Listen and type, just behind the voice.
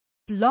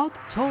Blog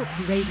Talk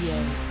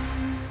Radio.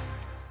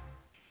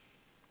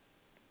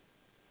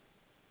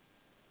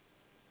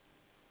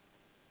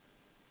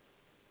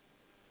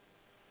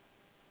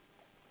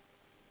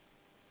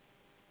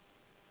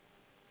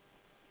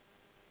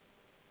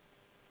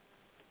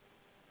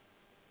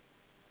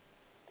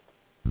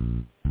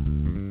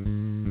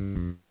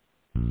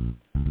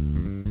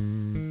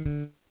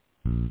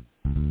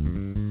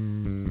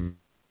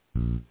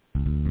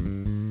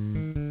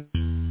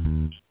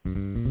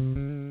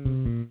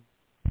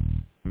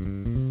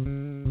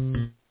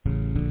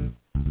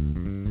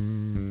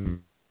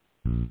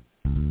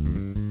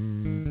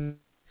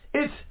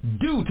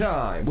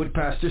 Time with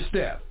Pastor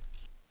Steph.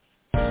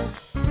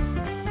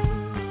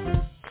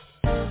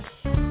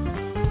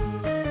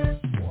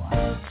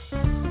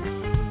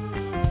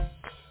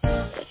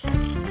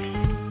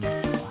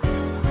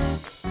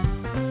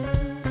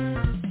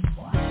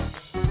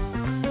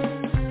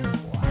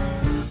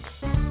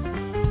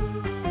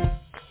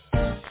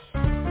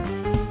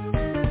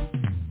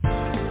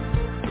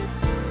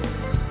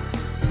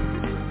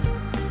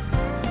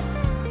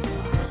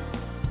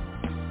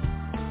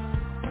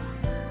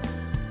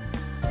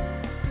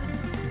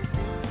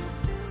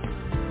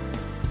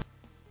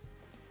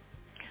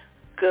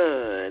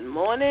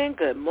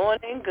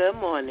 Good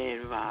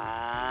morning.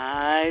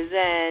 Rise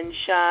and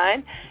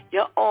shine.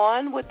 You're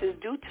on with this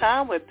due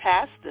time with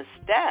Pastor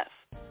Steph.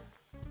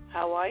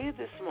 How are you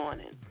this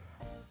morning?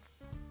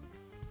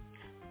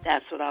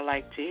 That's what I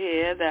like to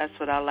hear.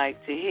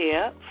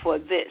 For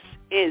this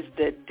is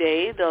the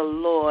day the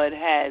Lord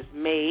has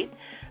made.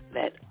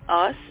 Let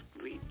us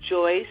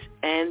rejoice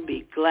and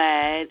be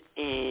glad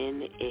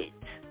in it.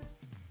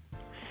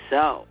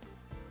 So,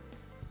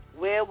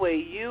 where were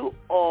you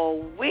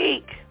all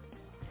week?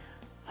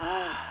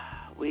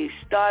 We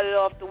started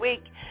off the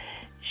week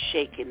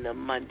shaking the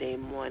Monday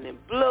morning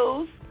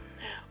blues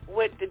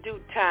with the Due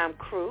Time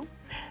crew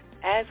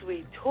as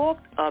we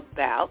talked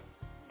about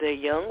the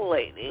young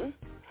lady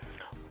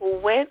who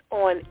went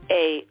on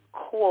a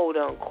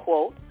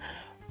quote-unquote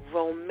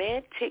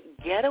romantic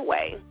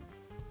getaway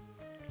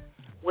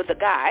with a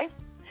guy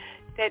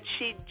that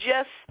she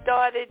just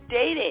started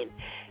dating.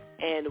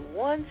 And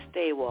once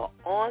they were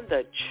on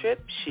the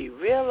trip, she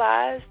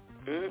realized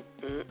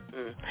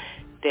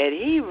that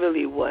he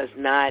really was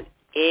not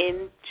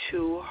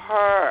into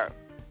her.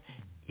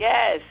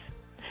 Yes,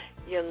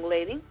 young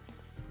lady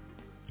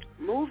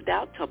moved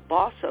out to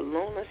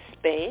Barcelona,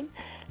 Spain,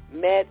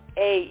 met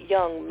a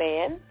young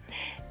man,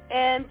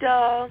 and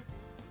thought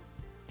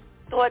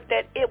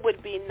that it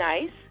would be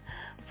nice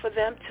for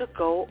them to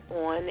go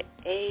on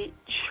a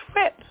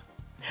trip.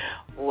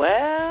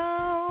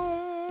 Well,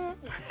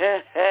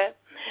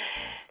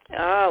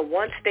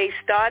 once they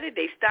started,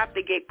 they stopped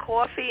to get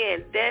coffee,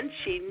 and then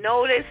she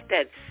noticed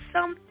that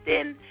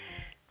something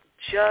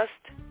just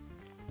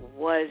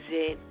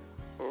wasn't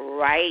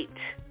right.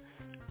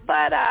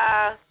 But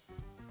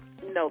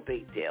no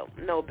big deal.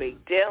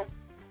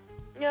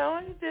 You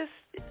know, I just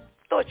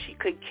thought she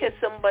could kiss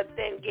him, but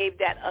then gave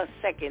that a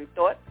second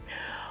thought.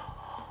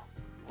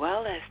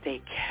 Well, as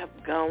they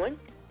kept going,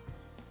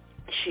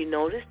 she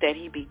noticed that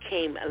he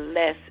became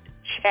less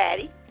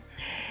chatty,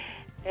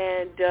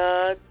 and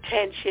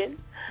tension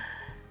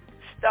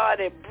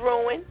started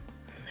brewing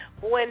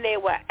when they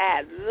were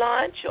at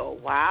lunch, or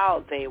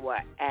while they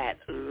were at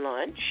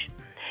lunch,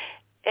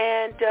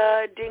 and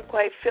didn't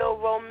quite feel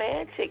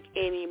romantic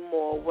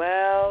anymore.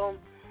 Well,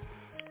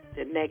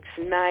 the next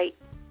night,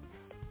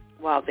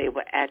 while they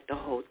were at the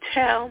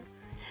hotel,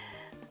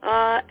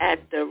 at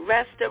the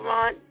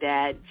restaurant,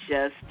 that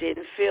just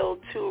didn't feel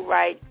too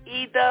right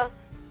either.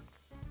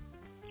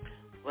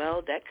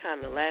 Well, that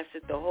kind of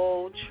lasted the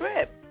whole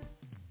trip.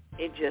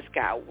 It just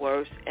got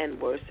worse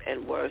and worse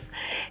and worse,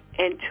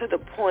 and to the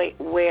point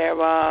where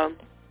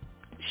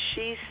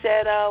she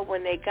said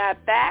when they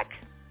got back,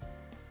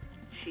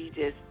 she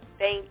just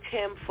thanked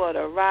him for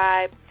the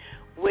ride,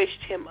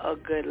 wished him a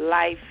good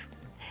life,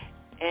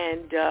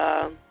 and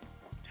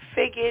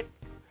figured,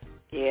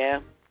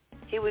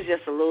 he was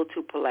just a little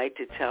too polite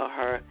to tell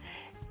her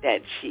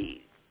that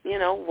she,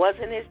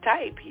 wasn't his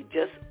type. He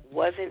just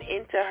wasn't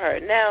into her.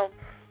 Now,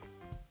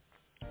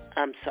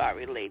 I'm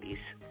sorry, ladies.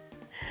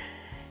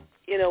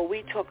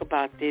 We talk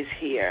about this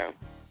here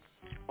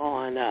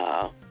on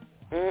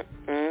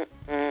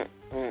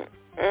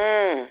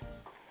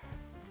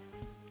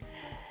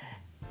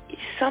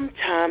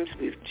Sometimes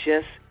we've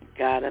just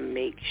got to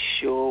make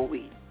sure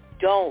we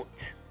don't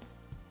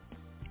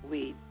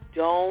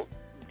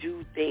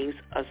do things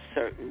a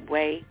certain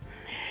way.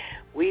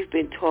 We've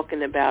been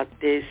talking about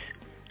this,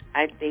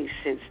 I think,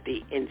 since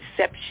the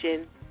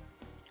inception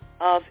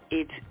of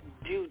its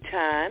due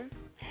time.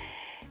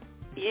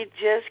 You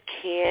just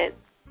can't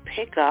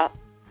pick up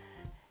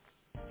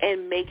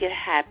and make it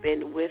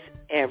happen with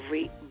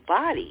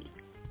everybody.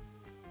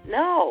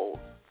 No.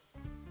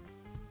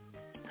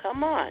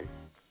 Come on.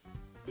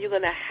 You're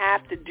going to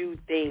have to do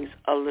things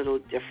a little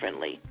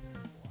differently.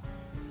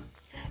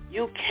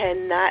 You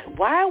cannot.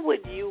 Why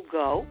would you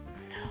go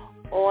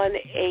on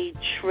a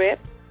trip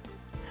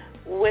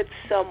with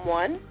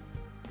someone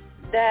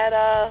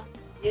that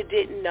you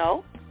didn't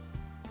know.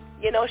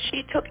 You know,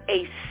 she took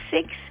a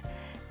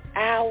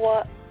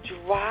 6-hour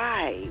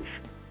drive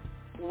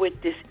with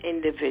this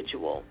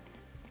individual.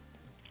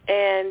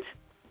 And,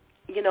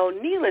 you know,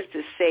 needless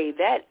to say,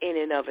 that in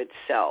and of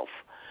itself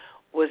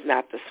was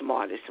not the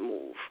smartest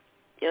move.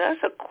 You know,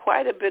 that's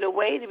quite a bit of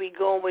way to be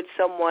going with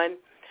someone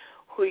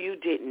who you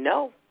didn't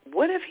know.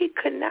 What if he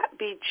could not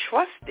be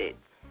trusted?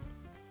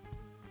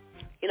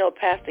 You know,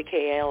 Pastor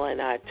KL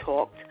and I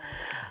talked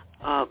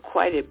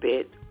quite a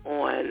bit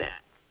on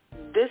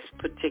this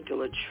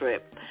particular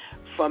trip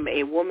from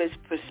a woman's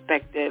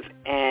perspective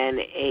and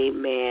a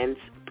man's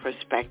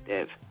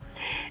perspective.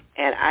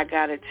 And I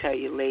got to tell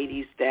you,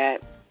 ladies,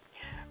 that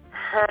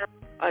her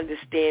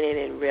understanding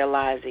and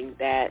realizing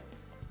that,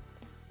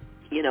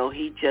 you know,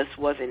 he just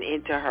wasn't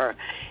into her,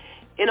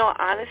 in all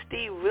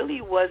honesty,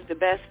 really was the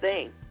best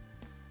thing.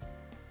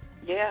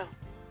 Yeah.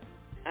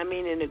 I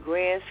mean, in the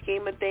grand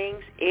scheme of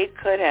things, it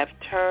could have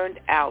turned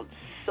out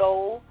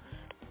so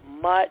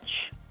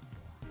much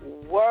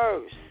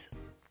worse.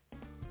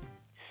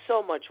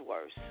 So much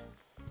worse.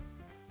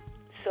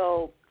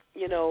 So,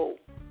 you know,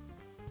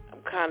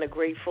 I'm kind of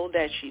grateful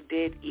that she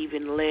did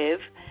even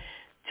live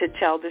to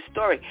tell the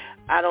story.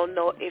 I don't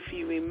know if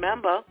you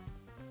remember,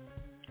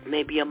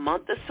 maybe a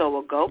month or so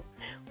ago,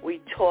 we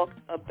talked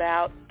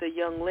about the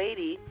young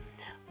lady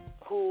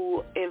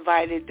who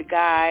invited the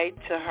guy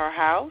to her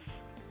house.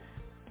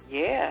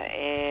 Yeah,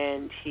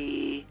 and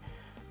he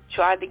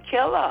tried to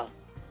kill her.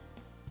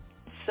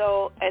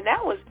 So, and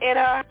that was in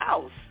her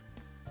house.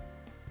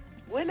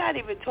 We're not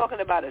even talking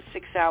about a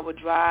 6-hour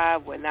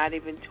drive. We're not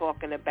even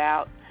talking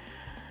about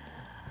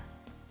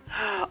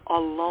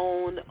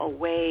alone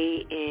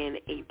away in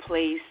a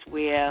place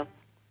where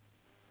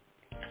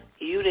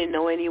you didn't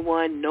know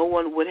anyone. No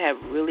one would have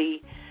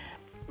really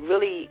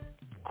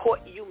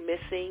caught you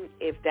missing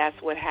if that's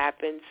what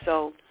happened.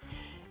 So,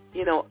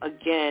 you know,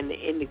 again,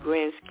 in the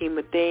grand scheme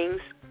of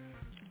things,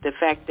 the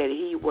fact that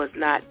he was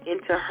not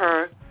into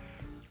her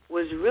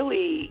was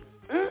really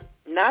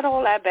not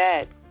all that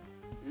bad.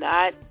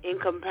 Not in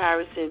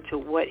comparison to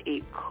what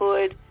it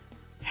could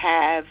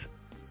have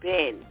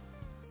been.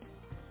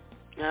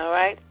 All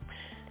right?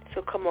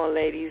 So come on,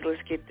 ladies,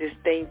 let's get this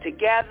thing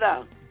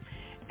together.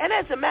 And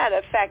as a matter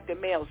of fact, the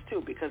males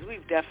too, because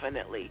we've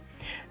definitely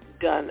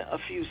done a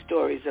few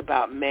stories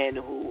about men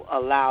who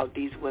allowed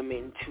these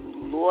women to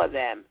lure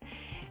them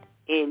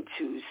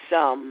into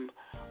some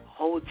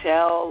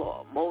hotel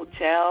or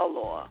motel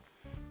or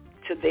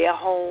to their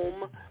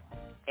home.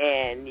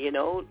 And, you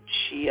know,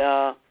 she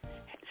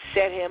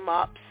set him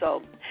up.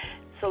 So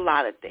it's a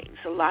lot of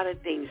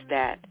things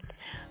that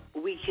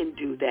we can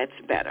do that's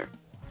better.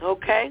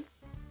 Okay?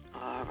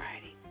 All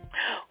righty.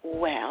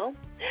 Well,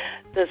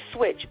 the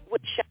switch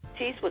with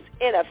Shantice was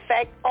in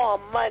effect on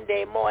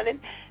Monday morning.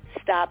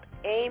 Stop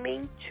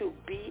aiming to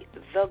be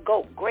the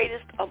GOAT,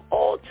 greatest of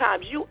all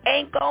times. You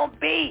ain't going to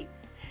be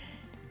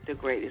the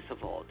greatest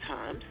of all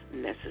times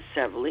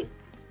necessarily.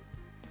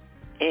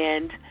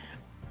 And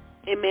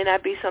it may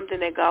not be something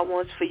that God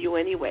wants for you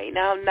anyway.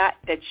 Now, not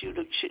that you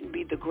shouldn't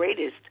be the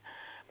greatest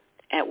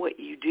at what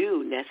you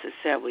do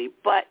necessarily,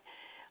 but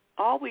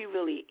are we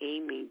really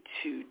aiming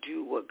to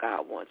do what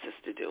God wants us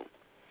to do?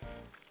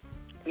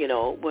 You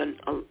know, when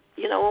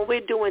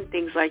we're doing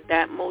things like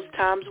that, most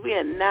times we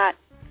are not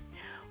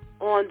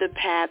on the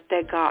path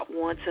that God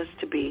wants us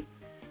to be.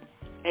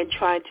 And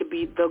trying to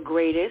be the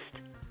greatest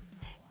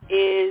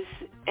is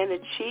an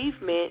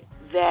achievement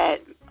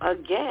that,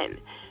 again,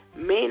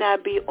 may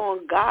not be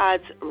on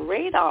God's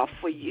radar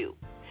for you.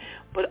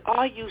 But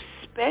are you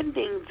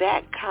spending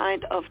that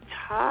kind of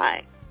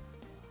time?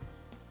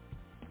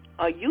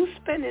 Are you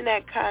spending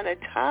that kind of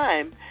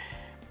time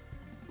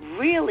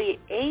really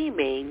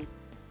aiming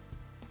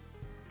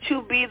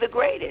to be the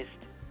greatest?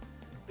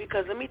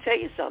 Because let me tell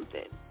you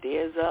something.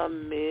 There's a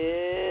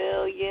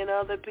million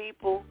other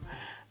people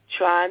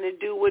trying to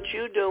do what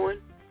you're doing.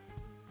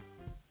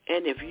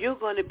 And if you're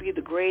going to be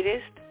the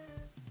greatest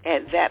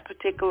at that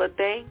particular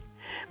thing,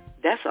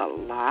 that's a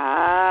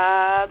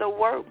lot of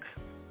work.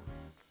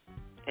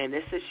 And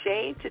it's a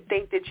shame to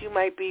think that you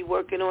might be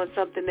working on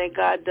something that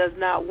God does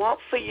not want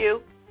for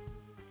you.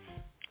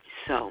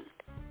 So,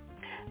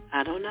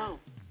 I don't know.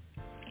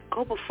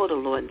 Go before the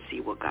Lord and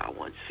see what God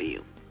wants for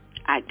you.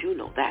 I do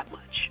know that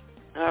much.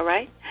 All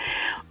right?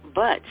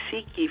 But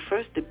seek ye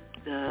first the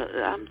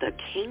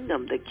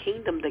kingdom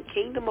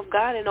of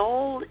God and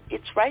all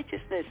its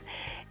righteousness,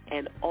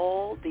 and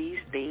all these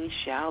things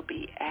shall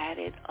be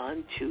added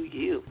unto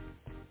you.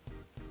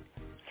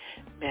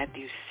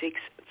 Matthew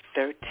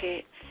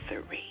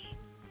 6:33.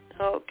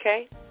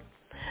 Okay?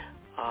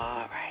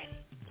 All right.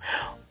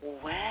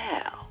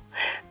 Well,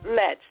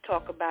 let's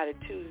talk about it.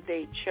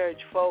 Tuesday Church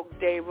Folk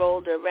Day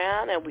rolled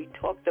around, and we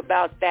talked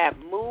about that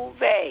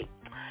movie.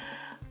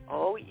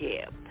 Oh,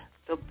 yeah.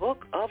 The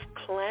Book of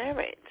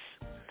Clarence.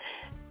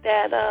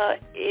 That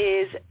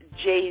is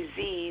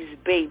Jay-Z's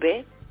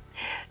baby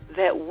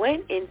that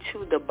went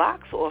into the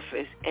box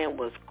office and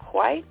was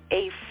quite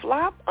a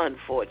flop,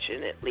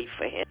 unfortunately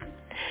for him.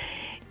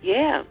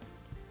 Yeah.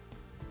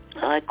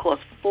 It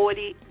cost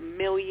 $40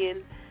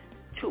 million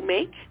to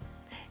make,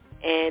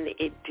 and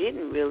it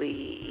didn't really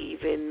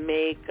even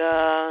make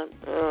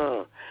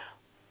 $4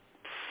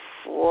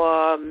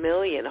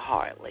 million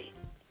hardly.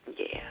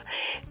 Yeah.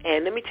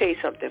 And let me tell you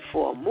something,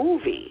 for a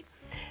movie,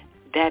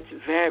 that's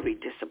very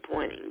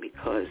disappointing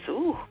because,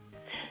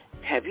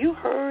 have you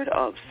heard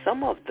of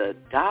some of the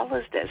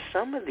dollars that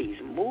some of these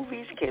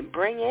movies can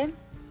bring in?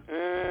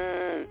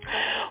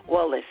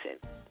 Well, listen,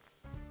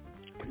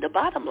 the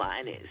bottom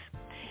line is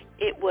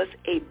it was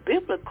a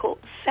biblical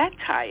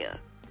satire.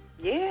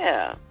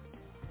 Yeah.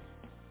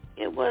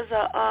 It was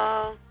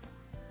a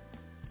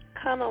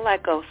kind of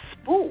like a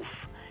spoof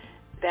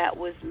that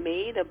was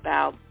made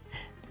about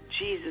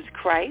Jesus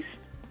Christ,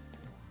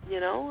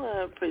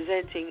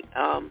 presenting,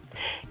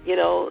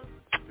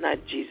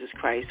 not Jesus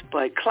Christ,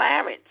 but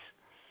Clarence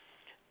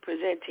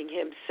presenting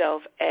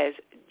himself as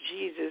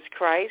Jesus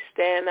Christ,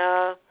 and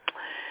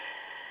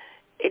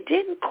it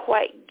didn't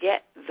quite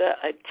get the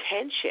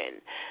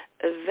attention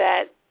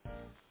that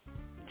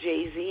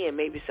Jay-Z and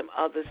maybe some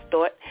others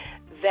thought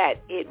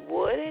that it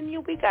would, and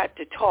we got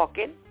to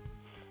talking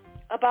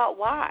about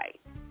why.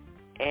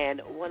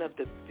 And one of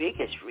the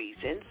biggest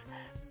reasons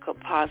could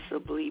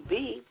possibly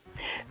be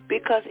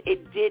because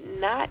it did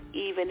not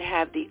even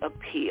have the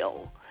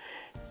appeal,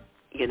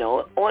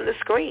 on the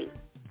screen.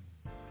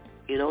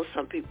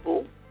 Some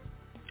people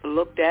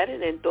looked at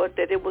it and thought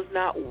that it was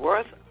not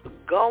worth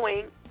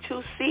going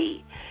to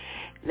see.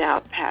 Now,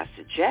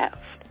 Pastor Jeff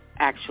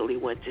actually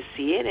went to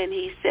see it, and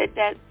he said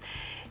that,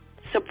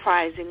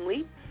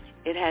 surprisingly,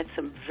 it had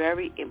some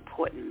very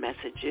important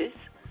messages.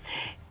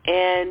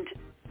 And,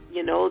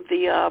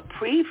 the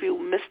preview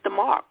missed the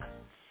mark.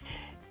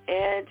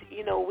 And,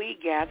 we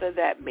gather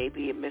that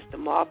maybe it missed the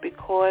mark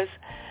because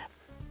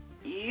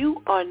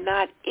you are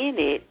not in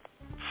it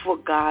for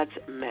God's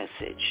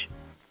message.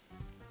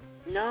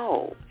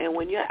 No. And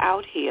when you're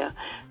out here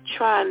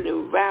trying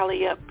to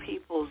rally up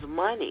people's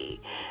money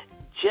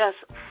just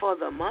for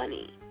the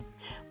money,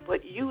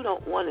 but you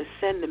don't want to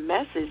send the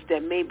message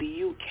that maybe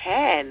you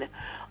can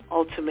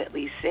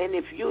ultimately send,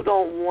 if you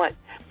don't want,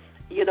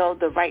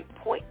 the right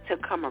point to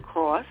come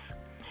across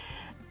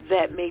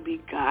that maybe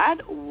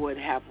God would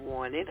have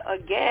wanted.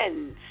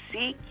 Again,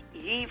 seek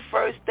ye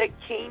first the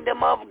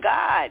kingdom of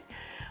God.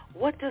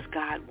 What does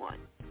God want?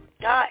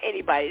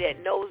 Anybody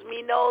that knows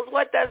me knows,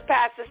 what does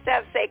Pastor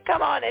Steph say?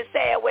 Come on and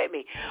say it with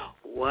me.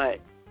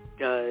 What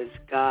does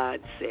God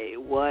say?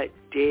 What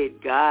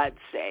did God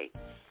say?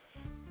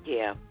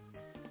 Yeah.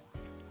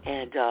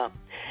 And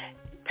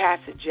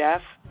Pastor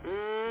Jeff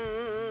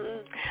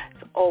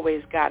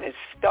always got a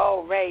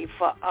story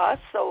for us,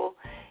 so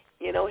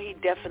he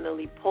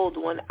definitely pulled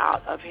one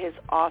out of his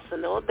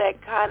arsenal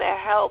that kind of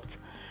helped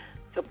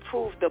to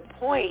prove the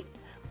point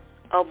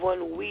of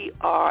when we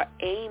are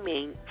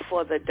aiming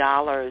for the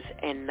dollars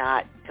and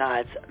not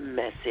God's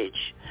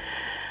message.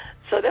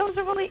 So that was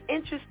a really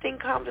interesting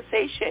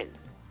conversation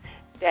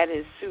that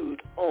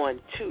ensued on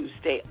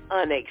Tuesday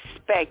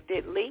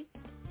unexpectedly.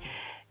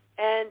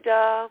 And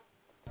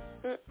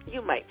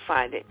you might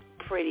find it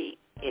pretty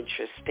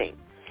interesting.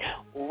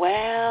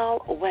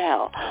 Well,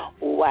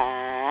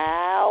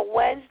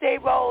 Wednesday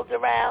rolls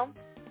around,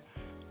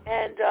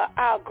 and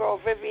our girl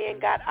Vivian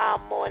got our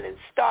morning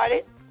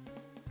started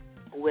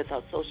with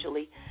her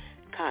socially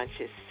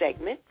conscious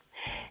segment,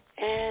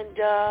 and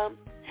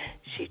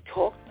she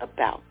talked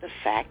about the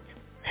fact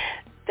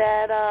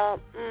that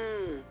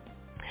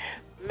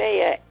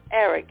Mayor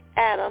Eric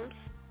Adams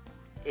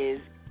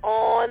is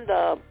on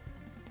the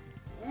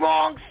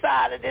wrong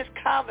side of this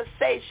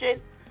conversation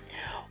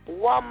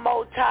one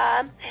more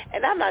time,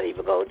 and I'm not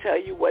even going to tell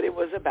you what it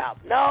was about.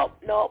 Nope.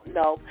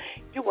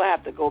 You will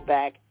have to go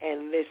back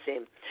and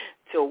listen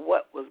to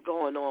what was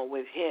going on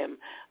with him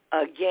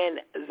again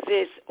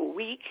this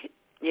week.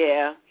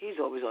 Yeah, he's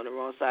always on the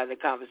wrong side of the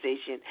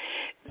conversation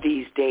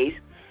these days.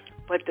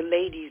 But the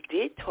ladies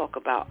did talk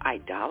about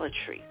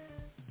idolatry.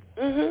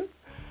 And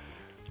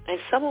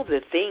some of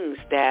the things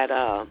that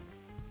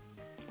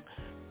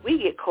we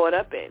get caught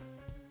up in.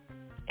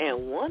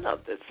 And one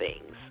of the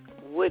things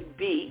would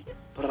be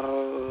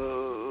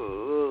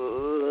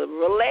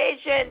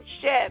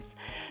relationships.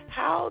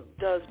 How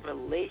does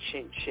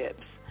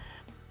relationships,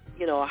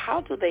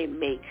 how do they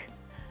make,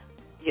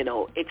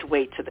 its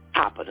way to the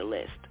top of the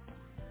list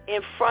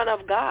in front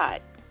of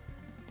God?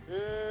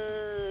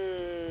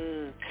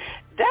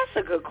 That's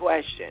a good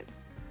question.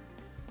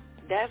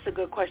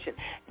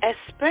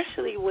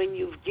 Especially when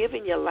you've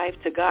given your life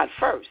to God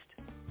first.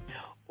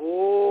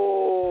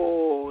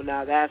 Oh,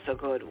 now that's a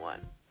good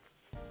one.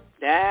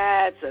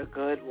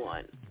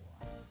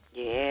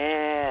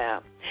 Yeah.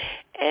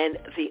 And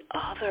the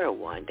other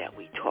one that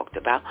we talked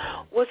about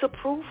was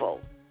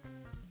approval.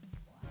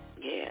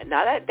 Yeah.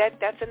 Now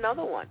that's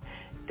another one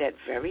that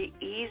very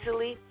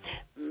easily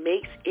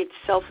makes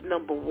itself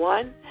number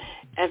one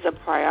as a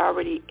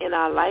priority in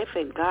our life,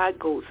 and God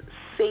goes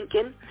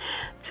sinking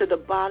to the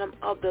bottom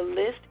of the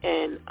list,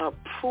 and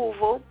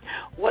approval,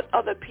 what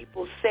other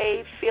people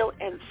say, feel,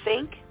 and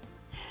think,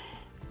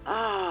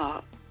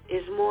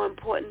 is more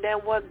important than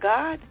what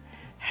God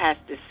has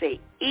to say.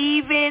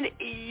 Even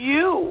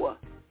you,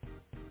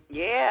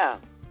 Yeah.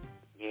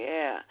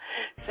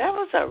 So that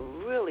was a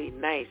really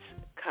nice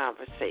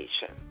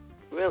conversation.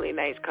 Really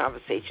nice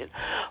conversation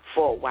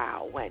for a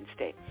Wow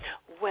Wednesday.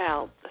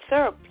 Well,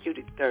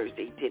 Therapeutic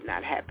Thursday did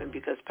not happen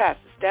because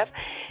Pastor Steph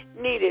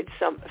needed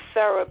some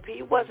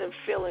therapy, wasn't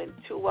feeling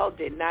too well,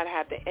 did not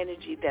have the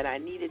energy that I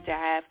needed to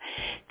have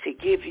to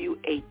give you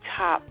a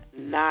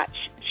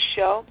top-notch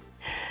show.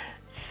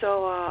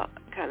 So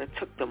kind of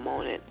took the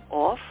morning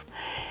off,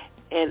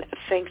 and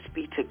thanks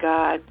be to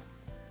God,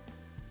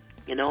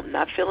 you know, I'm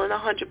not feeling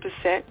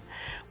 100%,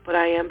 but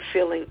I am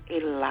feeling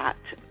a lot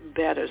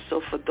better.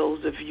 So for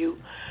those of you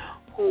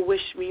who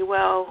wished me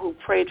well, who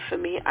prayed for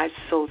me, I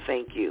so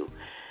thank you.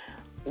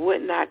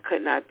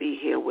 Could not be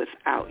here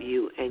without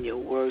you and your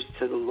words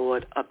to the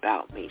Lord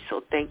about me.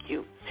 So thank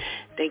you.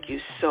 Thank you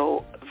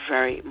so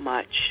very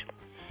much.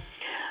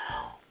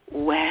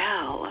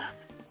 Well,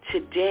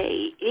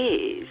 today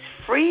is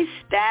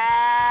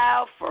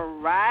Freestyle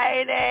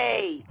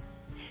Friday.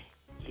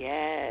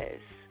 Yes.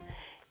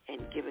 And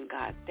giving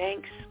God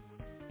thanks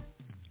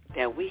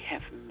that we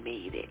have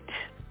made it.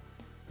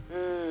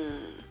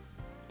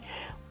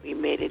 We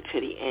made it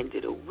to the end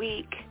of the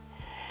week.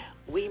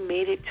 We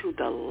made it to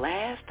the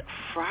last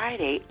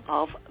Friday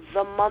of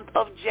the month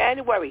of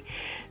January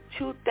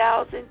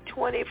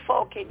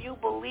 2024. Can you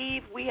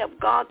believe we have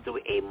gone through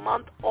a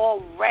month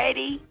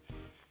already?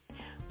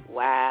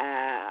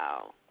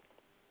 Wow.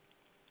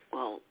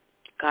 Well,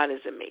 God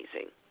is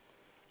amazing.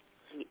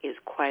 He is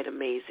quite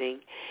amazing.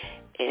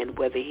 And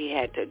whether he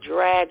had to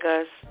drag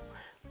us,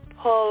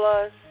 pull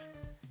us,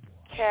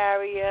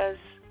 carry us,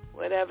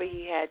 whatever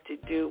he had to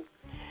do,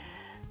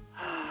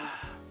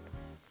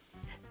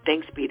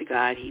 thanks be to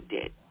God he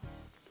did.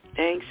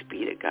 Thanks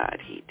be to God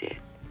he did.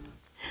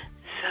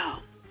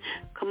 So,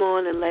 come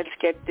on and let's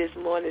get this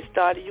morning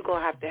started. You're going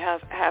to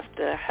have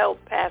to help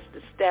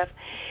Pastor Steph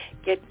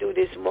get through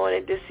this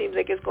morning. This seems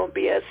like it's going to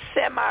be a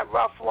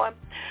semi-rough one.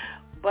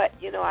 But,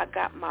 you know, I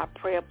got my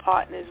prayer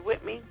partners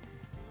with me.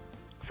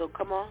 So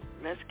come on,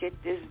 let's get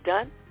this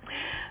done.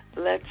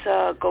 Let's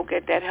go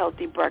get that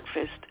healthy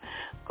breakfast.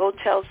 Go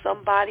tell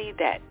somebody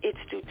that It's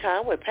Due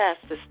Time with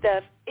Pastor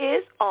Steph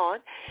is on.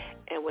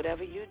 And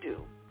whatever you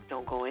do,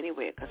 don't go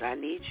anywhere because I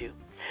need you.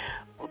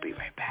 We'll be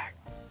right back.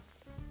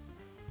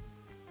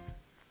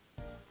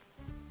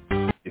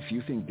 If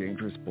you think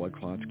dangerous blood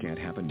clots can't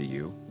happen to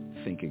you,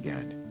 think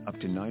again. Up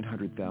to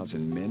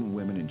 900,000 men,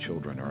 women, and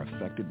children are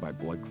affected by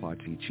blood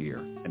clots each year,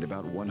 and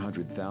about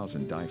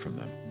 100,000 die from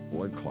them.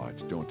 Blood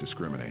clots don't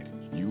discriminate.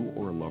 You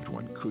or a loved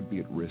one could be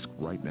at risk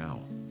right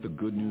now. The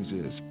good news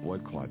is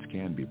blood clots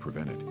can be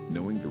prevented.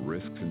 Knowing the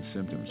risks and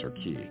symptoms are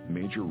key.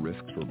 Major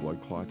risks for blood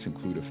clots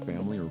include a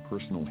family or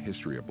personal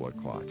history of blood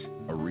clots,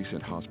 a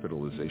recent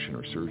hospitalization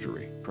or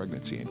surgery,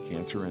 pregnancy and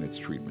cancer and its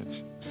treatments.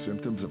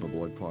 Symptoms of a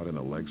blood clot in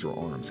the legs or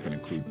arms can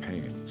include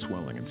pain,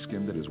 swelling, and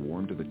skin that is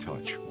warm to the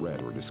touch,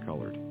 red or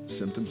discolored.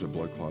 Symptoms of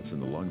blood clots in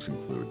the lungs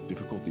include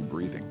difficulty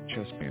breathing,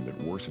 chest pain that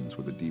worsens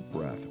with a deep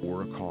breath,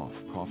 or a cough,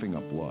 coughing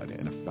up blood,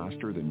 and a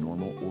faster than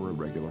normal or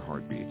irregular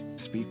heartbeat.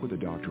 Speak with a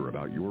doctor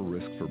about your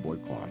risk for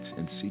blood clots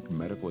and seek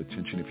medical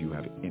attention if you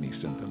have any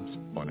symptoms.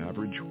 On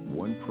average,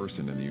 one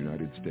person in the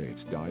United States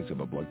dies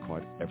of a blood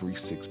clot every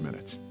 6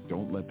 minutes.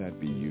 Don't let that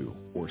be you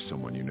or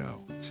someone you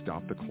know.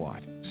 Stop the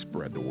clot.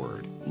 Spread the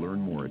word.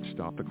 Learn more at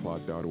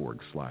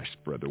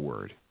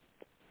stoptheclot.org/spreadtheword.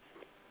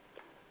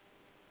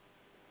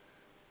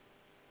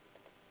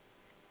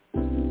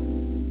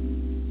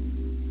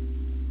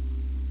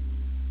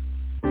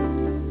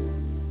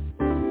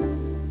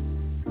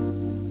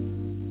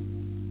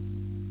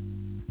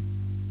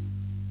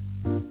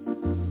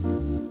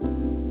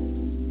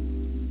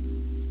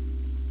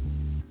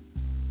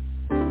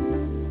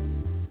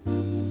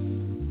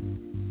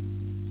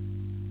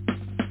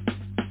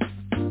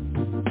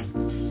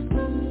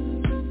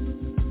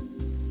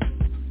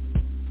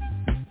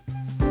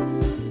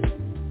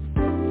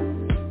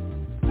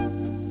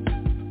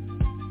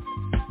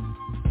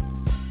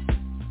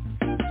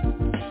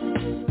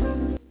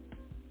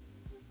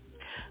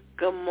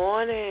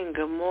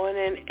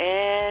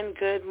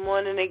 Good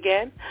morning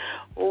again.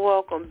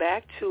 Welcome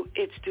back to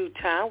It's Due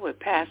Time with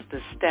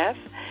Pastor Steph,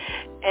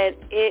 and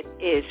it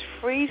is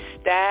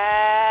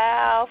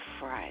Freestyle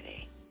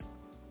Friday.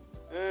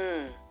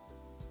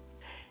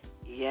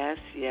 Yes.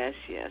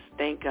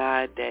 Thank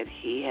God that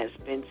he has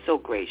been so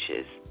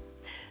gracious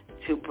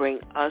to bring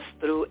us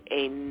through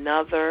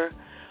another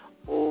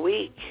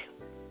week.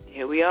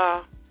 Here we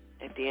are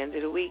at the end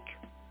of the week,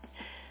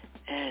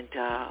 and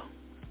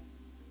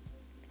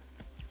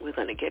we're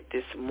going to get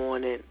this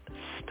morning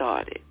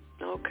started.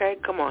 Okay,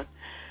 come on,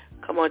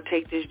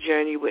 take this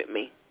journey with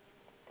me.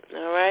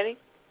 All righty?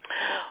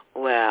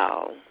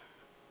 Well,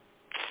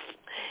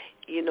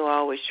 you know I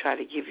always try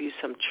to give you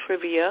some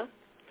trivia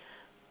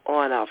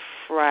on a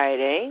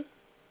Friday.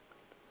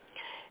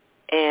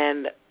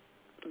 And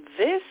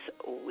this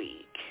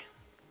week,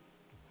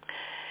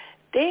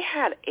 they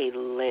had a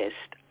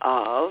list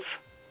of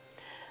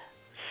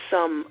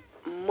some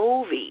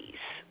movies.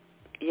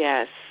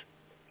 Yes,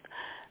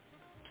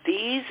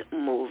 these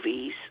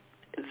movies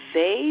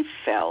they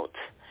felt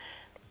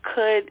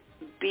could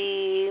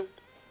be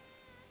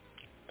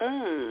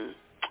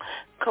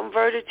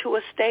converted to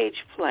a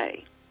stage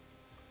play.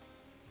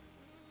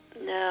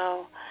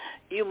 Now,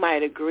 you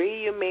might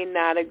agree, you may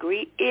not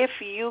agree.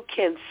 If you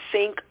can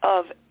think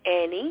of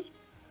any,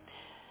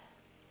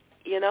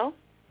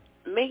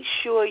 make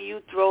sure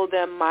you throw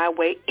them my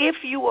way.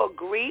 If you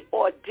agree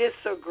or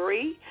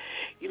disagree,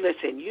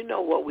 you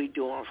know what we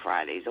do on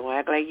Fridays. Don't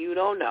act like you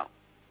don't know.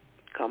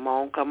 Come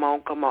on.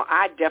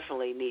 I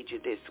definitely need you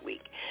this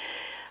week.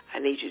 I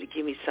need you to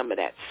give me some of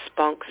that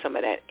spunk, some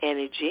of that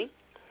energy.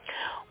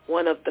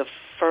 One of the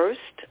first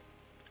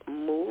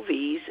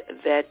movies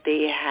that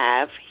they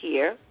have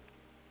here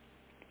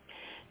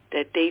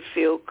that they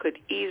feel could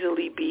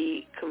easily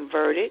be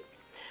converted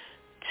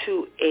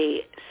to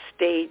a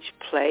stage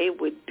play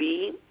would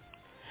be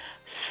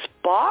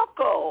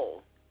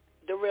Sparkle,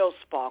 the real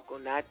Sparkle,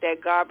 not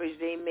that garbage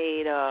they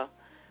made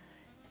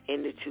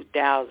in the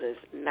 2000s,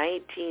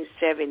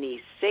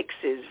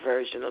 1976's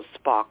version of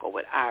Sparkle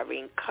with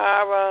Irene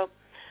Cara,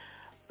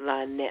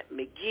 Lynette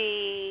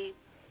McGee,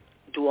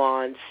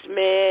 Dwan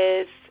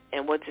Smith,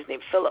 and what's his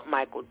name, Philip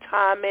Michael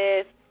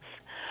Thomas.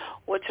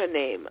 What's her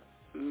name?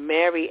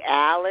 Mary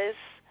Alice.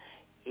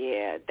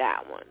 Yeah,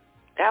 that one.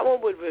 That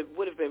one would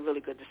have been really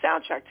good. The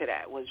soundtrack to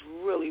that was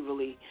really,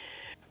 really,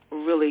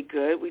 really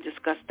good. We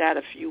discussed that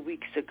a few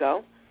weeks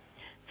ago.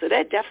 So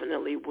that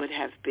definitely would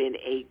have been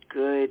a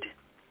good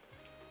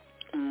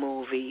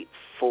movie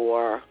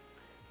for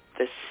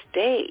the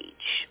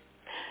stage.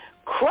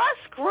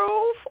 Cross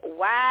Groove.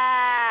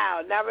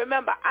 Wow. Now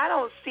remember, I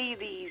don't see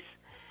these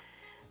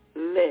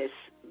lists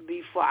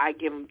before I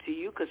give them to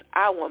you because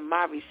I want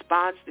my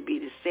response to be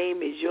the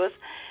same as yours.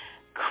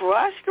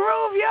 Cross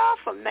Groove, y'all,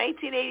 from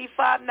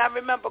 1985. Now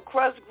remember,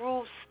 Cross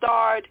Groove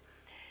starred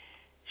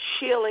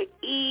Sheila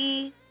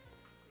E.,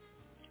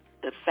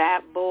 the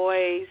Fat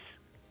Boys.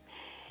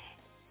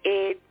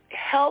 It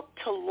helped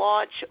to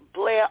launch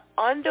Blair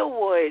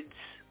Underwood's,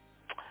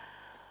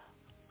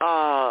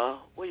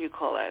 what do you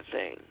call that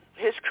thing?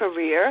 His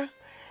career,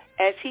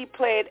 as he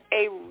played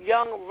a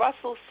young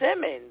Russell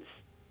Simmons.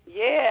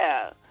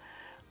 Yeah.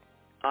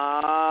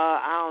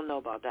 I don't know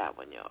about that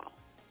one, y'all.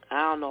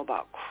 I don't know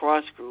about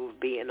Cross Groove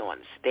being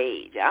on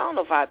stage. I don't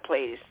know if I'd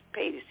pay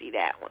to see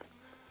that one.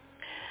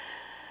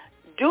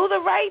 Do the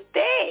Right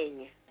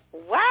Thing.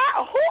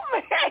 Wow.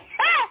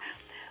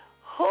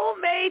 Who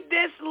made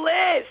this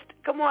list?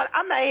 Come on,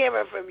 I'm not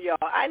hearing from y'all.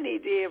 I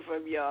need to hear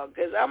from y'all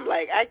because I'm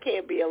like, I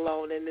can't be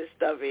alone in this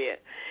stuff here,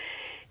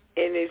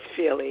 in this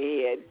feeling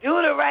here.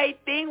 Do the Right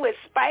Thing with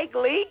Spike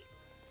Lee.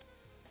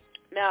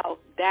 Now,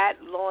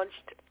 that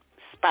launched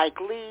Spike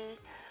Lee,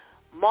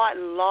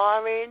 Martin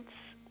Lawrence,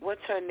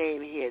 what's her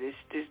name here, this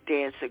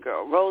dancer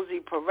girl,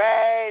 Rosie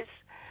Perez,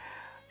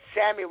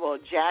 Samuel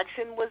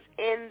Jackson was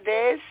in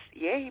this.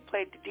 Yeah, he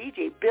played the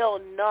DJ. Bill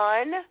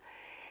Nunn,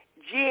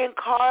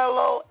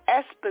 Giancarlo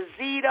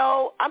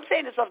Esposito. I'm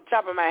saying this off the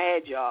top of my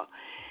head, y'all.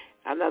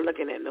 I'm not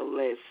looking at no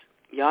list.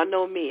 Y'all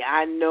know me.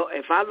 I know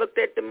if I looked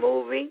at the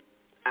movie,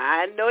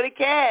 I know the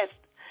cast.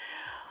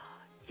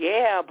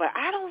 Yeah, but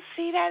I don't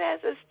see that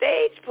as a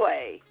stage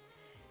play.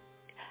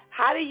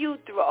 How do you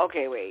throw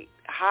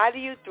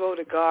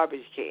the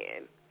garbage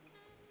can,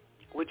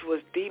 which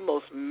was the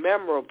most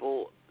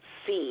memorable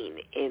scene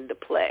in the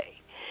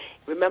play?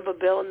 Remember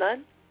Bill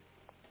Nunn?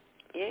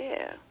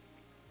 Yeah.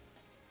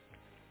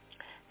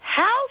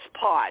 House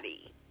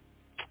Party.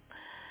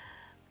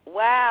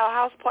 Wow,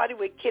 House Party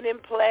with Kid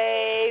and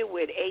Play,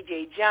 with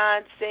A.J.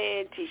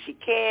 Johnson, Tisha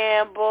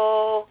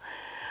Campbell,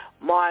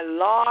 Martin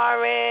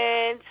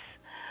Lawrence.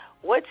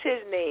 What's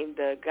his name?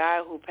 The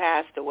guy who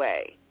passed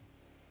away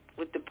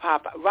with the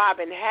pop.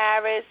 Robin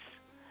Harris.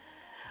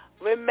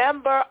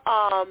 Remember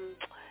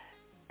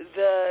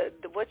the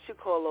what you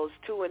call those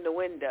two in the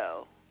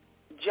window?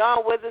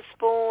 John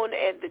Witherspoon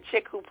and the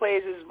chick who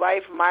plays his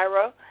wife,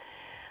 Myra,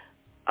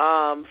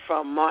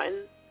 from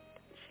Martin.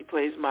 She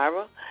plays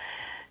Myra.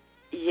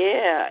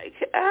 Yeah,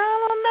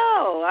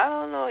 I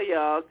don't know,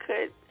 y'all.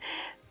 Could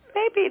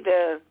maybe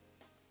the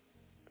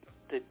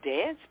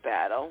dance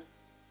battle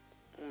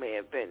may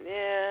have been,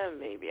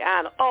 maybe.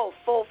 I don't know. Oh,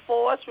 Full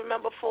Force.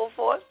 Remember Full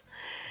Force?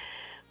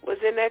 Was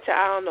in there too?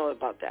 I don't know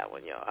about that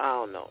one, y'all. I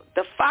don't know.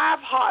 The 5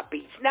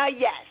 Heartbeats. Now,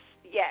 yes.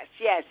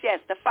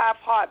 The 5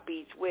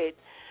 Heartbeats with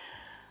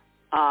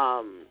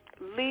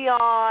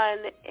Leon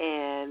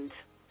and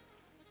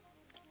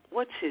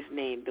what's his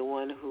name? The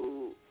one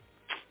who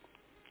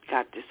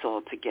got this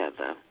all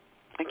together.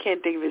 I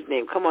can't think of his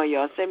name. Come on,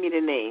 y'all. Send me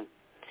the name.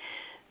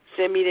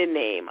 The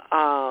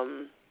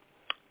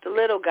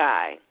little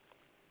guy.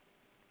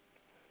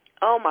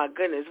 Oh, my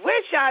goodness.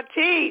 Where's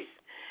Shantice?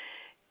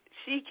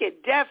 She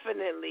could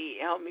definitely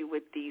help me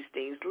with these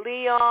things.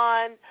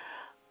 Leon,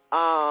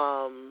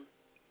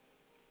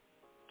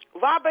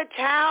 Robert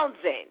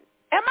Townsend.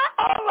 Am I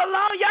all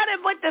alone? Y'all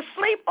done went to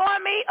sleep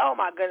on me? Oh,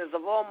 my goodness.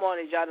 Of all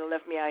mornings, y'all done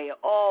left me out here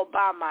all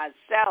by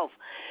myself.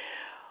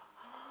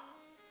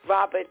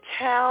 Robert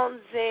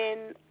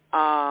Townsend,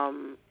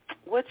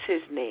 what's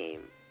his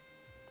name?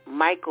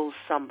 Michael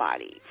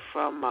somebody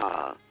from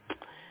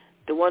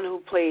the one who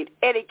played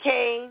Eddie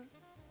Kane.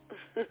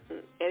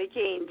 Freddie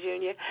King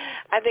Jr.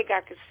 I think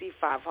I could see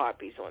Five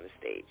Heartbeats on the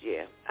stage.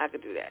 Yeah, I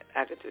could do that.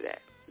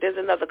 There's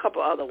another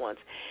couple other ones.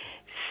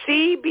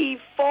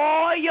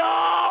 CB4,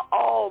 y'all.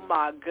 Oh,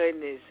 my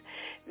goodness.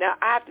 Now,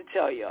 I have to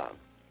tell y'all,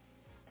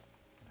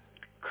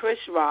 Chris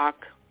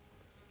Rock,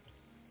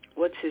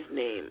 what's his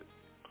name?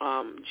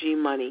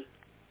 G-Money,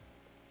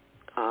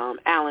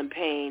 Alan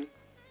Payne,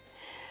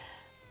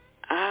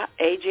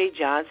 A.J.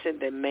 Johnson,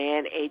 the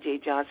man A.J.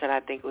 Johnson,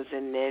 I think was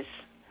in this.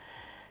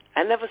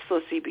 I never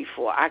saw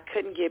CB4. I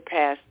couldn't get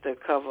past the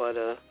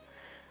cover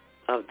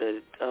of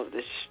the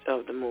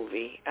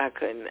movie. I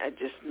couldn't.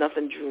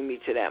 Nothing drew me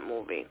to that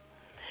movie.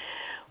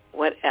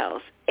 What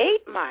else?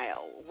 8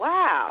 Mile.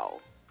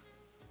 Wow.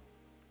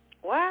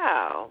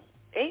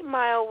 8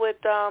 Mile with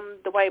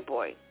the white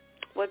boy.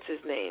 What's his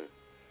name?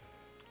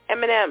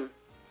 Eminem.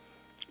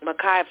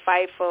 Mekhi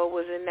Phifer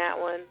was in that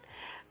one.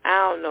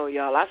 I don't know,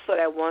 y'all. I saw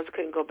that once.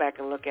 Couldn't go back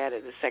and look at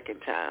it a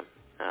second time.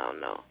 I don't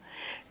know.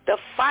 The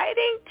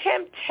Fighting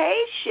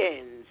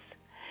Temptations.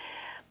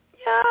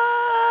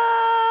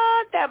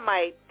 Yeah, that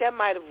might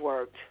have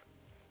worked.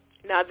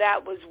 Now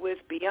that was with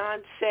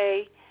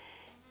Beyonce,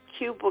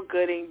 Cuba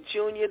Gooding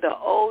Jr., the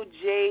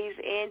OJs,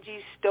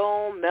 Angie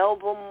Stone,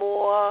 Melba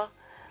Moore.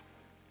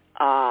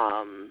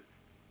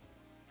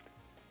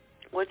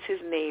 What's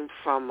his name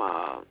from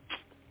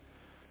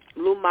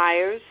Lou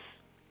Myers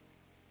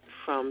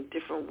from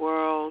Different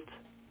World.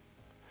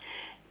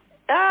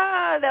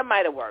 That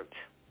might have worked.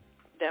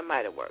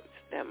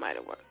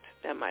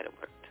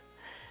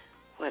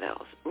 What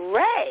else?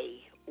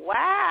 Ray.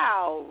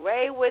 Wow.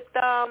 Ray with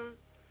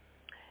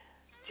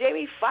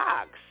Jamie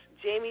Foxx,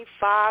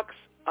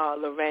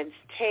 Lorenz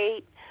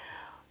Tate,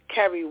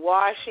 Kerry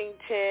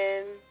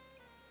Washington.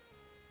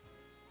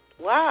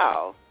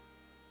 Wow.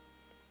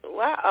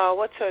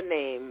 What's her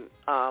name?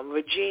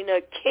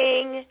 Regina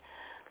King.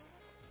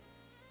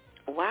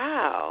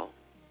 Wow.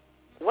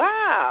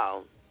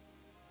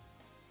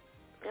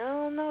 I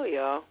don't know,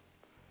 y'all.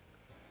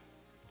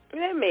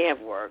 That may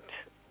have worked.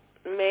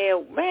 May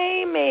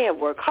have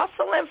worked.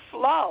 Hustle and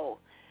Flow.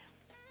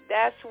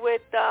 That's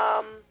with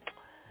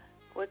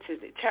what's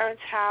his name? Terrence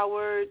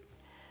Howard,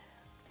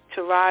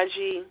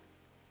 Taraji.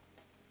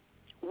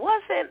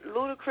 Wasn't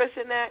Ludacris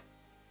in that?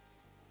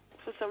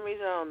 For some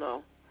reason, I don't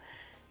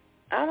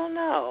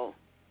know.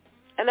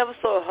 I never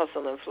saw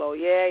Hustle and Flow.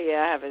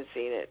 Yeah, I haven't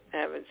seen it.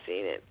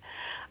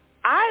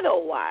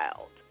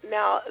 Idlewild.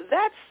 Now,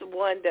 that's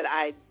one that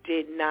I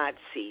did not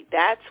see.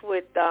 That's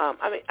with,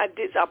 I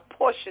did a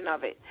portion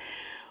of it.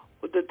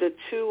 With the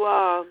two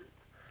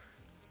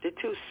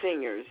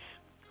singers.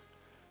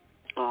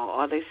 Oh,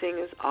 are they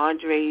singers?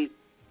 Andre,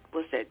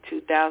 what's that,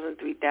 2000,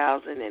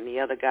 3000, and the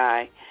other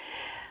guy.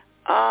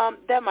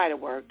 That might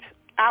have worked.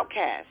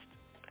 Outkast.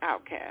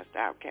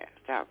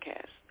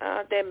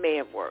 That may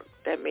have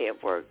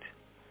worked.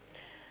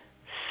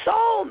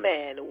 Soul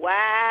Man.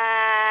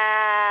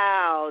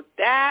 Wow.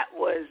 That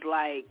was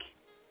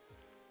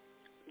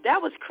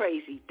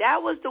crazy.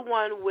 That was the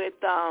one with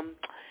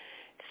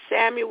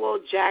Samuel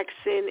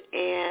Jackson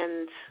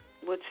and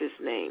what's his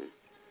name?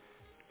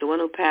 The one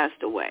who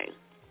passed away.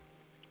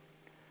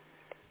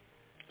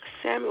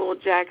 Samuel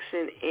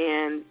Jackson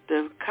and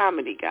the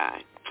comedy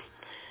guy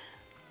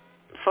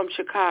from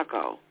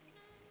Chicago.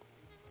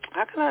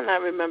 How can I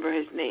not remember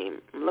his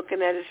name? I'm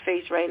looking at his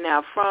face right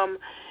now.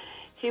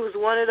 He was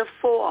one of the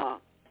four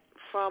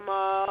from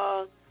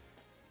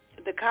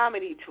the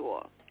comedy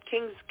tour,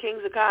 Kings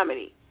of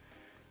Comedy.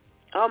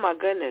 Oh, my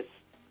goodness.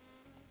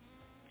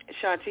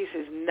 Shantice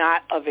is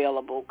not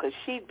available because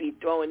she'd be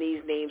throwing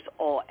these names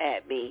all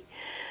at me.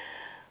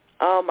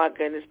 Oh, my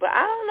goodness. But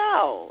I don't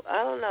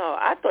know.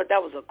 I thought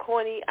that was a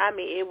corny.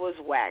 It was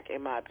whack,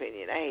 in my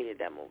opinion. I hated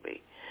that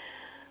movie.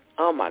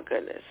 Oh, my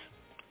goodness.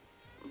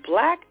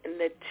 Black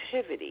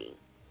Nativity.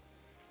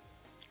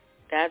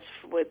 That's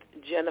with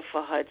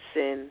Jennifer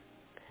Hudson.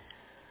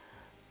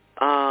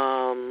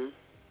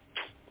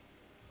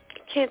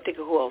 Can't think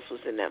of who else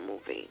was in that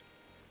movie.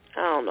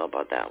 I don't know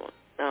about that one.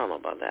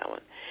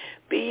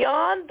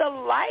 Beyond the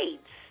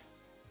Lights.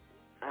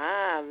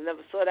 I've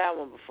never saw that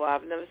one before.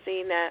 I've never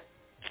seen that.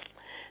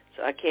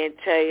 So I can't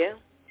tell you.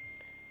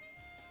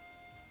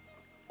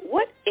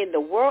 What in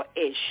the world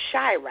is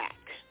Chirac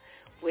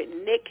with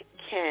Nick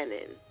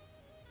Cannon?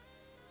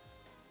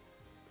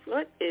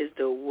 What in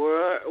the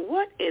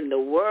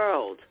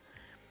world?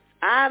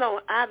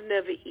 I've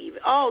never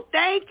even. Oh,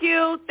 thank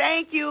you,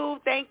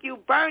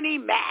 Bernie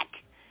Mac.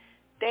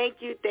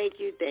 Thank you.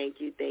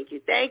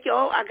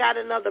 Oh, I got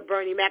another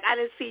Bernie Mac. I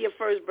didn't see your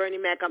first Bernie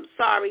Mac. I'm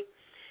sorry.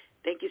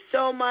 Thank you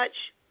so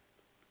much.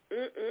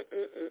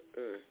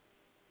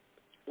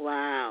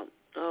 Wow.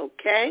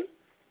 Okay.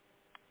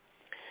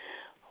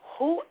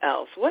 Who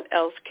else? What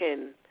else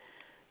can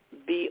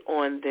be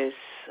on this?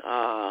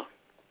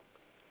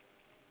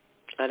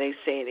 Are they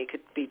saying it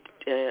could be?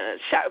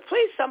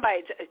 Please,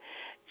 somebody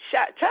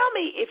tell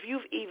me if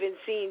you've even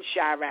seen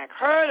Chirac,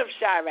 heard of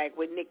Chirac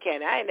with Nick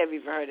Cannon. I ain't never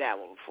even heard that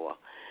one before.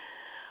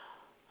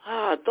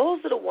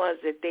 Those are the ones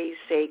that they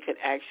say could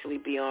actually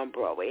be on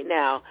Broadway.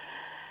 Now,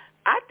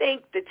 I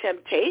think the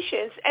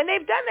Temptations, and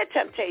they've done the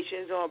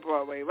Temptations on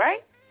Broadway,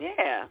 right?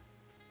 Yeah.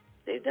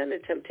 They've done the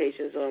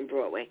Temptations on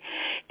Broadway.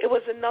 It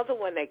was another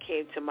one that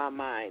came to my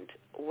mind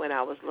when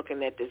I was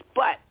looking at this.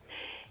 But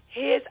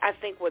here's, I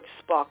think, what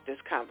sparked this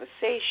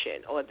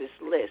conversation or this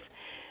list.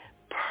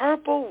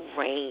 Purple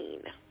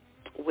Rain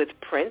with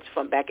Prince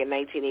from back in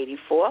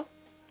 1984.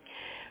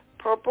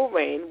 Purple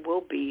Rain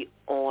will be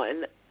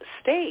on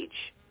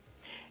stage.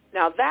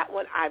 Now, that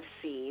one I've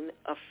seen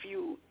a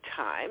few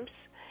times,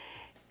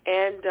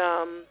 and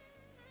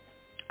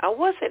I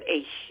wasn't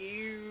a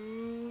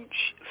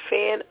huge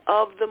fan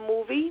of the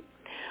movie,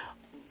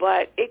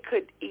 but it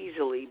could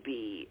easily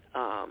be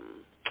a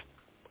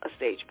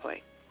stage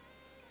play.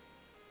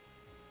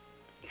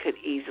 It could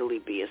easily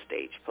be a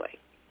stage play.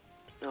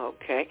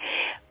 Okay.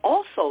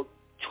 Also,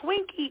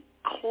 Twinkie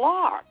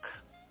Clark,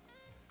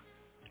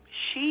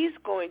 she's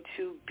going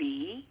to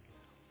be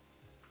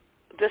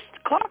the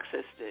Clark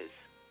sisters,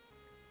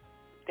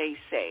 they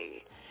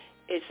say.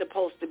 It's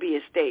supposed to be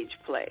a stage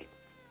play.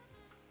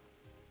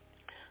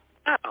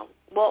 Oh,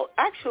 well,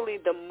 actually,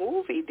 the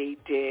movie they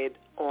did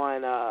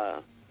on,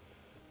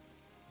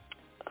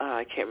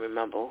 I can't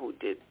remember who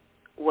did,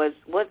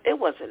 it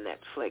wasn't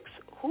Netflix.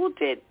 Who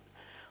did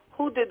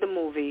the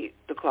movie,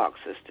 The Clark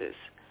Sisters?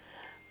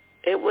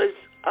 It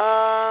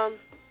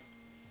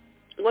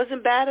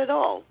wasn't bad at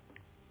all.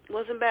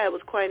 Wasn't bad. It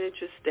was quite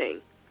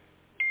interesting.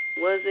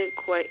 Wasn't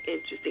quite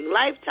interesting.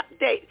 Lifetime.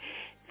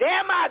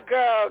 There my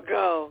girl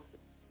go.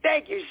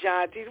 Thank you,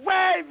 Shanti.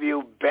 Where have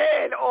you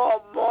been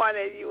all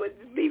morning? You would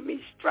leave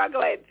me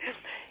struggling.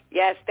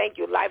 Yes, thank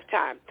you.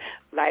 Lifetime.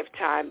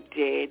 Lifetime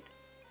did.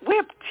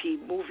 We're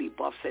movie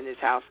buffs in this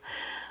house.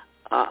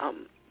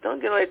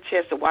 Don't get a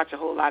chance to watch a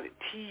whole lot of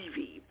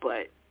TV,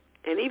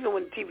 and even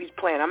when TV's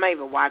playing, I'm not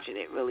even watching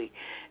it, really,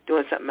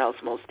 doing something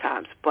else most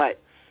times. But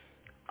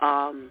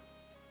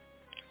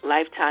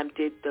Lifetime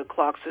did the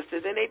Clark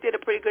Sisters, and they did a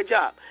pretty good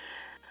job.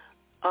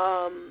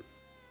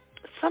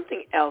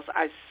 Something else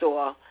I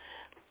saw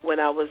when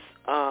I was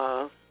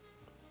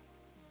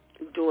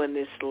doing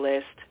this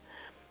list,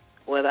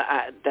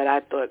 that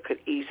I thought could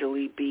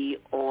easily be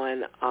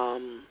on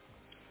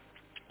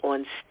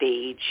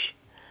stage,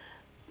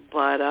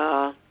 but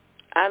I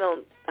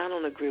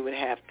don't agree with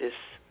half this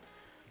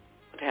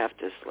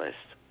list.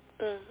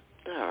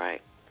 All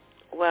right.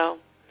 Well,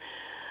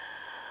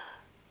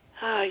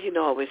 I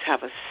always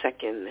have a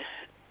second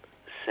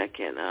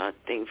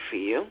thing for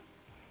you.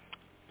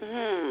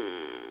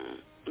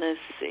 Let's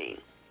see.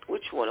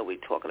 Which one are we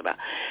talking about?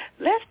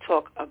 Let's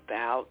talk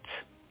about,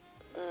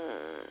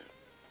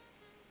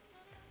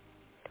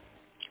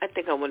 I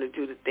think I want to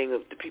do the thing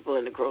of the people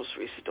in the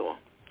grocery store.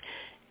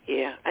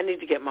 Yeah, I need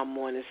to get my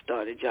morning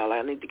started, y'all.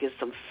 I need to get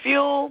some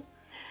fuel.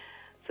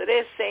 So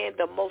they're saying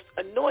the most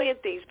annoying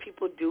things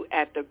people do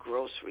at the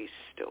grocery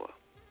store.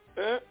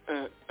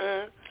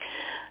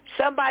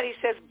 Somebody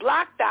says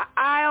block the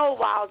aisle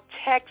while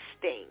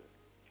texting.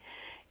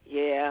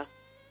 Yeah.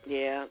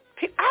 I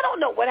don't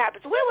know what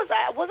happens. Where was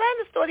I? Was I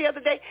in the store the other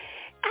day?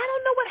 I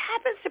don't know what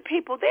happens to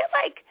people.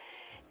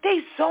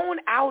 They zone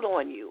out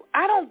on you.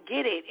 I don't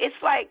get it.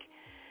 It's like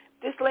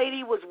this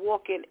lady was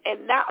walking,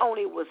 and not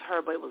only was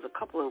her, but it was a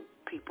couple of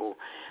people.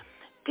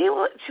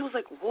 She was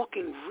like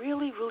walking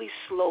really, really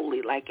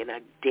slowly, like in a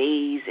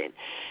daze, and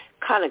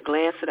kind of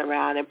glancing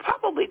around and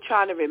probably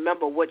trying to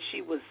remember what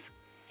she was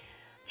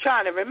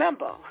trying to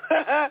remember.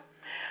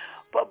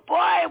 But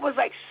boy, it was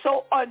like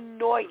so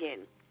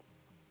annoying.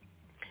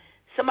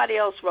 Somebody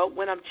else wrote,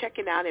 when I'm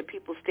checking out and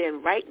people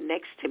stand right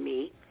next to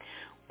me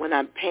when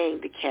I'm paying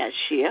the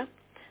cashier,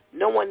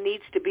 no one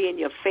needs to be in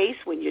your face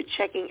when you're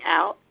checking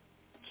out.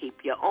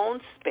 Keep your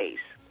own space.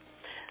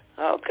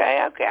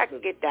 Okay, I can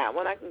get that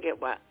one.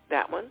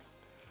 That one.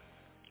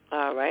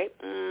 All right.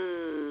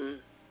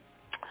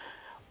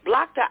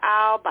 Block the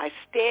aisle by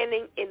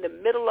standing in the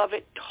middle of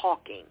it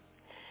talking.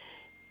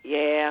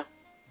 Yeah.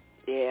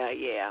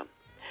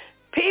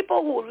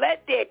 People who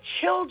let their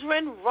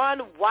children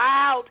run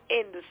wild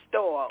in the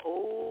store.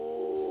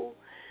 Ooh.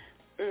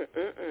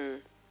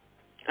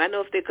 I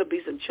know if there could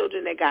be some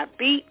children that got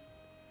beat,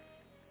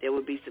 there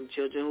would be some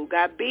children who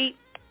got beat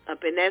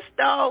up in that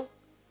store.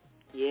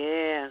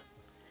 Yeah.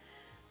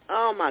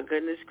 Oh, my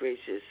goodness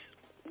gracious.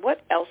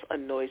 What else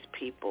annoys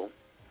people?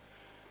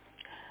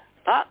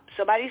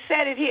 Somebody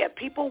said it here.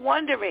 People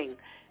wondering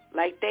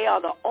like they are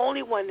the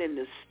only one in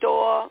the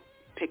store.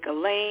 Pick a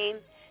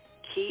lane.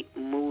 Keep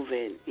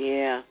moving.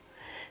 Yeah.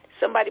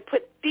 Somebody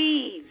put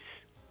thieves.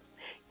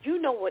 You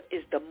know what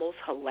is the most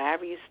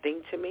hilarious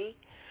thing to me?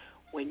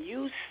 When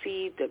you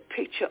see the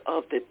picture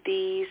of the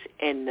thieves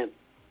and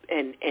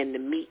the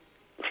meat.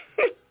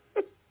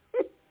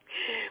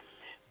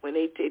 When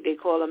they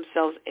call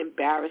themselves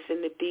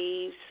embarrassing the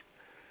thieves,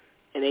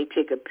 and they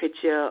take a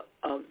picture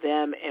of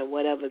them and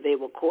whatever they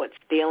were caught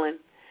stealing.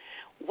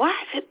 Why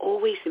is it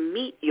always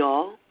meat,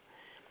 y'all?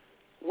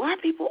 Why are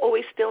people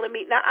always stealing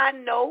meat? Now, I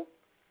know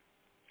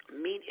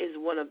meat is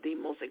one of the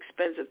most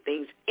expensive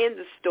things in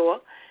the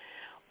store,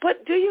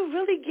 but do you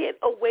really get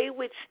away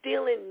with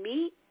stealing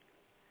meat?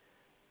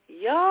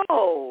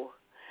 Yo,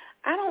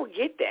 I don't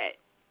get that.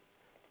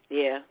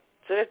 Yeah.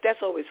 So that's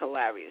always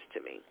hilarious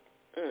to me.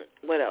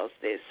 What else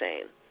they're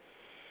saying?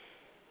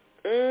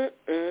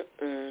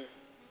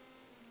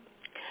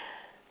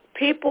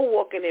 People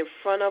walking in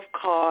front of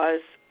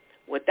cars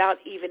without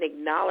even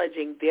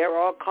acknowledging there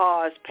are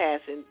cars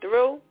passing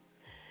through.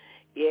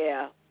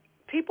 Yeah.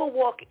 People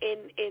walk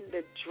in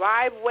the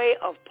driveway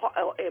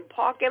in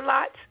parking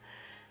lots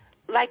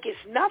like it's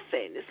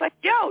nothing. It's like,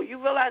 yo,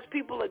 you realize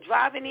people are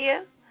driving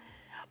here?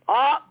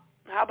 Oh,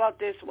 how about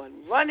this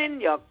one? Running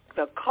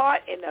the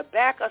cart in the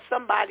back of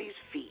somebody's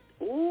feet.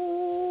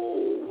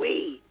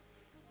 Ooh-wee.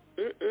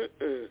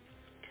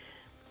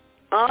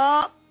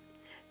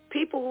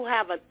 People who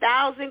have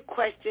 1,000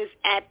 questions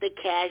at the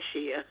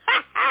cashier.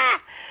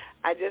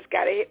 I just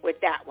got a hit with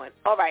that one.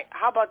 All right,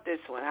 how about this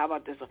one?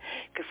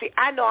 Because, see,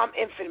 I know I'm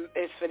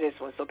infamous for this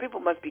one, so people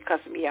must be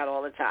cussing me out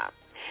all the time.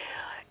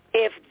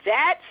 If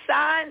that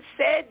sign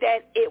said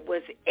that it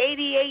was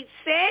 88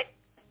 cents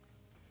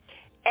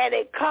and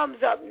it comes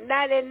up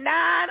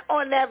 99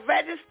 on that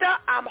register,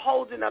 I'm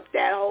holding up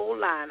that whole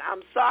line.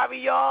 I'm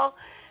sorry, y'all.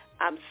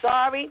 I'm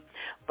sorry,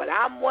 but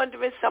I'm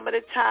wondering some of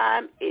the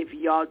time if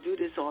y'all do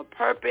this on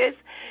purpose.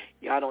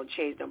 Y'all don't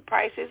change them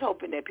prices,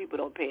 hoping that people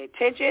don't pay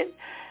attention.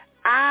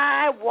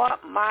 I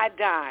want my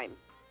dime.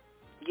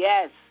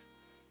 Yes.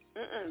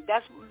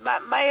 That's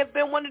might have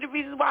been one of the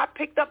reasons why I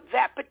picked up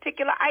that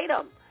particular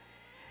item.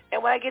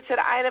 And when I get to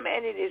the item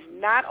and it is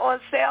not on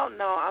sale,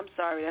 no, I'm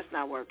sorry, that's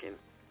not working.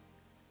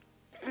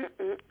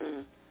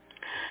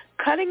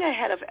 Cutting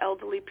ahead of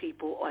elderly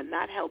people or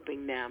not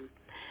helping them.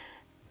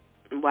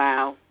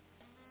 Wow.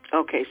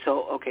 Okay,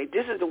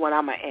 this is the one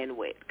I'm going to end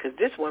with because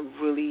this one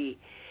really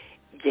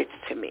gets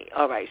to me.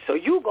 All right, so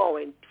you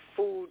going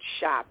food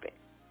shopping.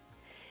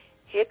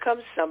 Here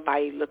comes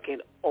somebody looking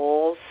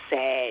all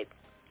sad,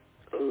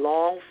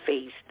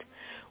 long-faced,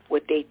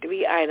 with their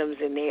 3 items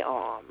in their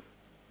arm.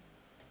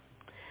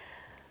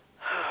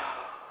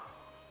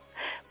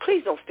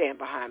 Please don't stand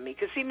behind me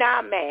because, see, now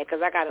I'm mad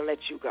because I got to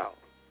let you go.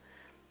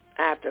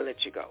 I have to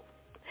let you go.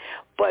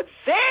 But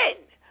then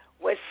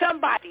when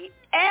somebody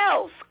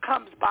else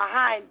comes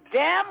behind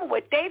them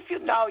with they feel,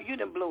 no, you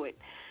done blew it.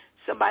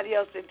 Somebody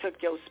else done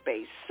took your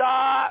space.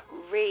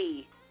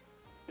 Sorry.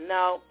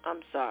 No, I'm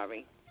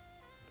sorry.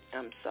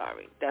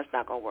 That's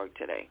not going to work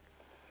today.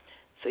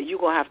 So you're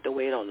going to have to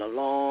wait on the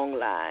long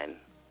line.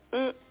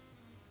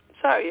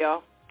 Sorry,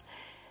 y'all.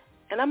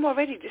 And I'm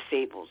already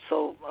disabled,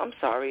 so I'm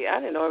sorry. I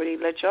didn't already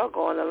let y'all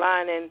go on the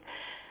line, and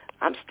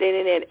I'm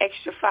standing there an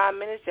extra 5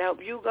 minutes to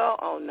help you go?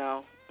 Oh,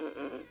 no.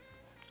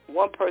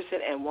 One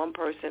person and one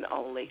person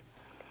only.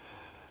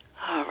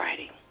 All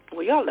righty.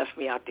 Well, y'all left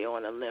me out there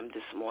on a limb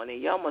this morning.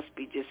 Y'all must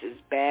be just as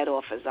bad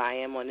off as I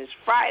am on this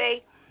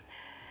Friday.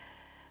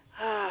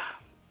 I'm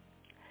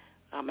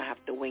going to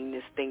have to wing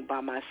this thing by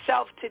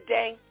myself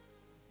today.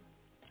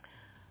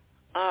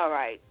 All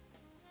right.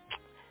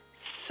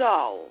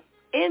 So,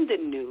 in the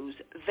news,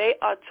 they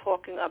are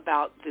talking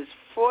about this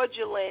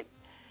fraudulent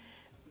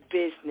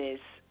business,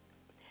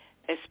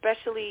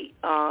 especially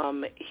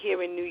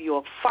here in New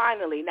York.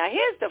 Finally, now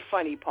here's the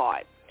funny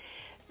part.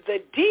 The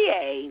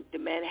DA, the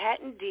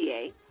Manhattan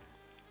DA,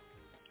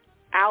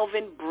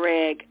 Alvin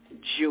Bragg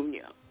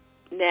Jr.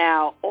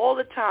 Now, all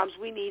the times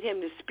we need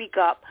him to speak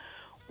up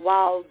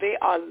while they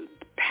are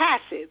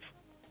passive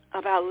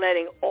about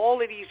letting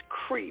all of these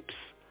creeps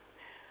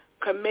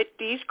commit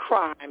these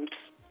crimes.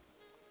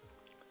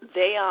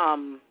 They are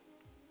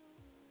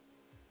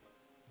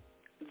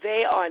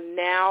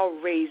now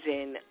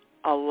raising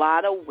a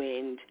lot of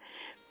wind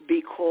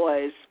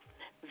because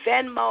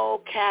Venmo,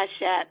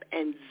 Cash App,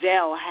 and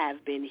Zelle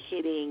have been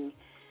hitting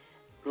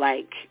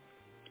like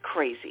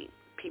crazy.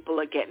 People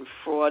are getting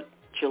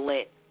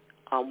fraudulent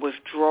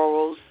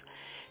withdrawals,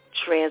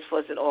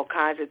 transfers, and all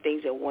kinds of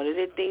things. And one of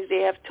the things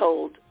they have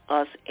told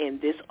us in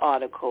this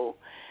article,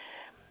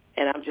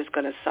 and I'm just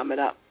going to sum it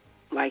up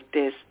like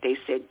this, they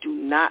said, do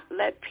not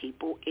let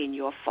people in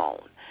your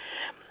phone.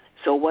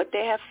 So what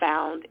they have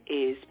found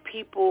is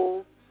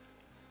people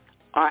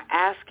are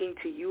asking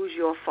to use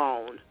your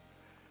phone,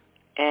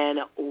 and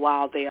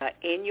while they are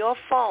in your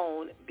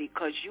phone,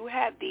 because you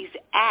have these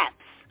apps,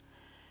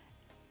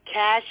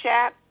 Cash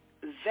App,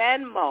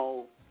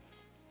 Venmo,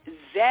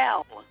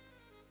 Zelle,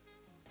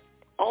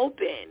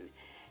 open,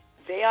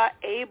 they are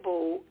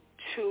able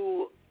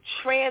to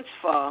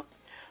transfer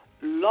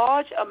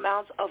large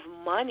amounts of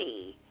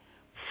money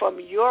from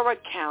your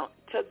account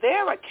to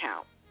their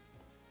account.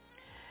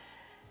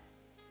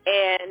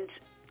 And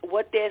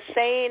what they're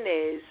saying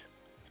is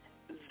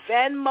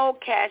Venmo,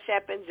 Cash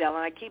App, and Zelle, and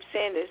I keep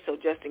saying this, so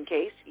just in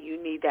case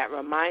you need that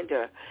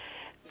reminder,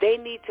 they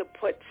need to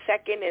put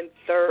second and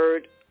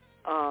third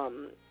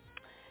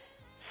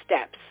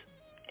steps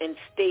and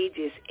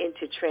stages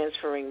into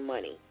transferring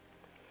money,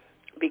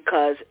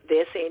 because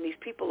they're saying these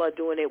people are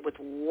doing it with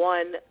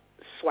one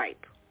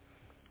swipe.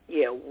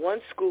 Yeah,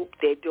 one scoop,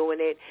 they're doing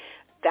it.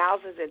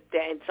 Thousands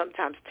and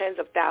sometimes tens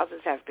of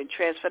thousands have been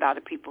transferred out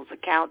of people's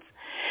accounts.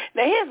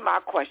 Now, here's my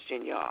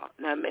question, y'all.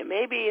 Now,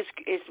 maybe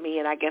it's me,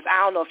 and I guess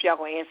I don't know if y'all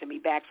going to answer me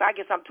back, so I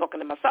guess I'm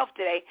talking to myself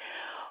today.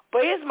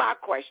 But here's my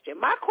question.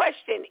 My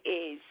question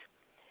is,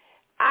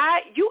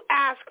 you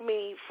ask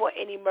me for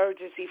an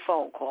emergency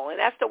phone call, and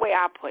that's the way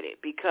I put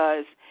it,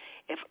 because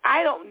if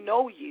I don't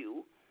know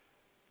you,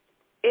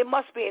 it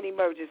must be an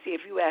emergency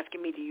if you're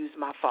asking me to use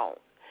my phone.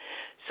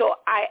 So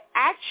I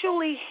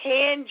actually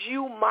hand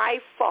you my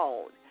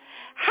phone.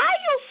 How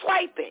you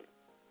swiping?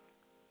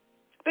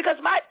 Because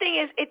my thing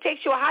is, it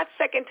takes you a hot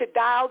second to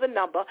dial the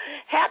number.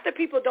 Half the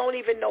people don't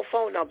even know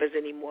phone numbers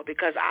anymore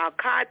because our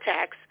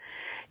contacts,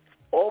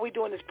 all we're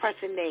doing is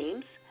pressing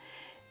names.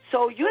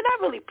 So you're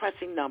not really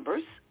pressing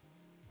numbers.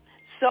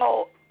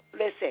 So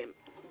listen,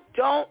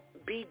 don't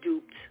be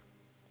duped.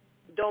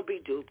 Don't be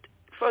duped.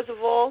 First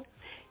of all,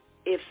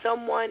 if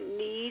someone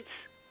needs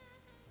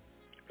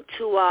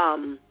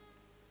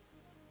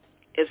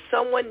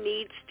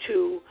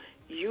to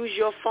use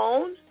your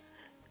phone,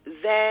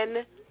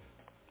 then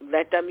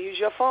let them use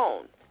your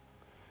phone.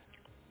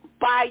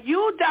 By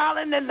you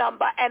dialing the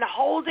number and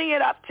holding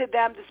it up to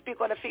them to speak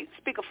on a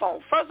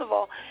speakerphone, first of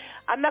all,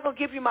 I'm not going to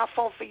give you my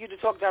phone for you to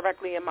talk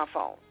directly in my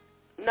phone.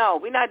 No,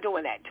 we're not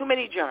doing that. Too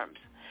many germs.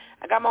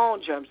 I got my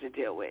own germs to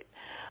deal with.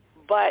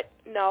 But,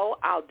 no,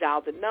 I'll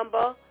dial the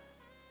number.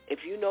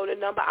 If you know the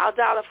number, I'll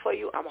dial it for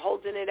you. I'm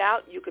holding it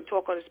out. You can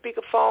talk on a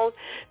speakerphone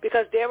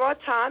because there are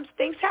times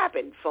things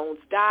happen. Phones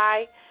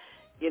die.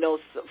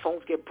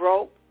 Phones get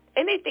broke.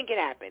 Anything can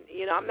happen.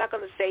 I'm not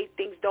going to say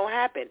things don't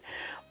happen.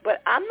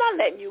 But I'm not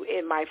letting you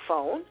in my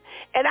phone.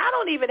 And I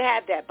don't even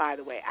have that, by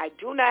the way. I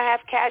do not have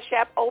Cash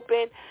App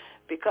open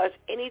because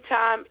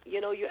anytime,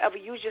 you ever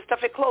use your stuff,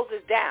 it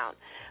closes down.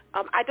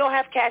 I don't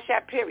have Cash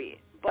App, period.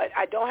 But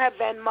I don't have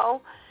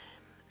Venmo.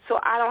 So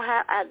I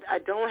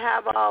don't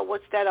have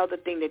what's that other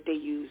thing that they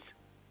use?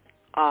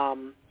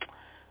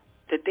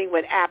 The thing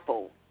with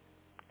Apple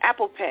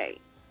Pay.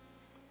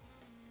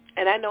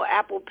 And I know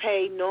Apple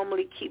Pay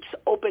normally keeps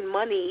open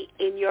money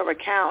in your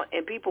account,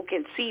 and people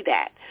can see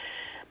that.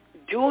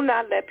 Do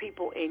not let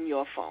people in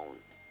your phone.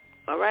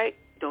 All right?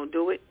 Don't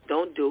do it,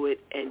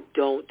 and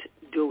don't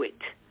do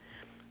it.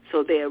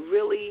 So they're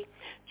really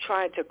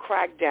trying to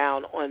crack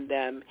down on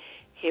them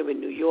here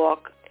in New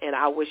York, and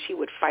I wish he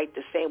would fight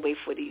the same way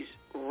for these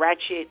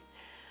wretched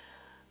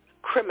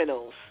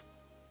criminals,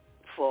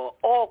 for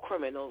all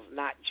criminals,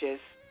 not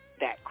just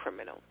that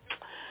criminal.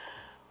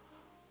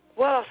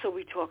 What else are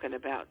we talking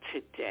about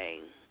today?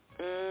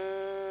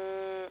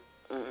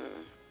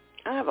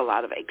 I have a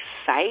lot of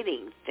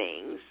exciting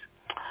things.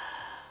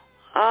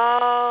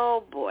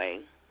 Oh, boy.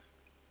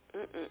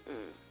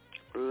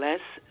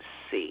 Let's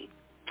see.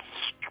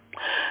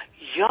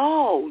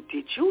 Yo,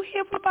 did you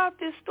hear about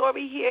this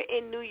story here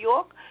in New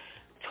York?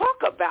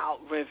 Talk about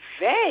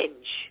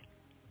revenge.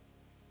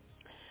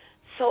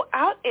 So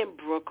out in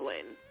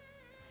Brooklyn,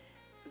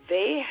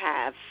 they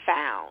have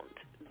found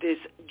this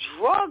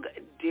drug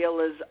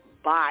dealer's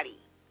body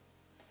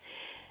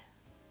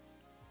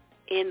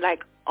in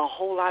like a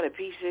whole lot of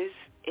pieces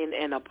in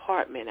an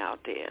apartment out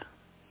there.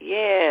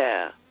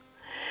 Yeah.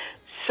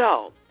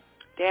 So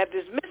they have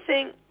this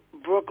missing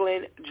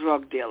Brooklyn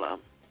drug dealer.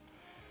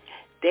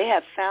 They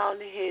have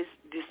found his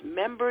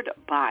dismembered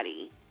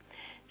body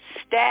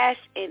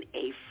stashed in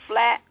a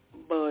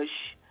Flatbush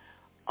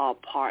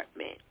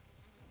apartment.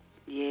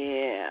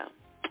 Yeah.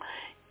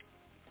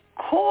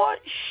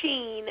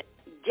 Sheen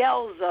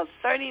Gelzer,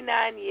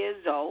 39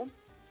 years old,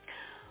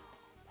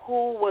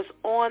 who was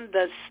on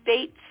the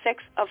state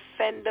sex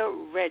offender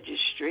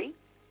registry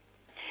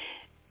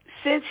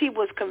since he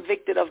was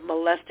convicted of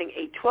molesting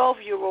a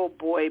 12-year-old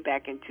boy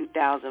back in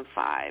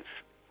 2005.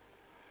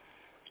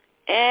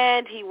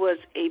 And he was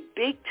a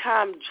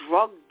big-time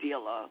drug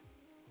dealer.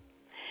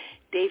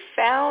 They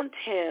found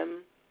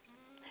him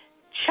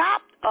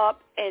chopped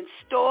up and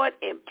stored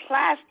in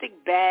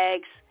plastic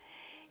bags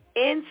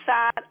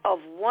inside of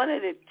one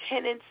of the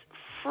tenants'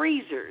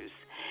 freezers.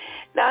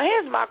 Now,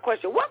 here's my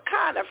question. What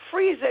kind of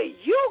freezer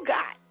you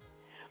got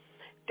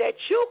that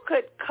you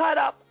could cut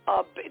up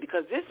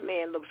because this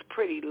man looks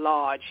pretty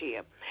large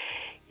here.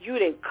 You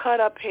didn't cut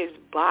up his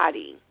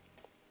body.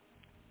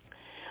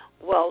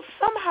 Well,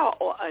 somehow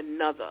or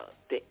another,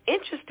 the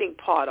interesting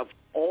part of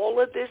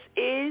all of this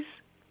is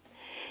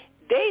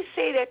they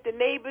say that the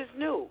neighbors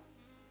knew.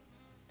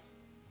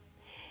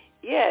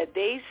 Yeah,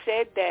 they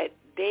said that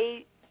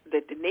the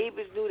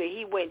neighbors knew that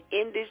he went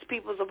in these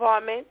people's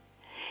apartment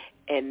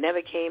and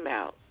never came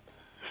out.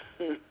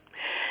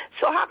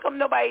 So how come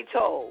nobody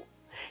told?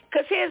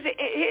 Because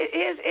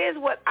here's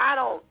what I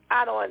don't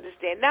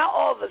understand. Now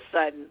all of a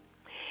sudden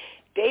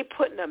they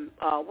putting them.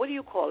 What do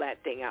you call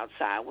that thing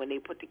outside when they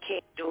put the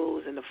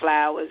candles and the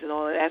flowers and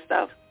all of that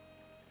stuff?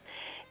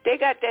 They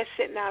got that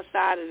sitting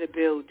outside of the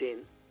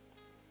building,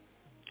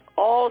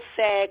 all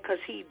sad because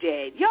he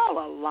dead. Y'all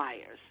are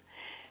liars.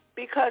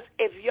 Because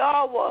if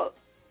y'all were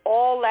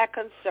all that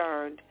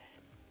concerned,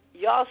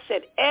 y'all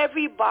said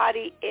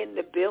everybody in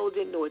the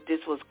building knew it.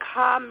 This was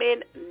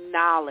common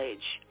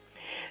knowledge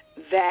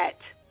that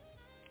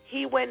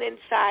he went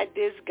inside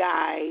this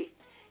guy.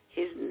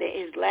 His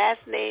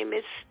last name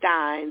is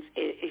Steins.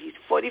 He's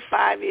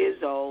 45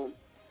 years old.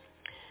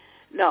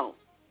 No,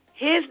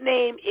 his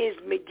name is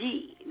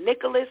McGee,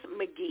 Nicholas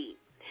McGee.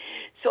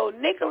 So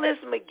Nicholas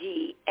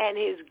McGee and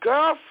his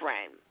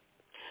girlfriend,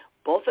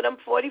 both of them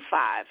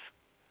 45,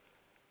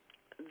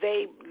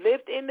 they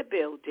lived in the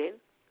building.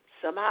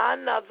 Somehow or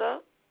another,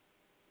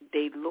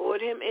 they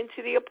lured him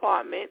into the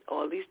apartment,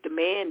 or at least the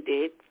man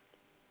did,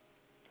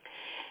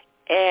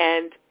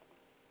 and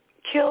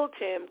killed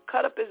him,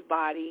 cut up his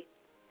body,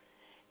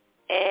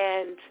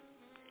 and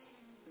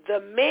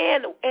the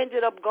man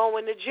ended up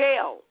going to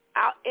jail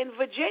out in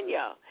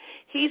Virginia.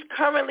 He's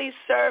currently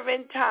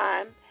serving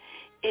time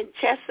in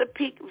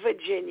Chesapeake,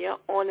 Virginia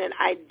on an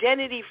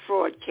identity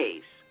fraud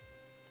case.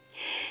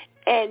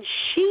 And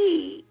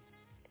she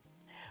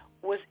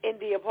was in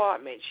the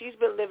apartment. She's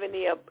been living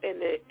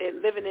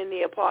in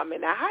the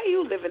apartment. Now, how are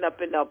you living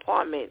up in the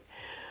apartment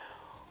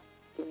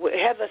with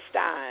Heather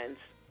Steins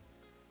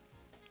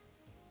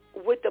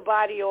with the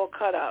body all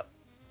cut up?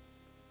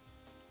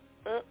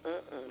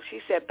 She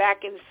said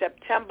back in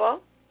September,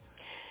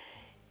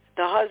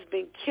 the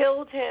husband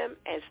killed him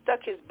and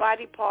stuck his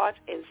body parts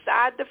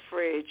inside the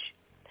fridge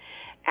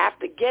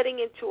after getting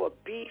into a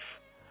beef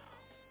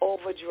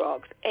over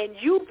drugs. And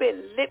you've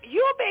been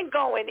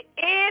going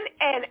in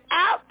and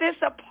out this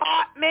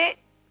apartment.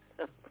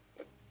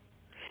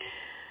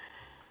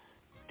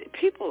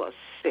 People are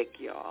sick,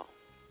 y'all.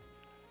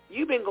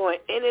 You've been going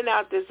in and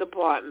out this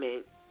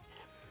apartment.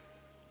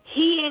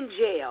 He in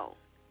jail.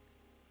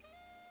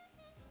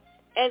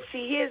 And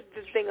see, here's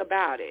the thing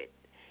about it.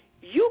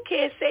 You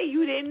can't say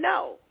you didn't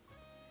know,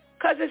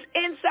 because it's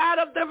inside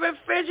of the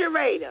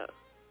refrigerator.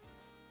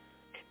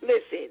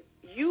 Listen,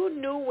 you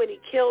knew when he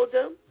killed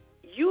him.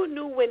 You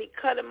knew when he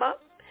cut him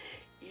up.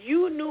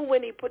 You knew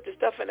when he put the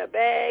stuff in a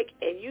bag,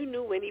 and you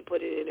knew when he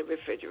put it in the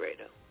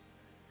refrigerator.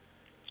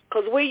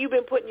 Because where you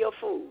been putting your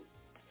food?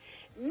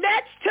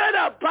 Next to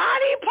the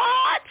body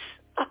parts?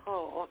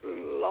 Oh,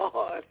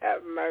 Lord,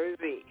 have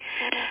mercy.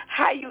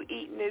 How you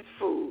eating this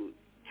food?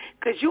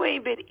 Because you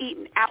ain't been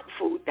eating out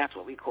food. That's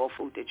what we call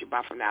food that you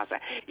buy from the outside.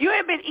 You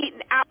ain't been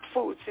eating out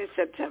food since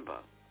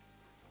September.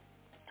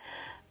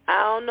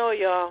 I don't know,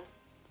 y'all.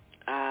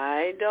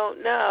 I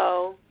don't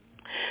know.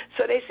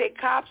 So they say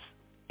cops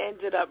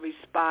ended up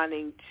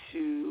responding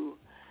to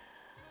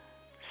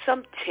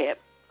some tip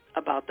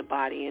about the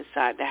body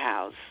inside the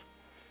house.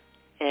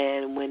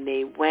 And when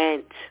they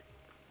went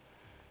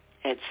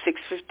at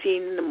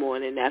 6:15 in the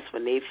morning, that's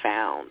when they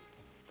found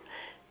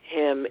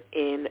him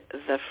in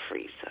the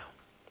freezer.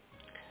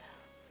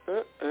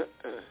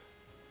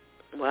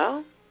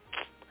 Well,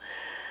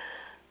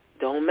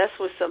 don't mess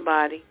with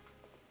somebody.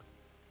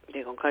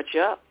 They're going to cut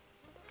you up.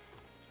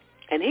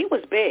 And he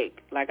was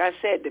big. Like I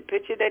said, the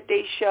picture that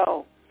they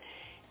show,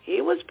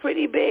 he was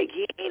pretty big.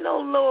 He ain't no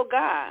little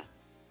guy.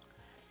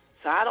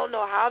 So I don't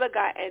know how the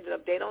guy ended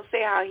up. They don't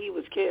say how he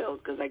was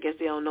killed, because I guess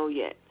they don't know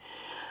yet.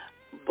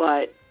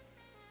 But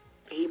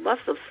he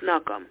must have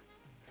snuck him.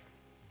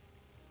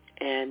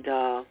 And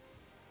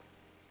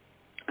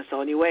that's the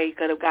only way he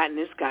could have gotten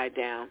this guy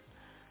down.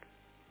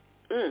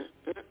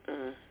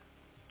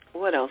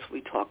 What else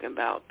we talking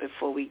about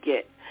before we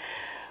get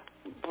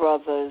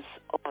brothers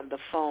on the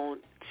phone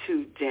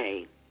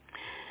today?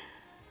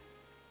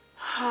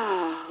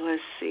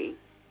 Let's see.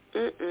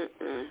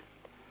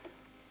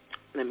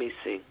 Let me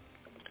see.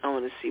 I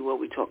want to see what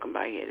we're talking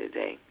about here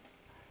today.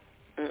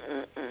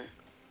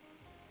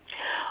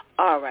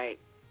 All right.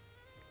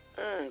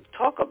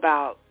 Talk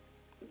about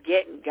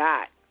getting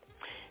got.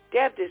 They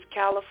have this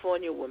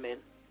California woman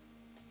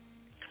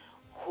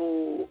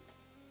who,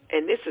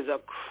 and this is a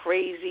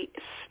crazy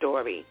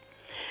story.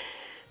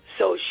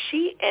 So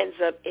she ends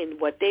up in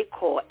what they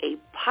call a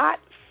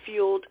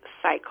pot-fueled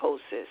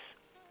psychosis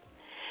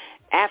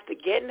after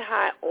getting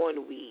high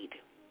on weed.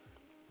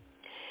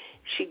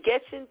 She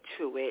gets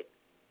into it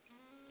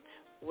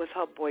with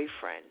her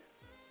boyfriend,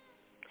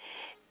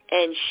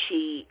 and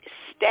she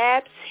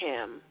stabs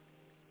him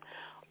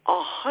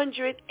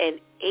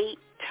 108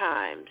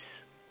 times.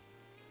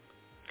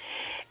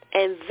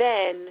 And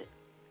then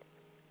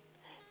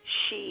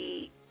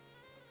she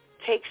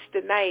takes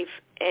the knife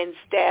and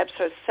stabs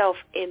herself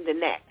in the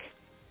neck.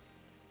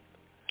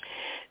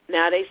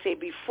 Now, they say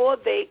before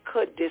they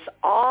could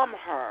disarm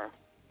her,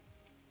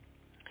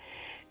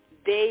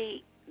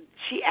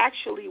 she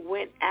actually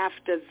went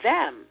after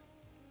them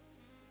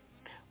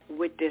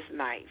with this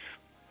knife.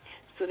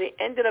 So they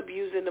ended up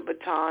using the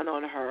baton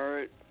on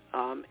her,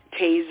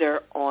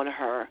 taser on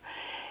her,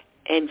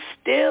 and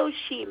still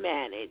she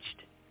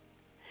managed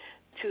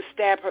to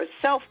stab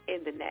herself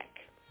in the neck.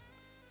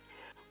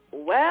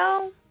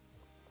 Well,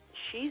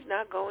 she's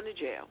not going to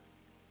jail.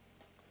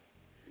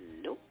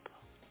 Nope.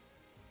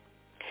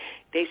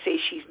 They say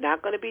she's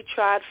not going to be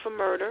tried for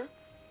murder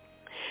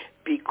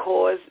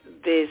because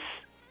this,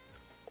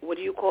 what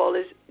do you call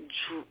this?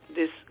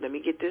 Let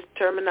me get this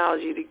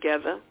terminology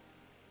together.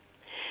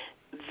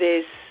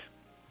 This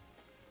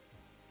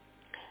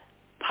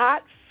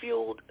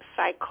pot-fueled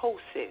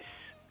psychosis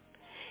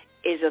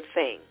is a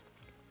thing.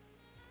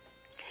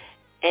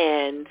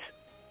 And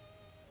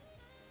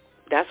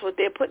that's what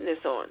they're putting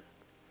this on.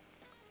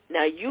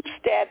 Now, you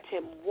stabbed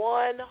him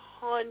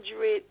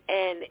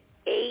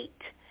 108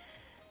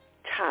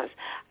 times.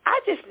 I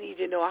just need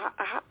to know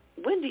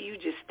when do you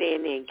just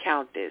stand there and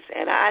count this?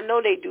 And I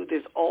know they do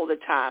this all the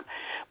time,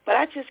 but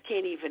I just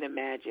can't even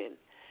imagine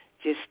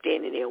just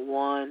standing there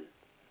 1,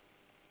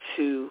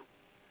 2,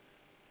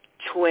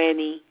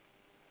 20,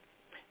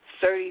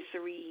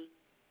 33,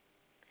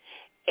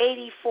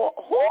 84.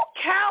 Who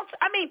counts?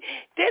 I mean,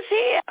 this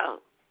here,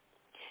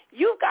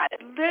 you got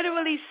to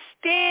literally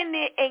stand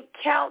there and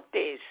count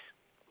this.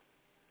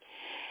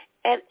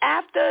 And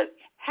after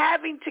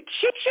having to,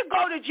 she should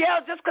go to jail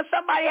just because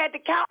somebody had to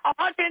count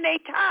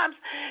 108 times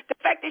the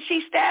fact that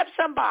she stabbed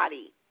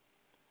somebody.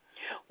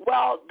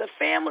 Well, the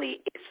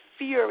family is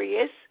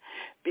furious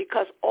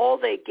because all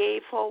they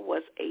gave her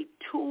was a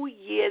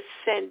 2-year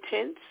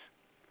sentence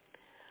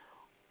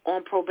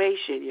on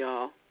probation,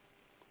 y'all,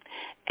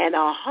 and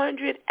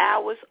 100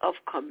 hours of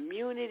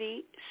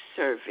community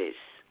service.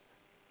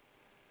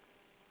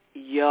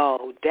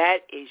 Yo, that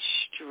is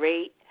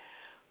straight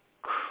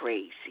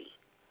crazy.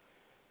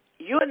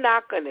 You're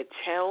not going to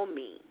tell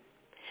me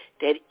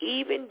that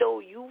even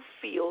though you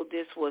feel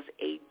this was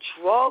a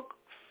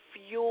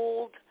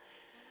drug-fueled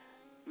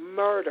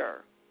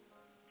murder,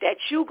 that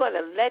you're going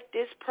to let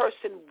this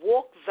person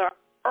walk the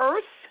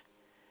earth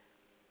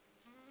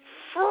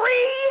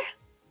free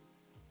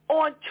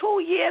on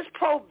 2 years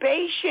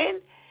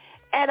probation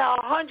and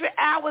 100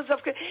 hours of...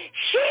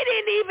 She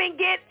didn't even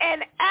get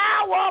an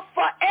hour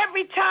for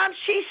every time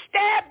she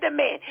stabbed the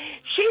man.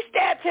 She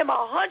stabbed him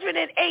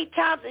 108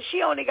 times, and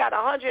she only got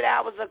 100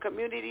 hours of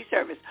community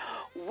service.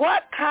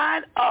 What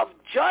kind of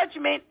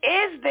judgment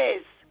is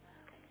this?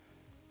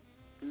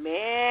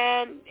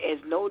 Man,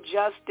 there's no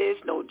justice,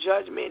 no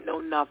judgment, no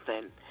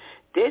nothing.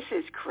 This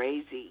is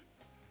crazy.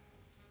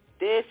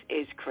 This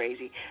is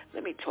crazy.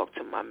 Let me talk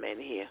to my men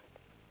here.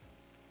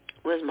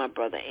 Where's my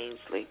brother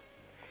Ainsley?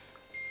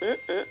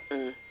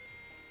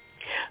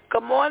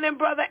 Good morning,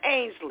 Brother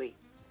Ainsley.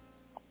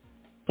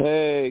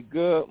 Hey,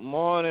 good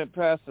morning,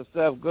 Pastor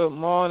Steph. Good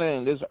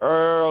morning. This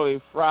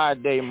early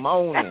Friday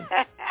morning.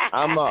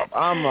 I'm up.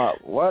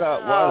 What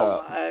up?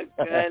 Oh, my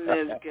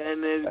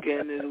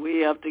goodness.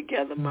 We up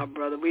together, my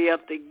brother. We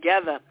up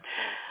together.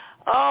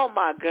 Oh,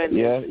 my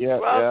goodness. Yeah.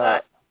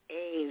 Brother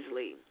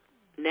Ainsley.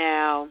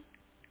 Now,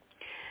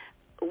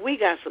 we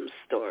got some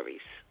stories.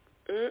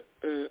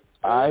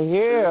 I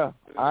hear.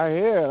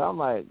 I'm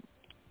like,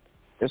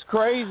 it's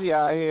crazy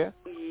out here.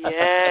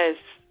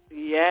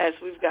 Yes,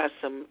 we've got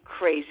some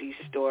crazy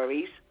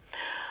stories.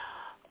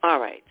 All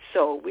right,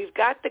 so we've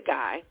got the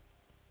guy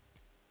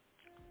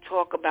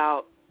talk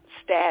about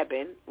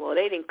stabbing. Well,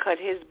 they didn't cut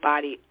his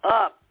body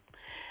up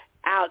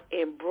out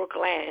in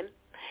Brooklyn.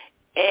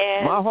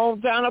 And my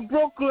hometown of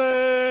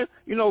Brooklyn.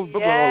 You know,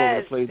 Brooklyn all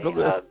over the place.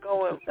 Yes,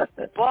 going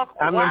buck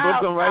I'm wild in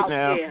Brooklyn right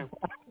now. There.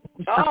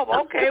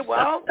 Oh, okay,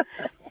 well,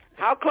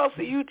 how close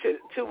are you to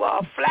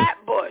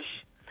Flatbush?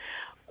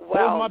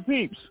 Well, those my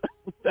peeps.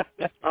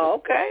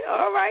 Okay,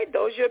 all right.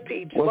 Those your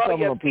peeps. What's well,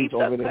 your peeps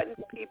are over there?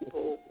 cutting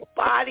people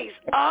bodies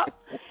up.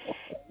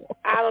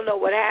 I don't know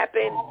what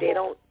happened.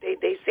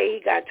 They say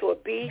he got into a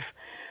beef.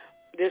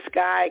 This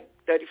guy,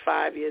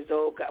 45 years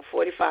old,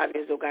 45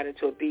 years old, got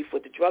into a beef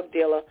with the drug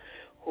dealer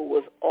who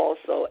was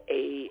also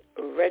a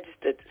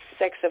registered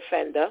sex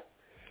offender.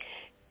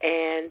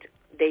 And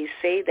they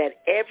say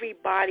that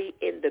everybody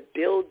in the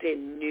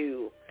building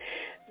knew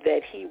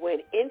that he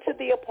went into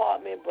the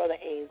apartment, Brother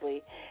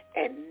Ainsley,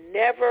 and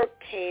never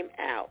came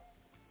out.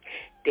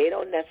 They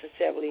don't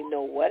necessarily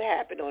know what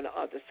happened on the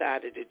other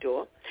side of the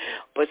door,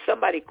 but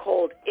somebody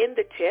called in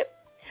the tip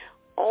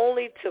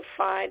only to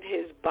find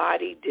his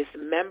body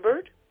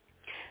dismembered,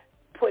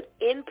 put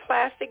in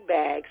plastic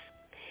bags,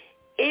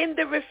 in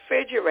the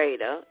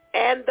refrigerator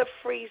and the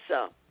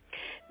freezer.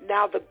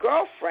 Now, the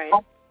girlfriend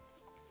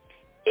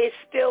is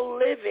still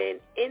living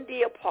in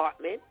the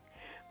apartment,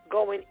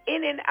 going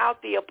in and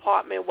out the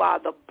apartment while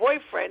the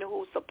boyfriend,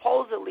 who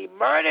supposedly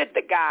murdered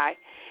the guy,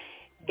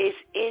 is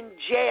in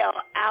jail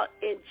out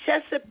in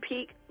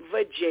Chesapeake,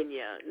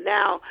 Virginia.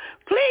 Now,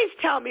 please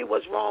tell me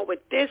what's wrong with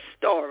this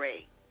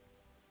story.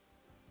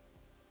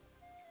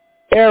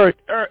 It's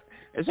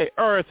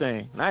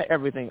everything, not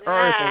everything.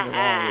 Everything is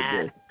wrong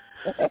with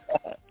this.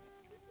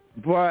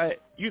 But,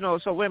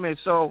 so wait a minute.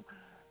 So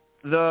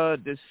the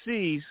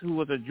deceased, who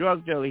was a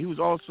drug dealer, he was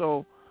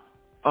also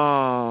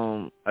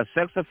a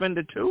sex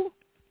offender too?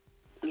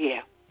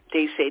 Yeah.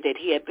 They say that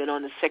he had been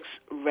on the sex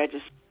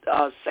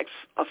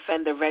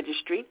offender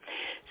registry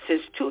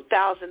since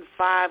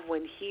 2005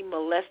 when he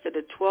molested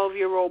a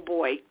 12-year-old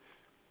boy.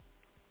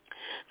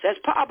 So that's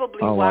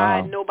probably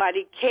why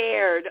nobody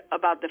cared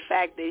about the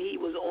fact that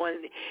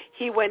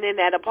he went in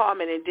that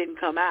apartment and didn't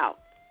come out.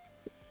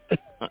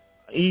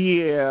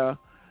 Yeah.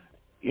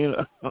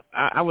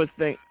 I would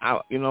think,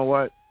 you know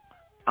what?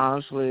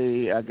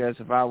 Honestly, I guess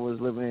if I was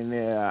living in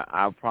there,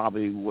 I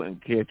probably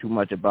wouldn't care too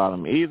much about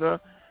him either.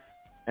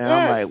 And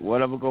I'm like,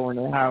 whatever go in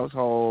that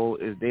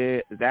household is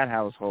that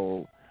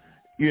household.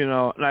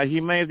 Like he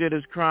may have did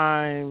his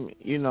crime.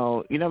 You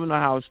never know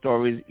how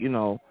stories,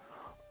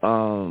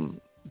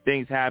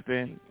 things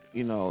happen.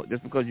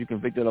 Just because you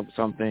convicted of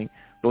something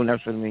don't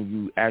necessarily mean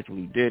you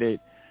actually did it.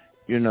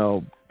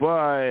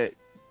 But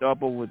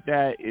double with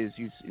that is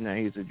he's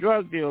a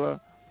drug dealer,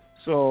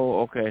 so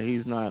okay,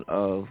 he's not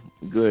a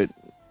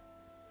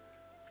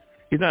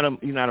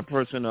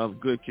person of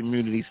good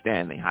community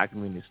standing, high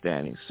community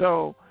standing.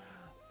 So,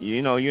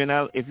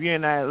 if you're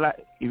in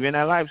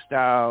that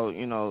lifestyle,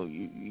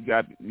 you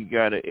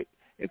got it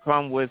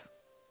come with,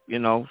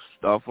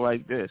 stuff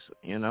like this,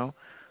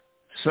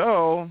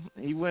 So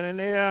he went in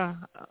there.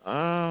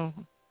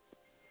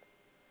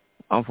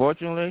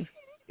 Unfortunately,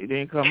 he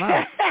didn't come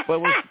out.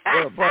 But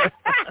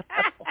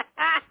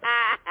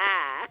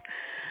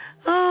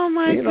oh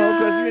my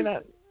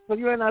God! Because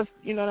you're in that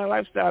that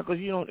lifestyle. Because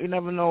you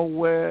never know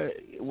where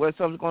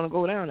something's going to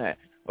go down at.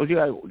 Because you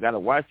got to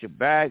watch your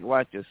back,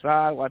 watch your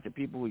side, watch the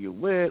people who you're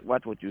with,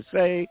 watch what you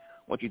say,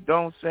 what you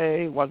don't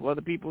say, watch what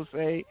other people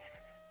say.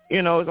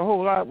 There's a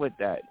whole lot with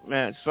that,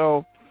 man.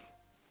 So.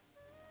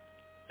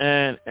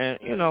 And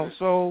you go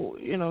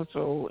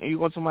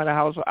to somebody's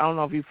house. I don't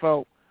know if he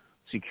felt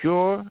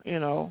secure.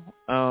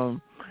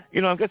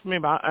 I guess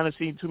maybe I haven't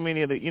seen too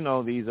many of the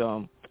these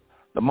the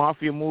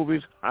mafia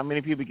movies. How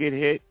many people get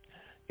hit?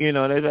 They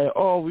say,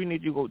 "Oh, we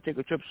need you to go take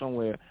a trip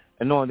somewhere,"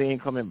 and knowing they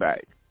ain't coming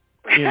back.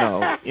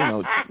 Yeah.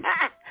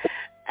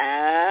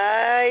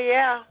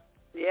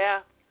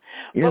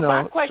 But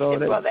my question,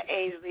 Brother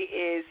Ainsley,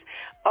 is,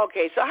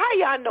 okay, so how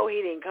y'all know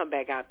he didn't come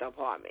back out the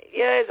apartment?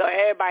 So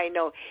everybody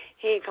know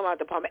he didn't come out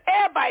the apartment.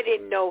 Everybody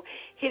didn't know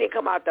he didn't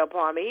come out the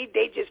apartment.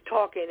 They just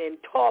talking and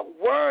talk.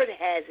 Word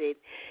has it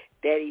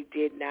that he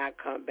did not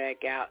come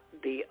back out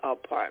the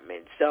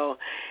apartment. So,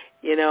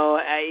 you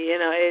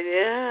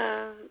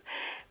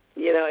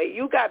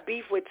got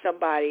beef with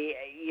somebody,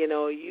 you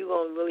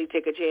gonna really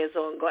take a chance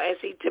on go. And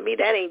see, to me,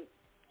 that ain't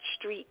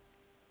street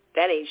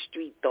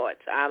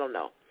thoughts. I don't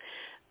know,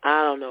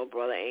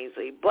 Brother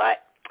Ainsley.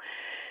 But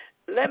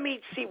let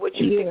me see what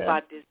you think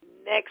about this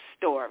next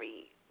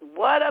story.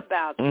 What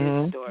about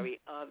this story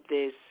of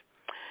this,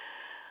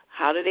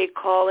 how do they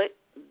call it?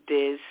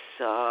 This,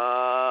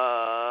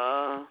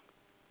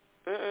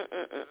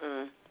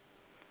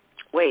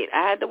 wait,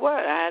 I had the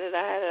word. I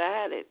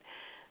had it.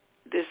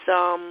 This,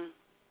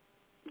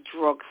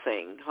 drug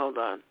thing. Hold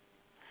on.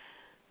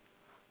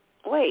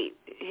 Wait.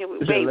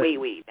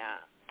 Wait. Now,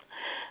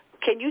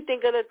 can you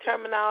think of the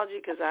terminology?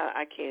 Because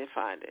I can't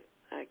find it.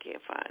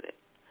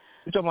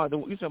 You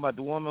talking about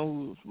the woman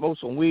who smokes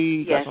some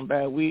weed, got some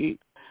bad weed?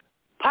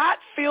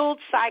 Pot-fueled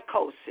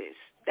psychosis.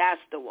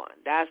 That's the one.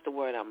 That's the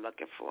word I'm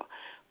looking for.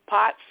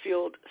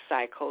 Pot-fueled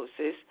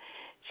psychosis.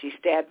 She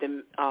stabbed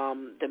the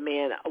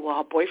man,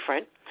 her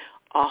boyfriend,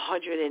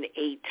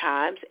 108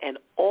 times, and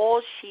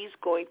all she's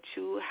going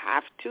to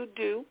have to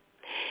do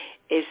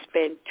is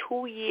spend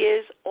 2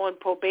 years on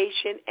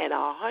probation and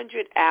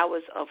 100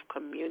 hours of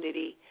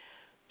community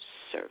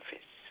service.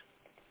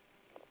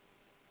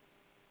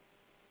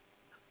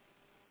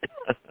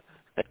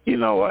 You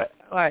know what?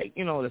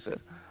 Listen,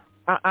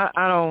 I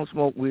don't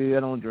smoke weed. I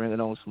don't drink. I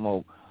don't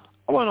smoke.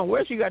 I want to know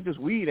where she got this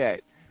weed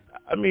at.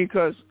 I mean,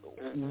 because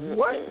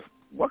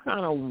what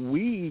kind of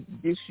weed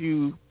gets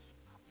you?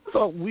 I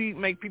thought weed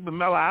make people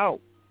mellow out.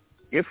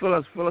 Get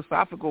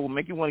philosophical,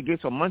 make you want to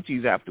get some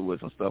munchies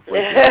afterwards and stuff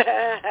like that.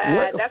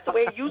 That's the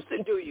way it used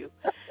to do you.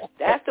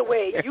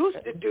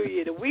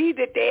 The weed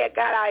that they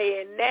got out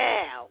here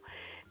now,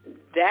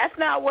 that's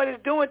not what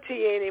it's doing to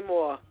you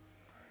anymore.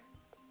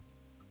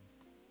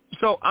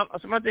 So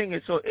my thing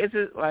is, is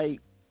it like,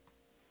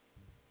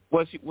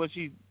 was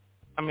she?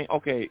 I mean,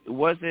 okay,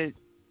 was it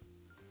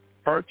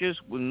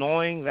purchased with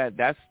knowing that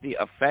that's the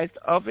effect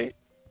of it?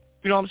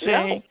 You know what I'm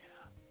saying?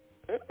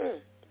 No.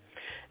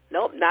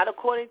 Nope, not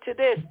according to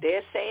this.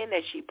 They're saying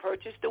that she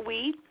purchased the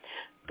weed,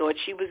 thought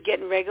she was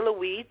getting regular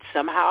weed.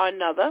 Somehow or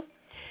another,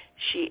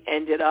 she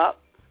ended up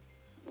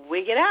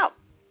wigging out.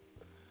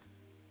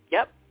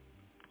 Yep.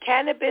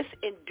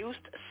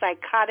 Cannabis-induced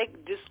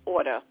psychotic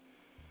disorder.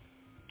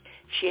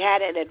 She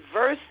had an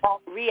adverse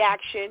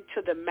reaction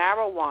to the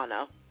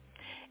marijuana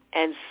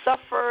and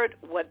suffered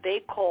what they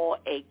call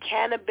a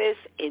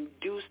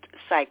cannabis-induced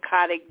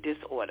psychotic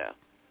disorder.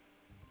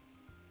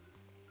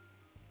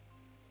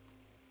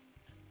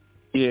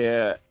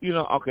 Yeah,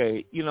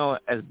 okay,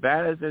 as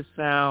bad as it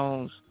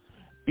sounds,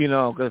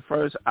 because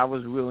first I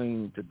was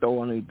willing to throw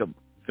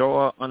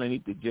her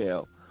underneath the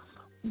jail.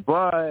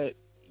 But,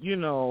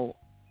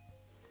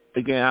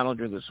 again, I don't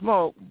drink or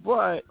smoke,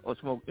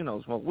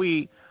 smoke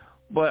weed.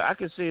 But I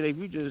could say that if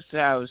you just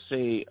have,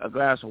 say, a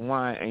glass of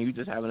wine and you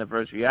just have an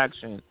adverse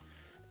reaction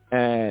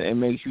and it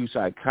makes you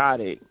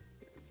psychotic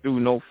through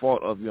no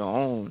fault of your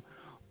own,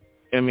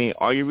 I mean,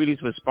 are you really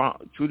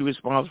truly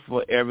responsible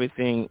for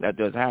everything that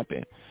does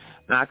happen?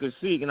 Now, I could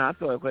see, and I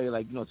thought, okay,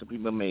 some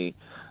people may,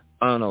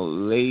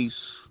 lace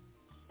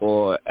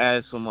or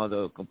add some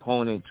other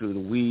component to the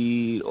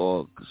weed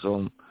or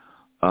some,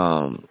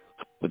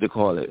 what they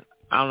call it.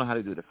 I don't know how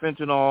to do the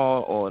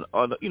fentanyl or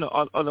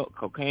other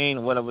cocaine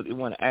or whatever they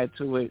want to add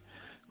to it,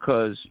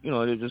 because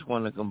they just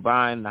want to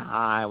combine the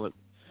high with.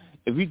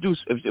 If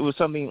it was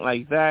something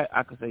like that,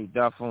 I could say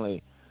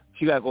definitely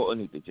she got to go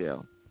underneath the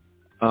jail.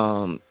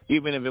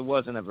 Even if it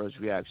was an adverse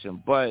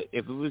reaction. But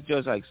if it was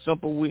just like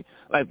simple weed,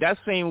 like that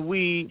same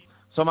weed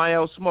somebody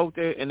else smoked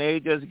it and they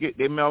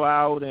melt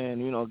out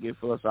and, get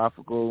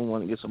philosophical and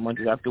want to get some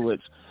money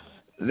afterwards,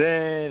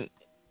 then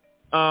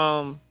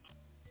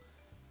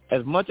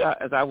as much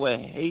as I would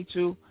hate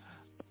to,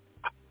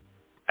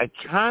 I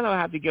kind of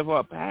have to give her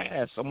a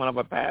pass, somewhat of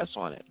a pass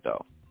on it,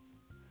 though.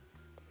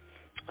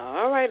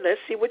 All right, let's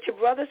see what your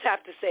brothers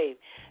have to say.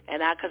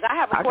 And because I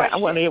have a question. I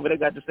want to hear what they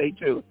got to say,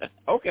 too.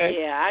 Okay.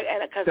 Yeah,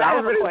 because I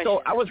have a question.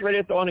 I was ready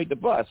to throw underneath the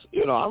bus.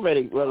 I'm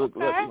ready.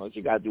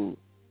 She got to do.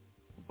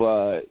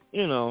 But,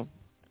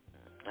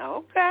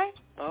 Okay.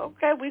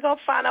 We're going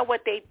to find out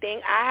what they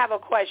think. I have a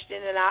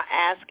question, and I'll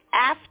ask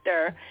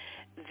after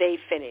they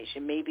finish.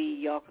 And maybe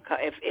y'all can come.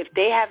 If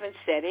they haven't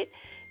said it,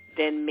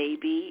 then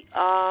maybe.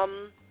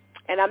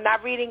 And I'm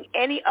not reading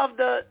any of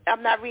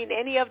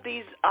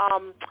these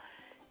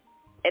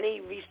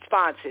any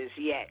responses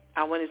yet.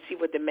 I want to see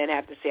what the men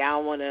have to say. I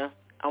want to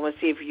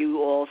see if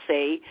you all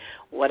say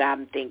what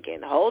I'm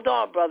thinking. Hold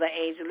on, Brother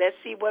Angel. Let's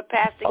see what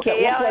Pastor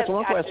KL has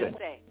got to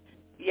say.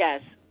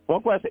 Yes.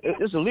 One question. Is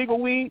this legal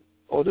weed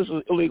or this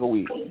is illegal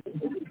weed?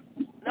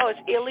 No, it's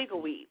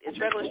illegal weed. It's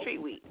regular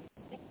street weed.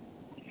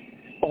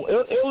 Oh,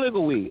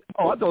 illegal weed.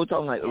 Oh, I thought you were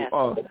talking like,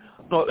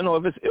 no,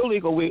 if it's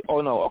illegal weed,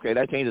 no, okay,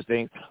 that changes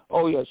things.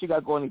 Oh, yeah, she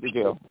got going into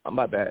jail.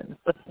 My bad.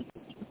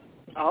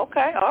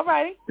 Okay, all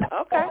righty.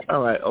 Okay.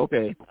 All right,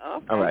 okay.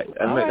 All right.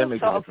 That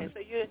makes sense.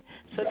 Okay,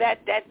 so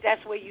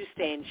that's where you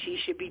stand. She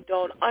should be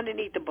thrown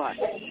underneath the bus.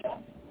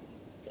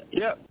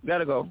 Yep,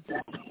 gotta go.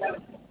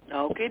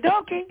 Okie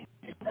dokie.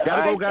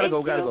 Gotta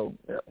go.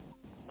 Yep.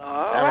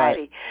 All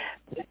righty.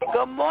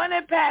 Good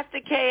morning, Pastor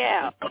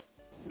KL.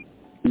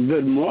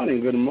 Good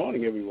morning,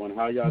 everyone.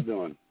 How y'all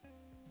doing?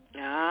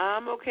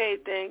 I'm okay,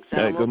 thanks.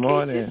 Hey, good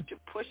morning.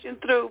 Just pushing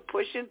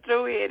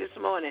through here this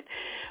morning.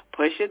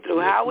 Pushing through.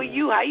 How are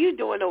you? How you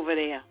doing over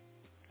there?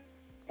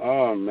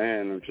 Oh,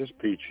 man, I'm just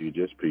peachy.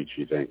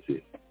 Thank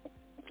you.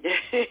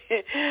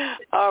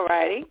 All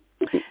righty.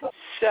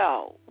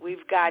 So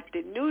we've got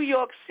the New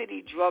York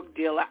City drug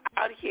dealer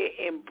out here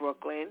in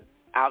Brooklyn,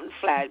 out in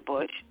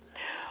Flatbush,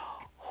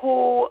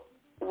 who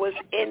was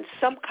in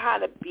some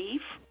kind of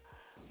beef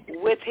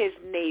with his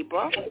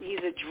neighbor. He's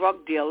a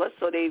drug dealer,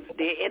 so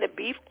they're in a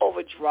beef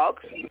over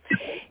drugs.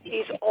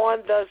 He's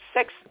on the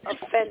sex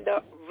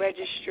offender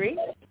registry,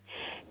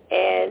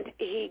 and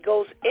he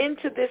goes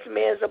into this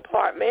man's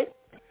apartment,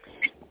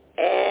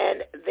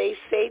 and they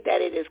say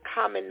that it is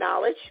common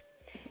knowledge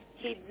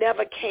he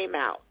never came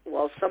out.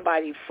 Well,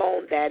 somebody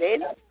phoned that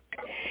in,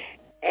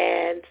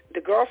 and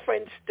the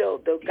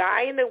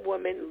guy and the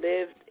woman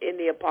lived in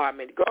the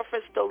apartment. The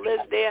girlfriend still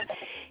lives there.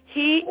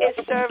 He is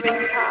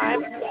serving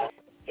time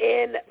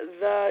in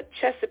the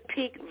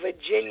Chesapeake,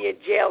 Virginia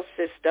jail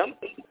system.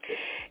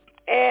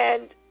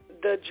 And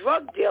the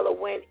drug dealer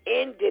went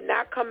in, did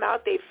not come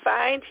out. They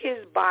find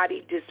his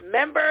body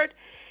dismembered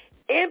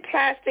in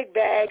plastic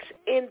bags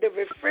in the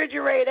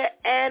refrigerator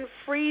and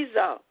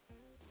freezer.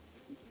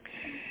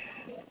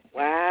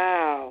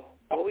 Wow.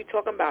 What are we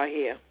talking about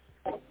here?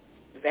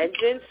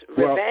 Vengeance?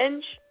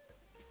 Revenge?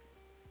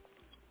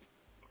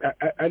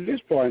 At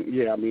this point,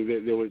 yeah, I mean,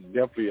 there was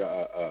definitely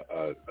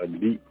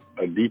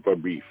a deeper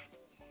beef.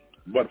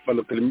 But for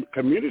the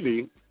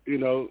community,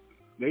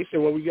 they said,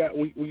 well, we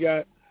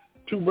got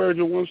two birds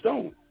with one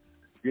stone.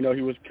 He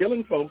was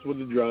killing folks with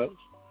the drugs,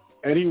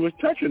 and he was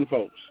touching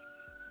folks,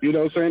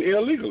 saying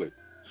illegally.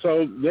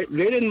 So they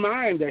didn't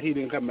mind that he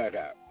didn't come back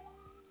out.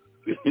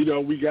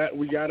 We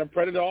got a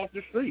predator off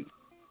the street.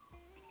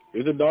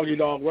 It's a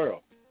dog-eat-dog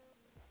world.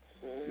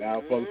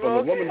 Now, for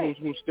the woman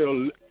who's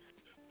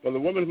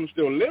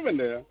still living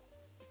there,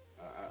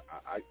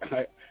 I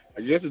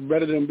guess it's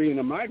better than being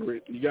a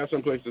migrant. You got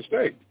someplace to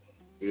stay.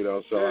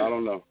 So I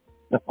don't know.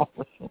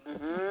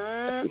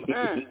 I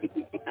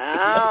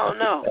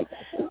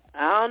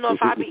don't know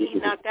if I'll be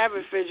eating out that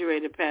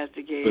refrigerator,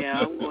 Pastor K.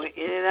 I'm going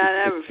in and out of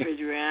that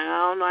refrigerator. I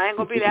don't know. I ain't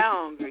going to be that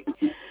hungry.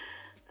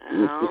 I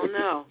don't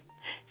know.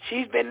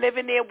 She's been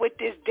living there with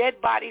this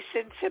dead body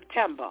since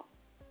September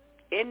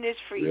in this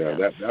freezer.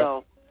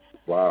 Yeah,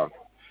 wow.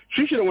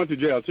 She should have went to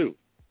jail, too.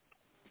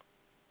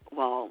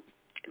 Well,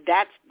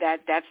 that's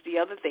the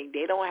other thing.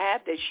 They don't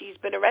have that she's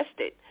been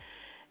arrested.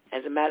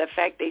 As a matter of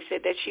fact, they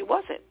said that she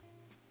wasn't.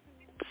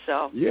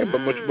 So yeah,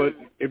 but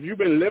if you've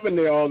been living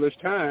there all this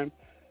time,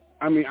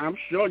 I mean, I'm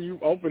sure you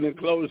opened and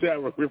closed that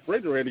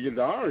refrigerator to get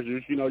the orange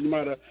juice. You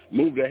might have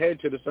moved the head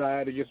to the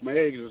side to get some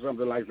eggs or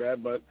something like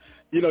that. But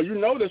this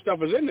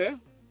stuff is in there.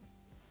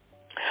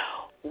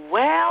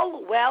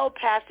 Well,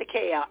 Pastor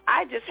KL,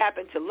 I just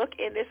happened to look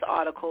in this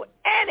article,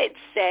 and it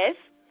says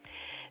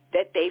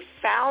that they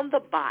found the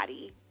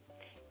body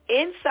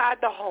inside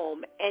the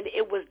home, and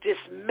it was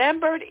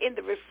dismembered in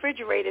the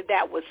refrigerator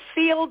that was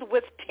sealed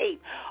with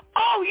tape.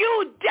 Oh,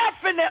 you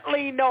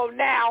definitely know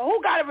now who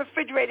got a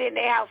refrigerator in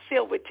their house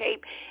sealed with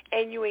tape,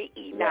 and you ain't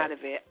eating out of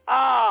it.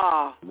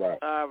 Oh, right.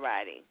 All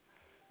righty.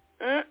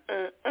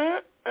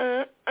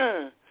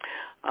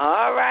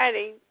 All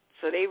righty.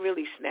 So they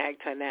really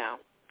snagged her now.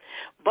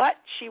 But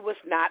she was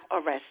not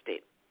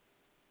arrested.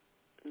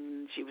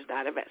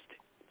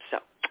 So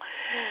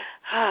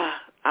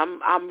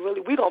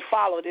we're going to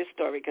follow this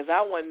story because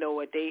I want to know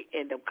what they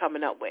end up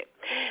coming up with.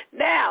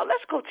 Now,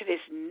 let's go to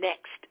this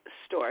next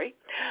story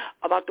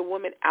about the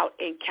woman out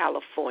in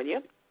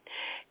California.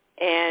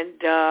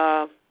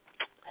 And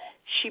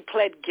she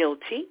pled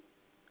guilty,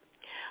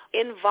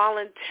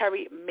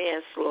 involuntary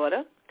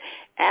manslaughter,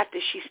 after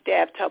she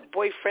stabbed her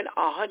boyfriend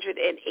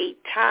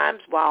 108 times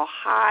while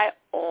high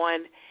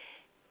on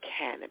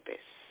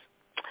cannabis.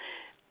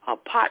 A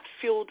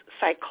pot-fueled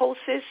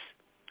psychosis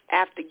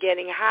after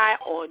getting high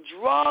on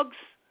drugs.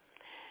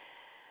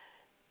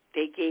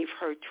 They gave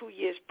her 2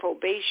 years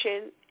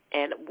probation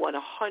and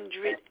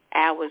 100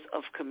 hours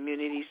of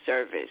community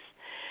service.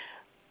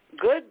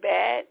 Good,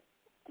 bad?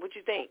 What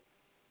you think?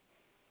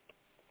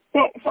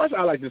 Well, first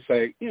I'd like to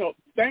say,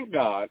 thank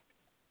God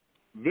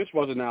this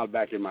wasn't out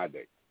back in my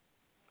day.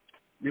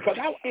 Because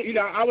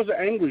I was an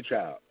angry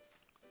child,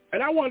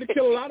 and I wanted to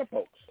kill a lot of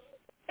folks.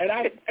 And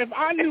if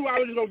I knew I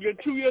was going to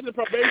get 2 years of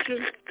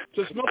probation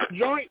to smoke a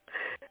joint,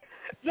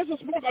 just to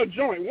smoke a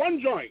joint, one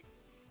joint.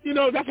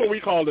 That's what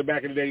we called it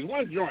back in the days,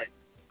 one joint.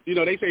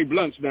 They say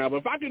blunts now, but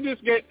if I could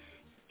just get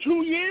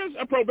 2 years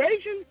of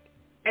probation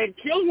and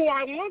kill who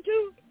I want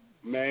to,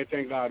 man,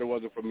 thank God it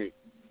wasn't for me.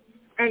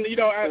 And,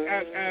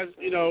 as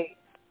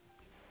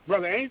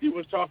Brother Ainsley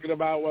was talking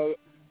about, well,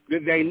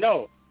 did they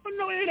know? Well,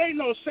 no, it ain't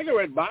no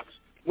cigarette box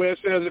where it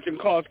says it can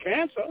cause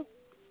cancer.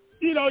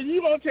 You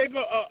gonna take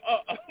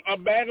a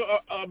bag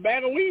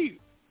of weed.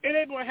 It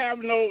ain't gonna have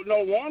no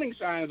warning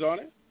signs on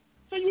it.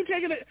 So you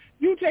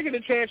taking a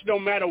chance no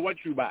matter what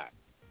you buy.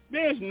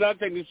 There's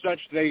nothing such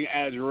thing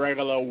as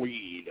regular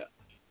weed.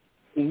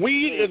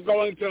 Weed is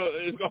going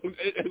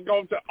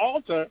to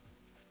alter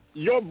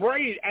your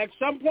brain at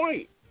some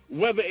point.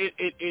 Whether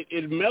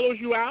it mellows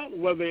you out,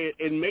 whether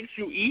it makes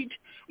you eat,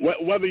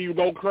 whether you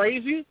go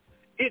crazy,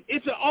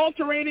 it's an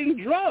altering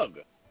drug.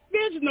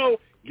 There's no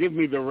give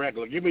me the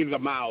regular, give me the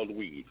mild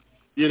weed.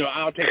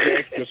 I'll take the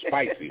extra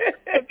spicy.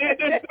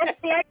 There's stuff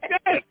like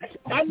that.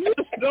 I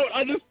just don't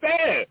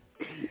understand.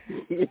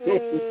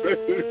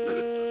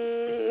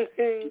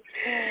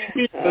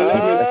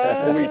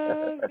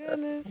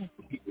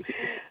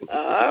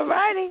 All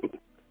righty.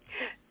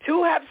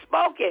 Two have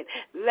spoken.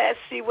 Let's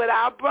see what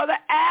our brother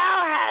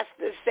Al has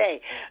to say.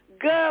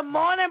 Good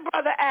morning,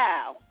 brother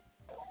Al.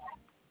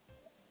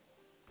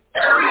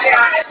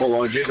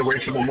 Hold on, get away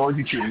from the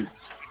multitude.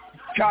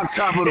 Top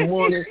of the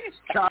morning.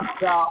 Top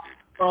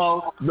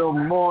of the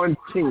morning.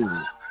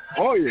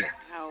 Oh, yeah.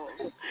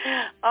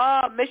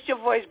 Missed your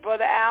voice,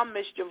 brother Al.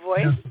 Missed your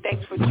voice.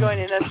 Thanks for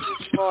joining us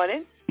this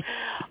morning.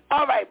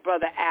 All right,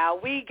 brother Al.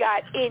 We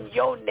got in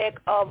your neck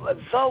of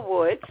the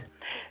woods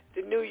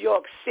the New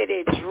York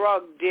City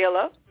drug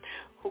dealer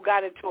who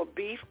got into a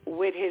beef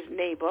with his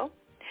neighbor,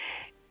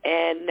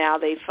 and now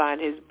they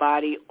find his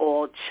body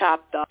all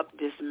chopped up,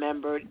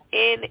 dismembered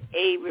in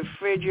a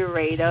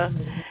refrigerator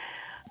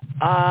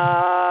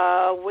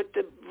with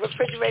the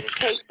refrigerator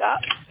taped up.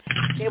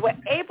 They were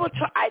able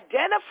to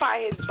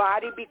identify his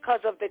body because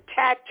of the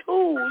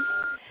tattoos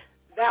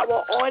that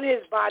were on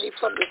his body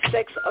from the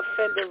sex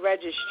offender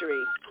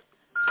registry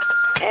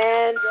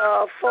and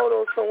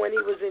photos from when he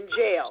was in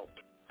jail.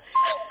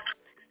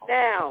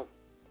 Now,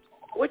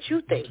 what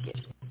you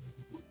thinking?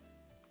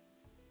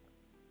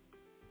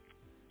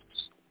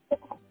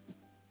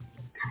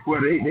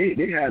 Well,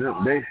 they had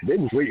him. They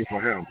was waiting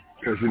for him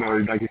because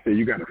like you said,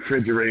 you got a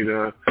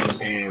refrigerator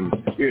and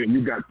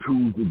you got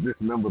tools to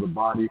dismember the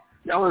body.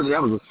 That was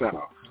a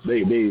setup.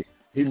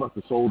 He must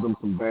have sold them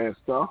some bad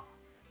stuff,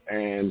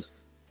 and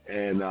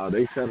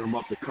they set him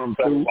up to come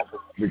through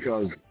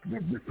because the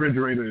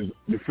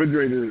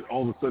refrigerator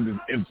all of a sudden is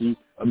empty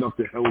enough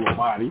to hold a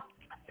body.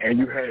 And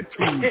you had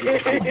tools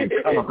to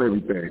cut up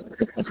everything.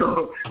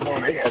 So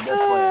they had that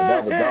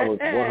plan. That was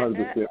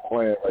 100%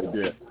 plan right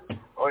there.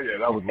 Oh yeah,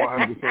 that was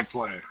 100%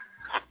 plan.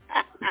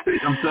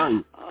 I'm telling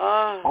you.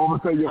 All of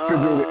a sudden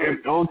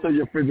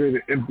your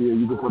refrigerator empty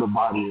and you can put a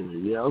body in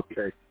it. Yeah,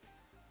 okay.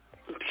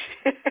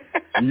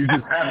 And you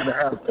just happen to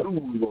have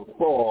tools or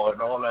saw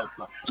and all that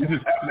stuff. You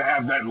just happen to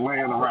have that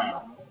laying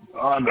around.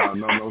 Oh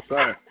no,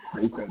 sir.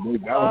 They said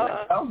that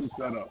was a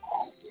setup.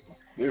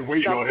 They're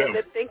waiting on him.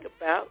 Something to think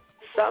about.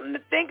 Something to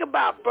think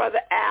about,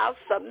 Brother Al.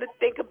 Something to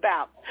think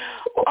about.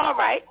 All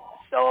right.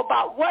 So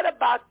what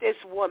about this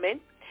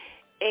woman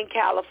in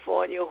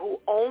California who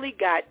only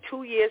got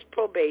 2 years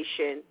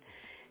probation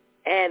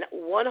and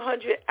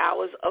 100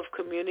 hours of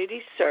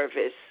community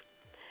service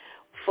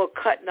for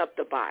cutting up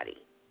the body?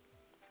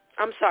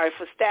 I'm sorry,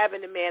 for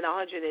stabbing the man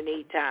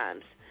 108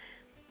 times.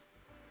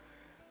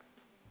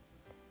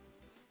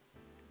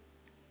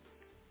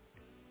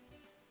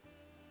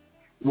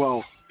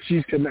 Well,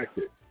 she's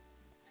connected.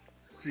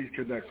 The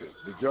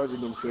judge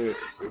and them said,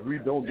 if we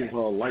don't give her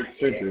a life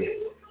sentence,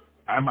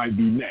 I might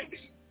be next.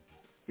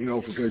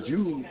 Because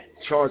you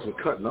charged with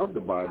cutting up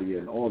the body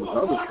and all this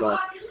other stuff,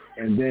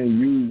 and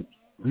then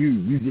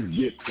you just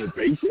get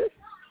probation.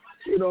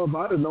 If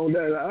I'd have known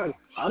that,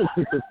 I'd have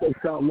took the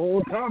folks out a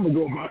long time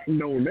ago if I'd have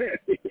known that.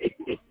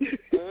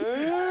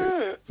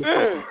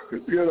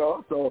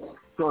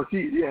 So she,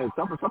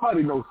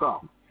 somebody knows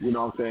something. You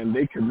know what I'm saying?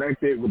 They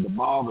connected with the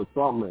mob or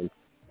something,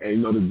 and you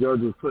know, the judge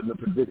was put in a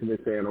position of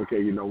saying,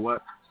 okay, you know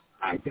what?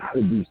 I got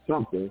to do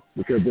something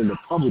because then the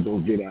public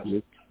don't get at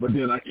me, but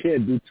then I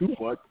can't do too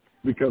much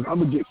because I'm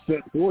going to get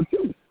sent for it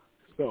too.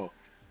 So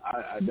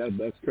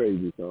that's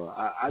crazy. So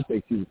I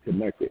think she was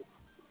connected.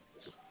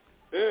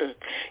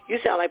 You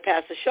sound like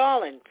Pastor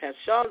Charlene. Pastor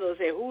Charlene will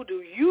say, who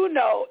do you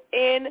know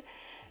in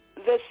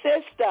the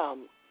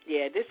system?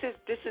 Yeah, this is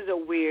a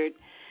weird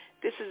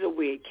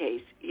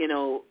case. You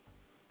know,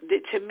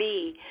 to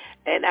me,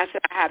 and I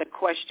said I had a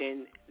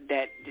question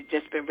that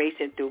just been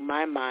racing through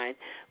my mind.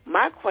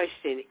 My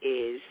question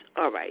is,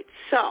 all right,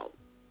 so,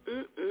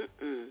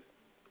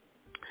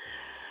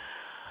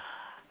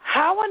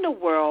 how in the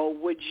world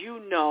would you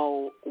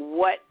know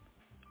why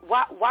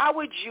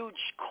would you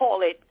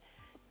call it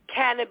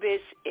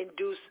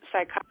cannabis-induced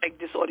psychotic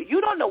disorder?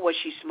 You don't know what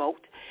she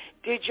smoked.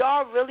 Did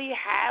y'all really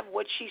have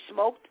what she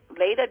smoked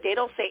later? They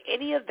don't say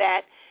any of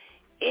that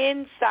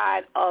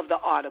inside of the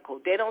article.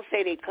 They don't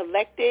say they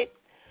collected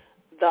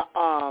the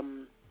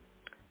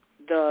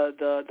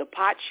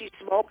pot she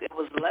smoked. It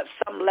was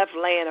left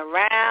laying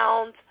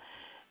around.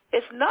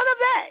 It's none of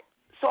that.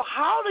 So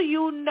how do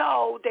you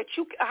know that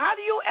how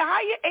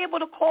are you able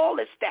to call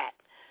this that?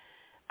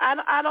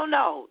 I don't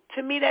know.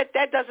 To me, that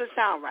doesn't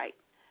sound right.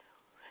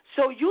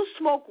 So you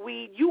smoke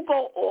weed, you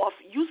go off,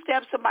 you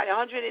stab somebody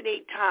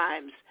 108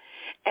 times,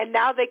 and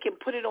now they can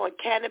put it on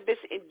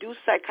cannabis-induced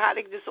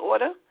psychotic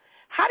disorder?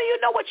 How do you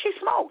know what she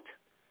smoked?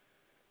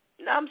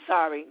 No, I'm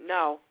sorry.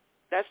 No,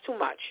 that's too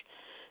much.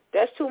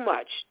 That's too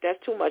much. That's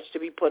too much to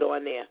be put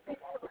on there.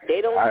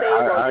 They don't say.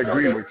 I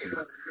agree with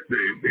you.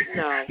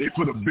 They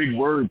put a big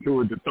word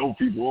to it to throw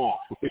people off.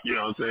 You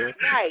know what I'm saying?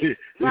 Right.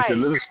 They said,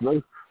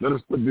 let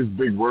us put this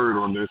big word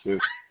on this, and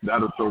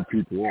that'll throw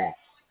people off.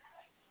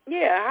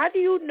 Yeah. How do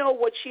you know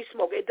what she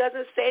smoked? It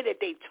doesn't say that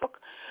they took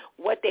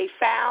what they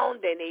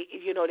found and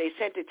they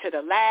sent it to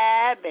the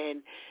lab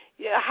and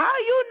how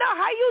you know?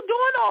 How you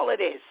doing all of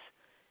this?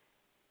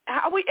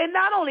 And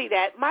not only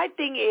that, my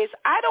thing is,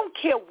 I don't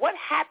care what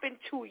happened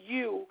to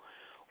you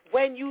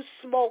when you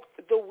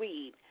smoked the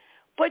weed,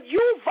 but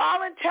you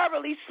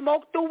voluntarily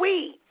smoked the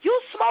weed.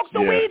 You smoked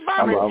the weed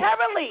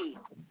voluntarily.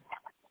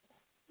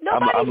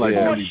 Nobody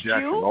forced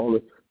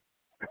you.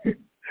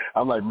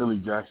 I'm like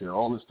Millie Jackson.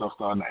 All this stuff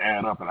starting to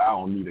add up, and I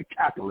don't need a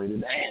calculator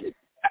to add it.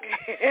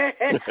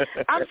 It's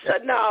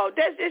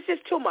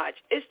just too much.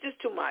 It's just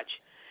too much.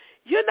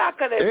 You're not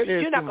gonna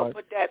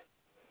put that.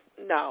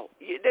 No,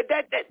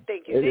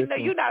 thank you.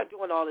 You're not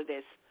doing all of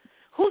this.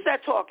 Who's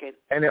that talking?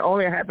 And it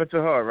only happened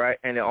to her, right?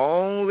 And it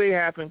only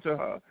happened to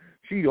her.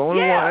 She's the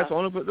only one.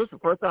 This is the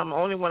first time, the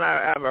only one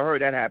I ever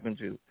heard that happen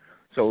to.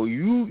 So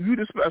you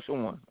the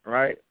special one,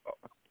 right?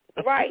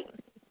 Right.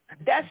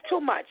 That's too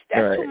much.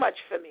 That's too much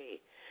for me.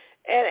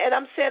 And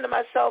I'm saying to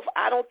myself,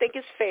 I don't think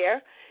it's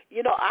fair.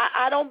 You know,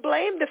 I don't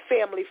blame the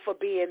family for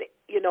being,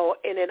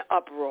 in an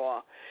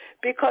uproar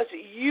because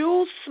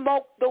you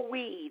smoked the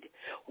weed.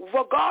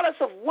 Regardless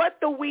of what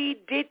the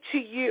weed did to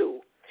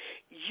you,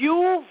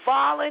 you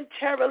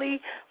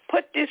voluntarily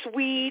put this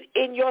weed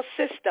in your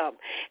system.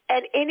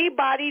 And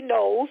anybody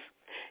knows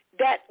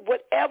that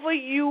whatever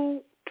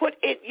you put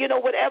in,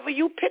 whatever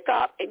you pick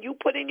up and you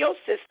put in your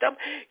system,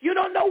 you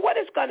don't know what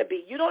it's going to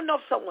be. You don't know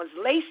if someone's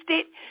laced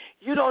it.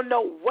 You don't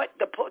know what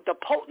the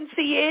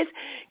potency is.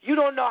 You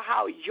don't know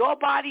how your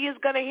body is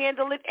going to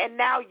handle it. And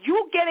now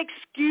you get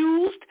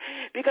excused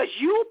because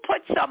you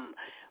put some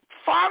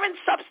foreign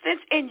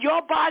substance in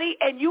your body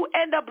and you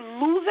end up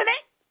losing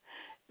it.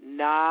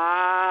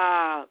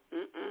 Nah,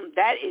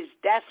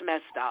 that's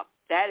messed up.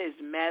 That is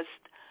messed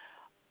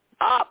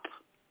up.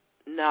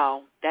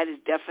 No, that is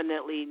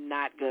definitely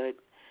not good.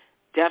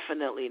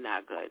 Definitely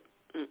not good.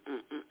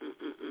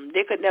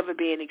 There could never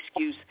be an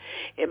excuse,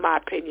 in my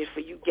opinion,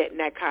 for you getting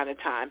that kind of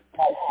time.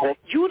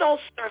 You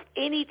don't serve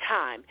any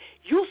time.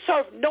 You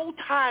serve no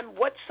time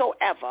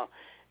whatsoever.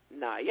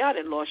 Nah, y'all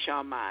done lost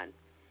your mind.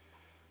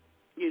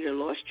 You done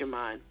lost your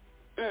mind.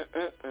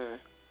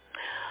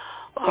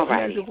 All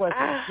right.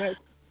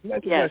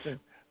 Next question.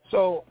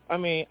 So, I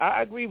mean,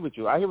 I agree with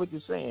you. I hear what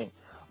you're saying.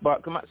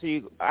 But come on,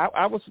 see,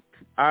 I was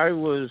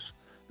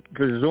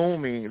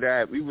presuming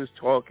that we was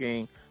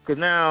talking, because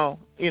now,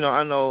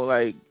 I know,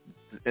 like,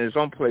 in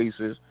some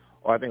places,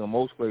 or I think in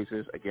most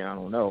places, again, I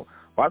don't know,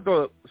 but I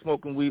thought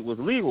smoking weed was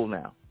legal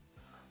now.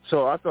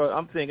 So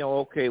I'm thinking,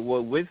 okay,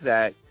 well, with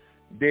that,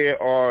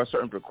 there are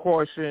certain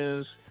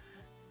precautions,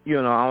 I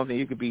don't think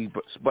you could be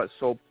but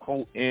so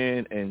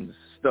potent and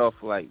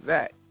stuff like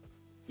that,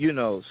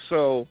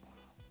 So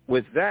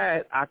with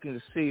that, I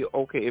can see,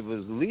 okay, if it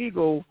was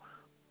legal,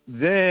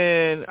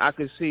 then I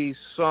could see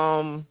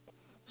some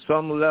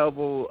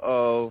level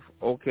of,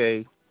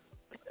 okay,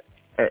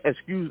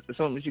 excuse,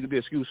 something she could be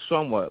excused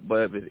somewhat,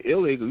 but if it's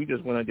illegal, you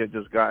just went and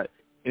just got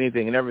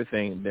anything and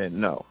everything, then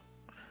no.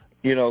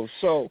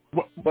 So,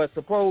 but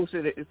suppose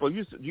that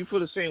you feel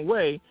the same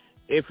way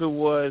if it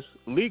was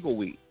legal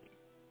weed.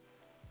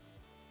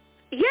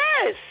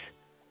 Yes.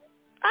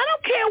 I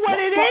don't care what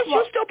it is.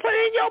 You still put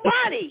it in your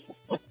body.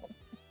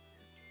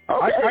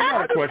 Okay, I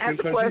got a question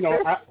because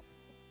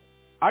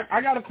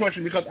I got a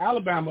question because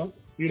Alabama,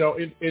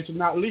 it's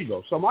not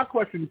legal. So my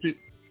question to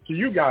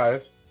you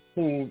guys,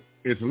 who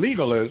it's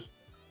legal is,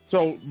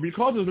 so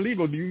because it's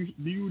legal, do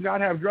you not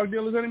have drug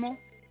dealers anymore?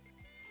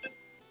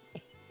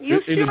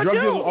 Is the drug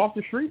dealers off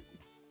the street?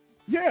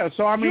 Yeah.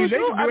 So I mean,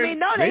 they're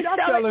not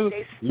selling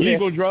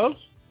legal drugs.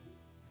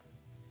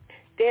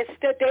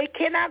 They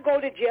cannot go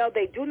to jail.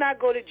 They do not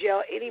go to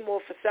jail anymore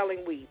for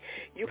selling weed.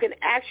 You can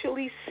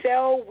actually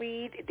sell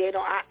weed.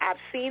 I've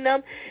seen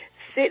them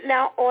sitting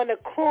out on the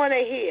corner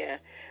here,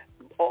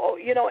 or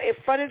in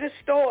front of the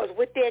stores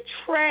with their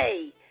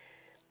tray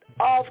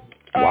of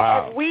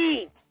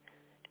weed,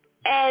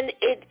 and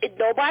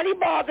nobody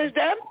bothers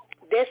them.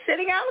 They're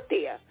sitting out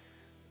there.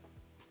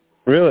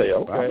 Really?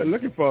 Okay. I've been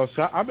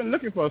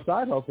looking for a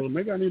side hustle.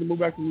 Maybe I need to move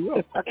back to New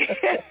York.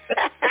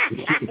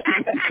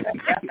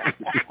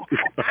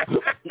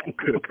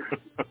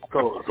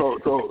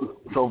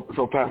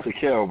 So Pastor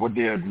Kell, what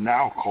they're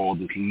now called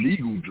is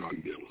legal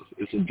drug dealers.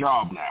 It's a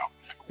job now.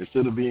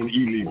 Instead of being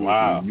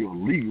illegal, you're a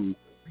legal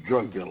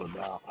drug dealer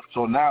now.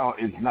 So now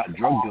it's not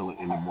drug dealer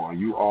anymore.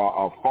 You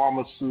are a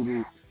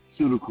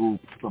pharmaceutical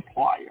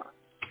supplier.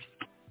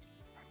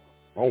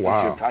 Oh,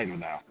 wow. That's your title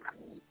now.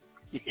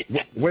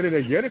 Where do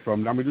they get it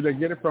from? I mean, do they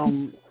get it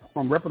from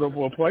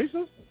reputable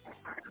places?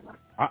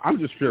 I'm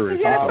just curious.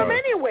 You get it from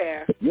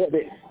anywhere. Yeah,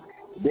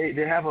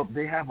 they have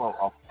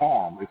a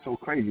farm. It's so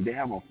crazy. They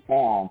have a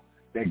farm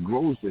that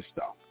grows this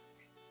stuff,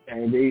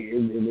 and they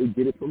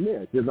get it from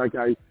there. Just like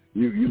if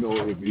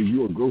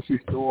you're a grocery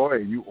store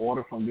and you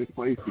order from this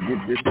place to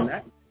get this and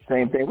that,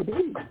 same thing with the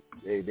weed.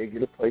 They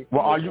get a place.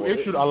 Well, are you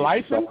issued a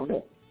license?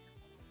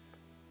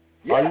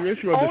 Yeah. Are you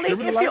issued a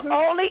distributor license?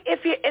 Only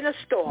if you're in a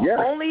store. Yeah.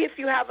 Only if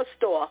you have a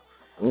store.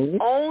 Mm-hmm.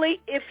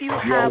 Only if you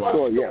have a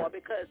store,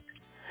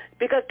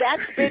 because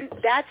that's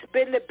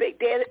been the big.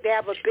 They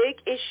have a big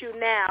issue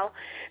now,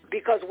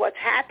 because what's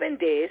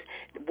happened is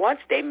once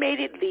they made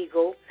it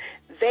legal,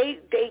 they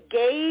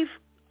gave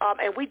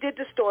and we did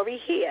the story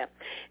here.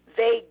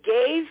 They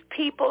gave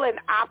people an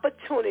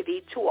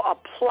opportunity to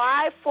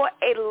apply for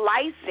a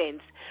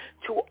license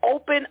to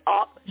open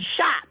up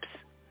shops.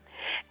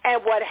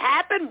 And what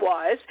happened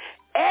was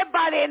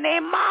everybody and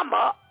their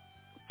mama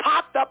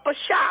popped up a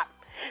shop.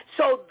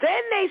 So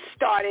then they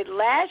started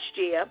last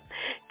year,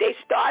 they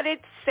started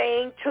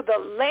saying to the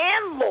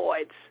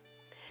landlords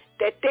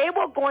that they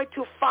were going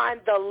to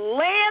find the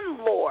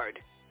landlord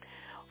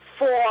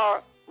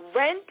for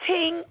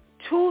renting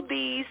to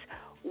these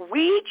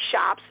weed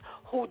shops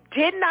who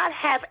did not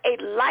have a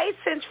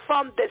license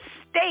from the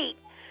state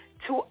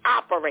to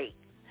operate.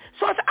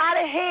 So it's out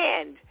of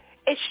hand.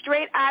 It's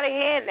straight out of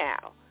hand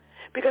now,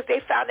 because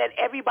they found that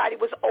everybody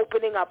was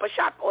opening up a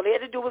shop. All they had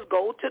to do was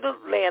go to the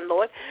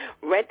landlord,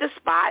 rent a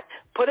spot,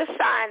 put a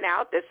sign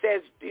out that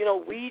says,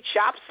 weed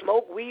shop,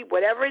 smoke weed,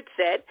 whatever it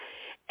said,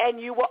 and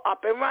you were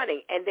up and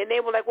running. And then they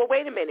were like, well,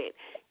 wait a minute.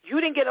 You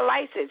didn't get a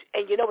license,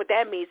 and you know what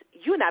that means?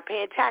 You're not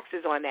paying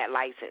taxes on that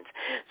license.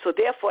 So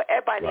therefore,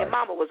 everybody and their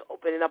mama was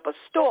opening up a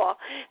store.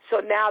 So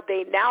now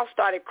they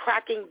started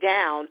cracking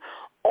down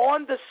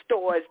on the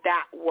stores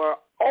that were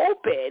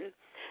open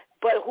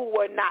but who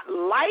were not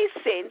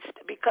licensed,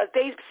 because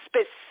they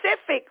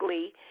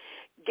specifically,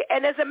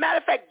 and as a matter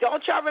of fact,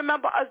 don't y'all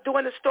remember us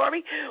doing the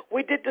story?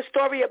 We did the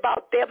story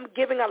about them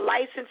giving a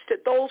license to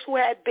those who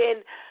had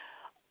been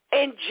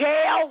in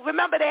jail.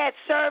 Remember, they had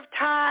served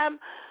time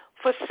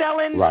for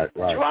selling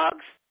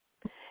drugs?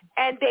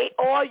 And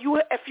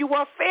if you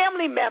were a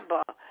family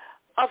member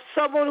of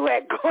someone who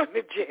had gone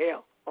to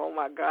jail, oh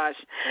my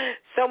gosh,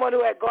 someone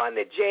who had gone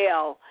to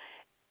jail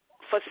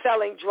for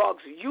selling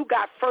drugs, you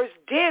got first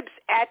dibs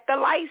at the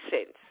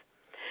license.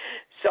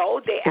 So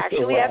they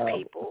actually have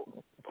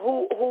people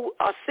who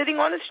are sitting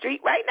on the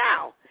street right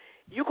now.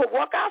 You could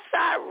walk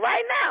outside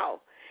right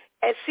now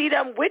and see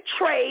them with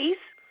trays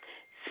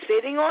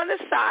sitting on the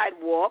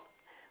sidewalk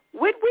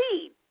with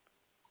weed,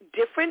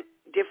 different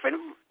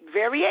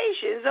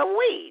variations of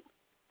weed.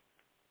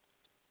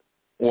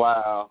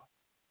 Wow.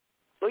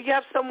 So you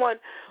have someone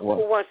who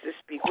wants to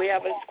speak. We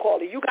have a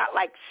caller. You got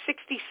like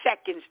 60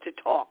 seconds to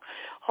talk.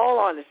 Hold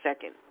on a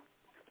second.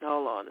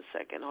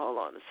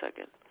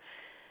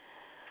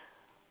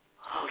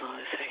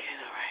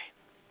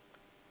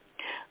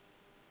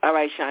 All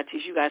right,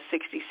 Shantice, you got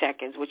 60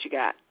 seconds. What you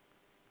got?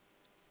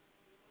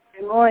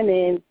 Good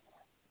morning.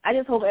 I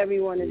just hope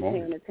everyone is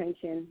paying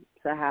attention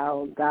to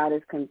how God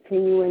is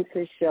continuing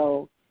to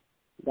show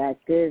that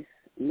this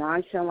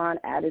nonchalant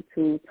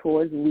attitude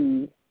towards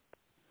weed,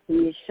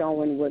 He is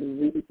showing what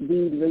weed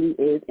really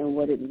is and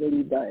what it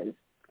really does.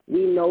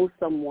 We know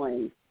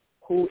someone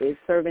who is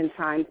serving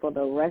time for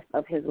the rest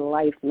of his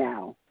life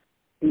now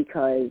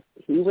because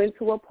he went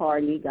to a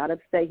party, got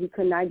upset he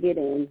could not get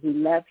in. He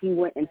left. He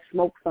went and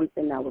smoked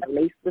something that was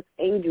laced with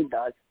angel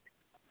dust.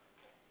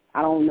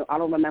 I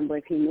don't remember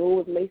if he knew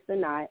it was laced or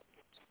not.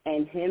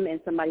 And him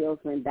and somebody else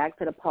went back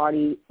to the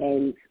party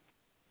and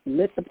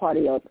lit the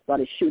party up,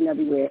 started shooting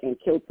everywhere, and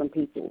killed some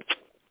people.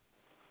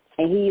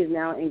 And he is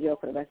now in jail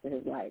for the rest of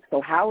his life. So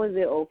how is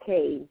it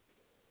okay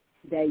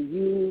that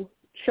you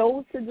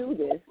chose to do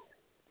this?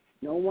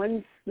 No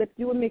one slipped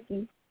you a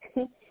Mickey.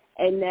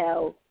 and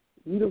now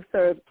you've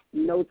served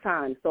no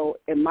time. So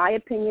in my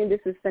opinion,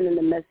 this is sending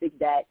the message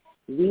that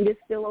weed is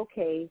still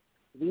okay.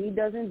 Weed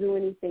doesn't do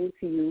anything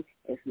to you.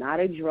 It's not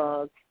a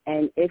drug.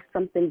 And if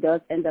something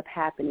does end up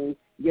happening,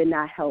 you're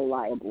not held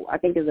liable. I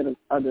think it's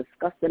a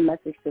disgusting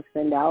message to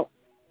send out,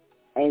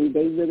 and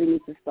they really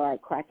need to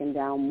start cracking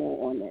down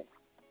more on this.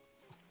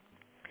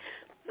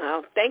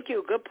 Oh, thank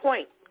you. Good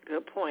point.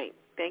 Good point.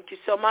 Thank you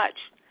so much.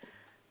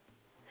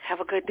 Have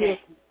a good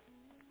day.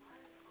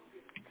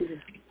 Yeah.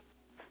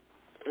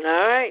 All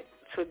right.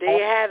 So there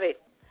you have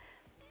it.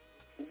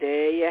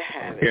 There you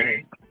have it.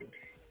 Okay.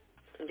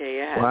 There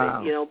you have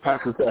Wow. it. You know,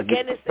 Pastor Steph,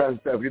 again, Pastor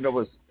Steph, you know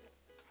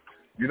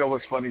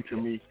what's funny to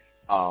me?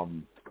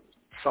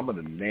 Some of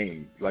the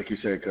names, like you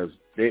said, because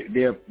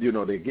they're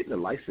getting the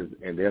license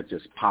and they're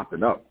just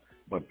popping up.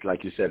 But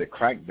like you said, the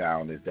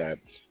crackdown is that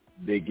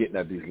they're getting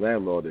at these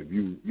landlords. If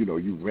you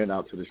rent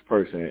out to this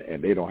person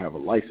and they don't have a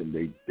license,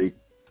 they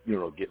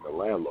getting a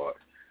landlord.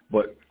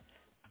 But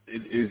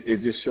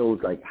it just shows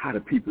like how the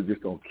people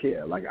just don't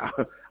care. Like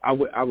I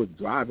was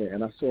driving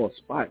and I saw a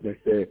spot that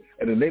said,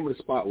 and the name of the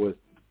spot was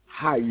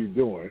 "How You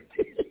Doing?"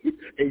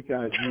 HIG,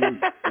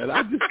 and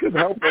I just couldn't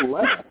help but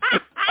laugh.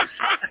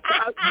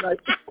 Like,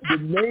 the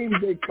names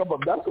they come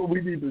up, that's what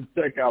we need to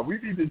check out. We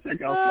need to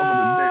check out some of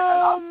the names.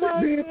 And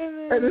I'm sitting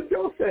there, and it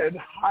still said,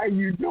 "How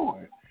you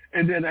doing?"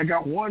 And then I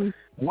got one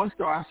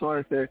store I saw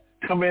that said,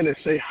 "Come in and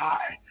say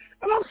hi."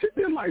 And I'm sitting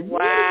there like,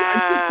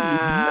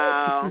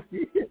 wow.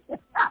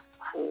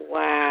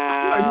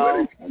 Wow. Like, where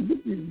did I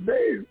get these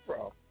names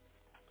from?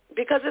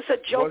 Because it's a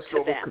joke one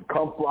store to them. Could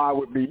come fly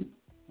with me.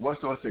 One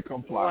store said,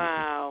 "Come fly with me."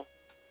 Wow.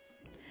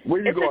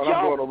 Where you going?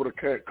 I'm going over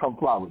to come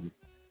fly with you.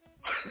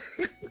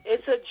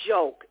 It's a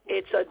joke.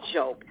 It's a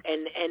joke.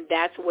 And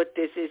that's what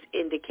this is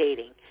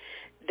indicating.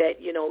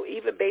 That,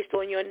 even based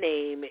on your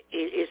name,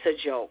 it's a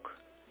joke.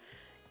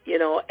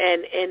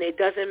 And it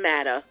doesn't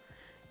matter.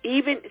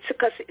 Even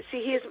because,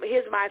 see,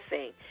 here's my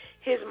thing.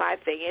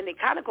 And it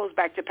kind of goes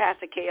back to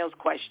Pastor KL's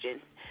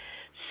question.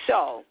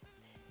 So,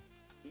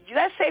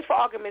 let's say for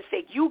argument's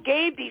sake, you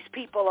gave these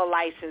people a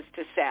license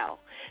to sell.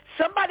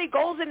 Somebody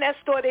goes in that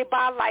store, they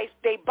buy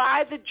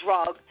the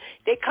drug,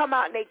 they come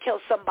out and they kill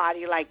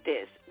somebody like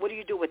this. What do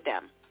you do with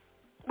them?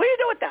 What do you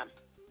do with them?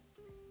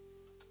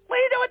 What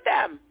do you do with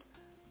them?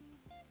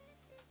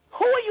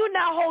 Who are you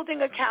now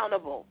holding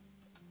accountable?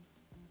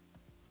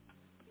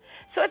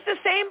 So it's the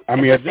same.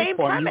 At this same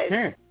point, premise. you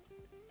can't.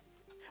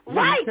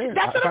 Right. You can't.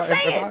 That's what I'm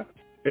saying.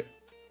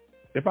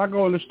 If I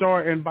go in the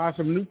store and buy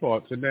some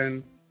Newports and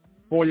then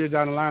 4 years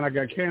down the line I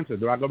got cancer,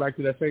 do I go back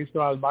to that same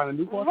store I was buying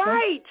the Newports?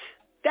 Right.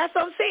 That's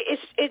what I'm saying.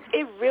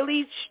 It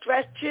really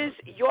stretches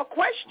your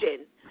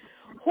question.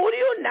 Who do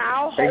you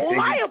now hold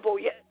liable?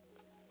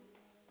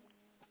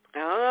 I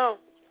don't know.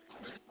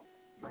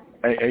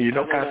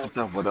 And Pastor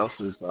Steph, what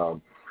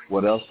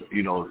else,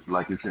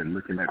 like you said,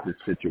 looking at this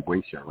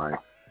situation, right?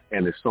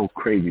 And it's so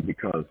crazy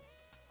because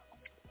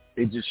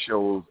it just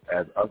shows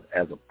as us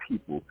as a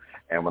people,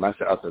 and when I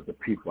say us as a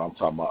people, I'm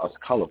talking about us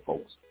color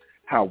folks,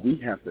 how we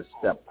have to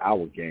step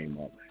our game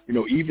up.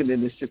 Even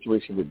in this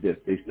situation with this,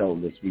 they sell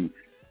this weed.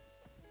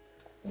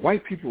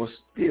 White people are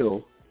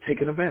still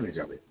taking advantage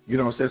of it. You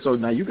know what I'm saying? So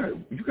now you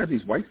got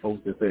these white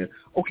folks that say,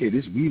 okay,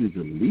 this weed is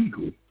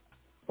illegal.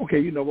 Okay,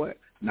 you know what?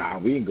 Nah,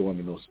 we ain't going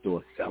to no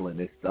store selling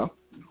this stuff.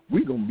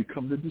 We're going to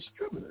become the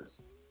distributors.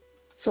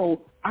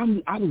 So I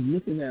was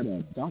looking at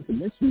a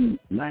documentary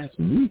last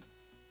week,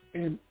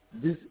 and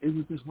it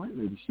was this white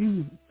lady. She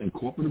was in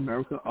corporate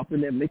America, up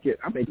in there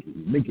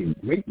making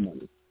great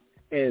money.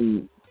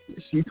 And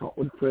she talked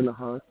with a friend of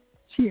hers.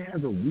 She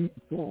has a weed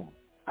farm.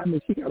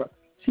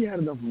 She had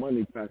enough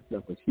money fast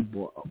enough when she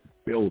bought a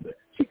building.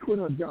 She quit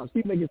her job.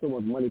 She's making so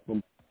much money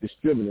from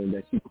distributing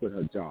that she quit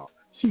her job.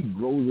 She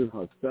grows it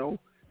herself.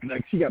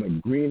 Like, she got a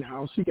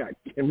greenhouse. She got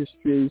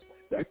chemistry.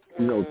 That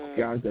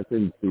guys that's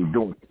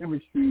doing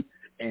chemistry,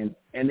 and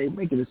they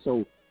making it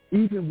so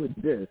even with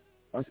this,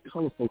 us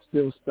color folks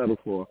still settle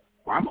for,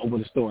 well, I'm over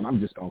the store and I'm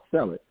just gonna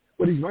sell it.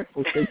 But these white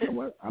folks say, you know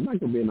what? I'm not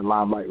gonna be in the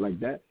limelight like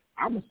that.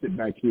 I'm gonna sit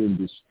back here and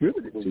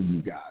distribute it to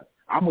you guys.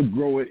 I'm gonna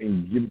grow it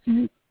and give it to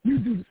you. You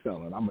do the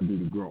selling. I'm gonna do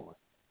the growing.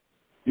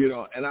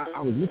 And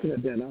I was looking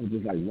at that and I was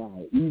just like,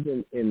 wow.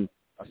 Even in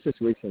a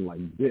situation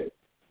like this,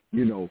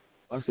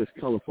 us as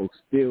color folks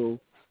still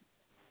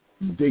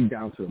dig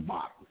down to the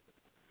bottom.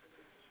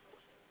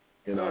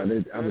 And I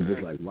was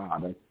just like,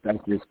 wow, that's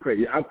just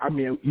crazy. I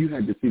mean, you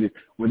had to see this.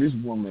 When this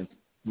woman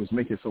was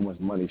making so much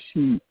money,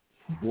 she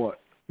bought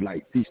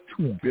like these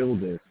 2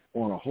 buildings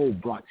on a whole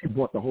block. She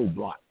bought the whole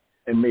block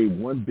and made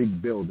one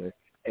big building,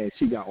 and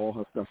she got all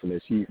her stuff in there.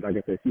 She, like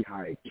I said, she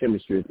hired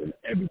chemists and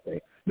everything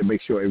to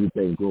make sure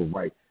everything goes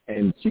right.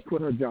 And she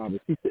quit her job, and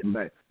she's sitting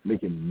back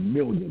making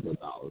millions of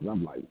dollars.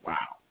 I'm like, wow.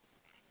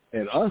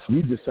 And us,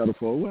 we just settle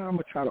for, well, I'm going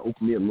to try to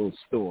open me a little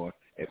store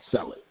and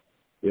sell it,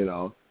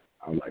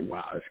 I'm like,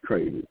 wow, that's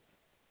crazy.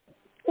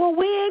 Well,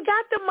 we ain't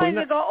got the money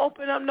to go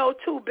open up no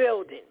 2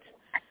 buildings.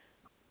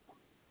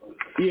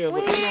 Yeah,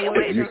 but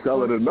if you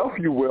sell it enough,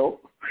 you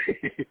will.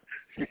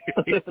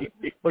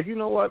 But you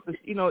know what?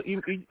 You know,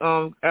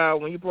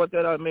 when you brought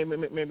that up, it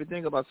made me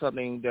think about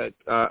something that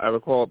I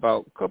recall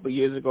about a couple of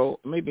years ago,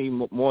 maybe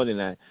more than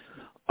that.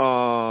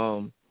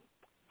 I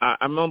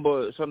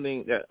remember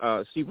something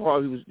that Steve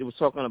Harvey was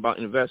talking about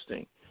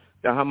investing,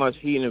 that how much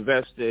he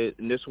invested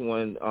in this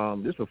one.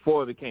 This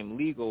before it became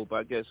legal, but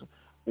I guess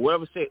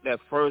whoever said that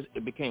first,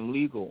 it became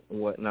legal and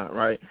whatnot,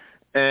 right?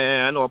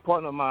 And I know a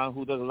partner of mine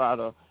who does a lot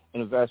of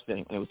investing,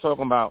 and he was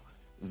talking about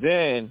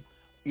then,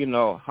 you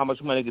know, how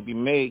much money could be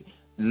made,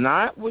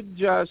 not with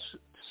just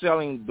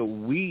selling the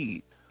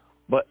weed,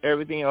 but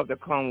everything else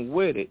that comes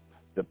with it,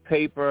 the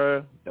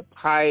paper, the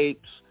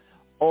pipes,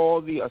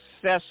 all the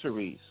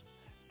accessories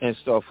and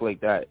stuff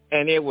like that.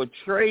 And they were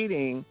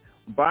trading,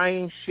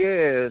 buying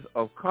shares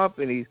of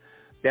companies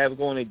that were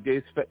going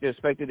to, they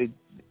expected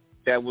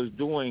that was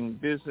doing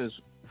business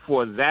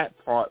for that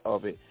part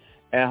of it,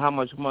 and how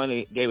much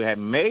money they had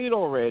made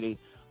already,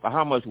 but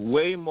how much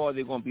way more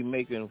they're going to be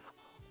making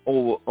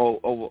over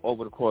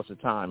the course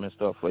of time and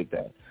stuff like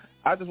that.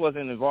 I just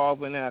wasn't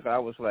involved in that. I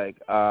was like,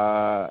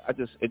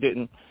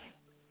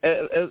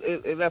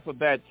 it left a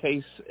bad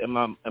taste in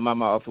my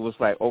mouth. It was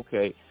like,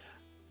 okay,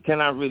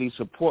 can I really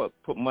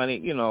put money,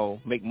 you know,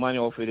 make money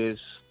off of this?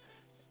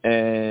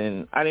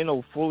 And I didn't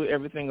know fully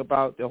everything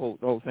about the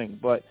whole thing,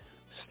 but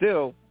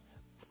still,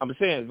 I'm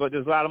saying, but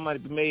there's a lot of money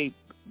to be made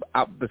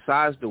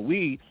besides the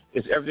weed.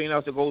 It's everything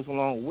else that goes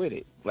along with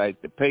it,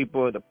 like the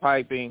paper, the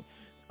piping.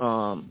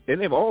 Then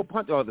they have a whole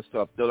bunch of other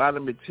stuff. There are a lot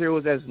of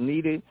materials that's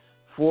needed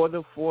for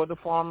the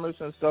farmers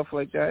and stuff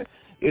like that.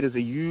 It is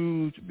a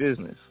huge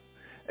business.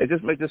 It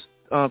just made this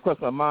cross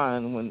my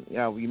mind when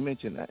you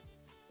mentioned that.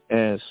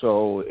 And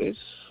so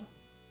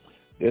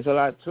there's a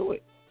lot to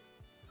it.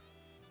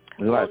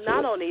 Well,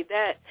 not only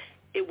that,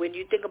 when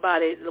you think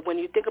about it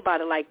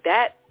like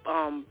that,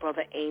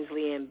 Brother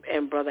Ainsley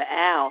and Brother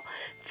Al,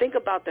 think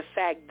about the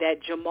fact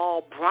that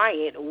Jamal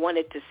Bryant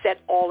wanted to set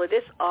all of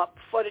this up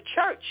for the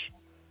church.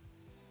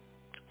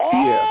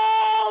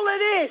 All of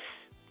this,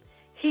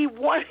 he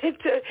wanted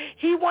to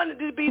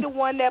be the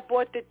one that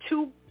bought the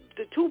two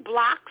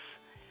blocks,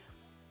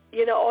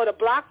 you know, or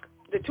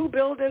the two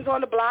buildings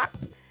on the block,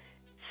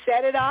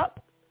 set it up.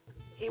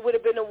 He would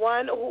have been the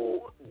one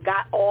who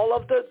got all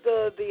of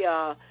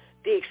the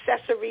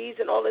accessories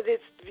and all of this,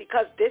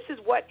 because this is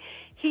what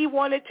he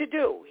wanted to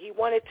do. He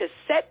wanted to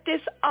set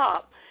this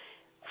up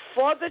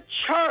for the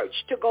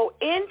church to go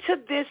into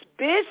this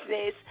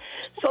business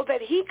so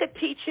that he could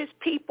teach his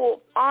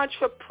people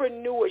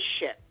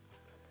entrepreneurship.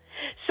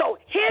 So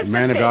here's the thing.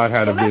 Man of God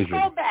had a vision.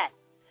 Let's go back.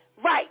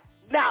 Right.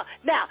 Now,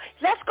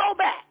 let's go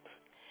back.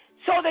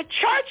 So the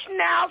church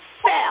now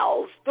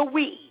sells the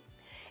weed,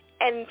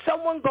 and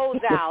someone goes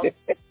out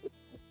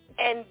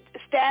and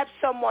stabs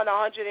someone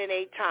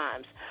 108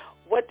 times.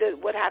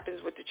 What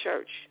happens with the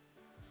church?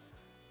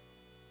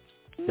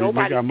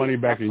 Nobody got money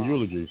back in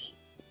eulogies.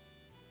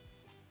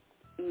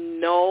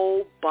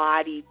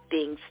 Nobody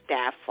thinks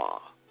that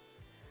far.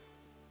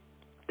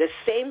 The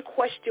same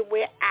question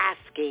we're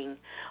asking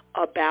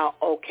about,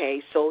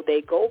 okay, so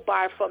they go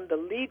buy from the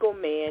legal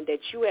man that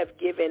you have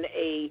given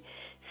a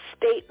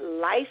state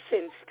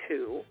license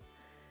to.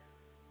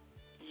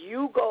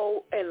 You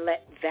go and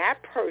let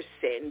that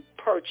person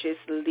purchase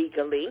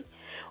legally.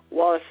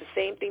 Well, it's the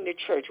same thing the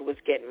church was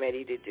getting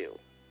ready to do.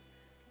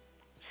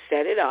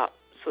 Set it up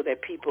so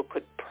that people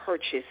could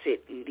purchase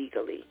it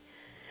legally.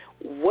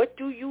 What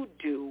do you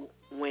do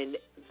when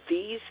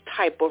these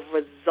type of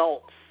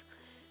results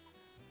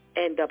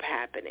end up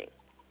happening?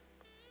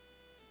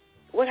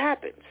 What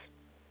happens?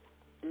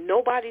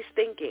 Nobody's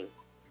thinking.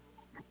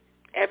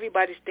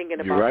 Everybody's thinking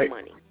about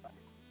money.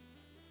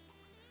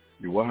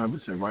 You're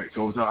 100% right.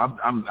 So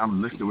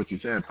I'm listening to what you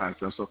said,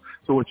 Pastor. So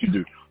what you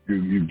do?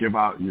 You give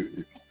out a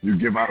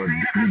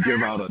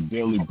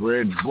daily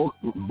bread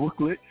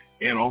booklet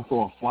and also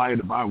a flyer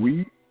to buy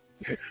weed.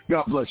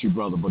 God bless you,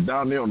 brother. But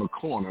down there on the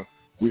corner,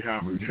 we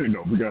got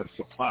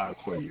supplies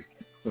for you.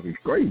 It's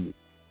crazy.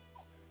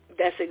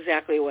 That's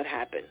exactly what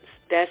happens.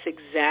 This is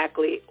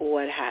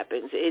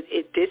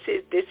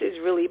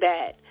really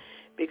bad,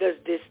 because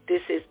this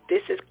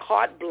is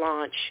carte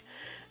blanche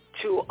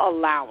to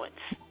allowance.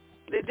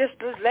 Just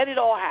let it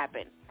all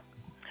happen.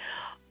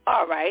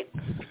 All right.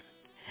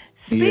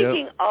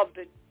 Speaking of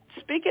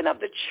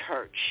the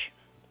church,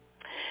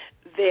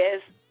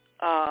 there's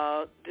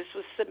this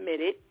was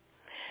submitted.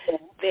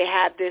 They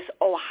have this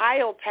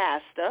Ohio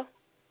pastor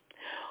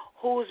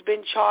who's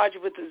been charged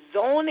with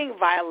zoning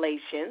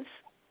violations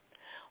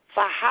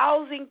for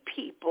housing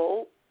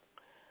people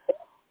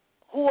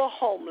who are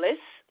homeless.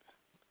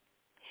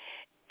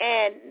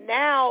 And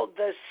now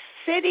the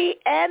city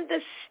and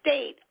the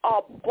state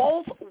are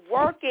both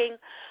working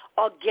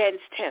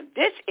against him.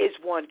 This is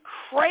one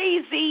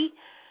crazy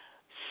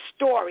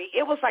story.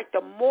 It was like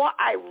the more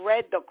I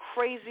read, the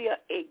crazier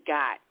it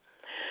got.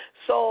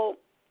 So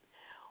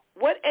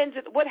what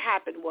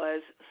happened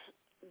was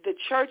the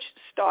church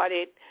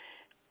started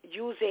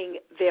using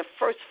their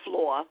first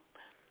floor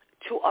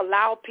to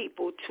allow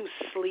people to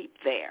sleep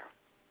there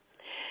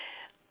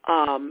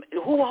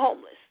who were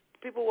homeless.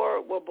 People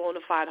were bona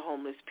fide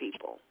homeless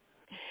people.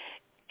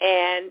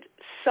 and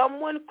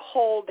someone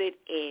called it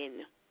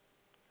in.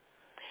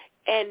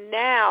 And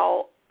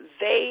now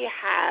they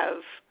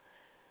have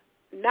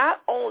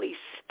not only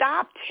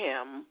stopped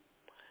him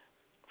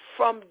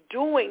from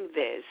doing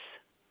this,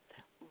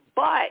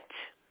 but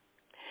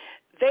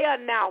they are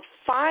now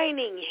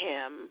fining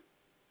him.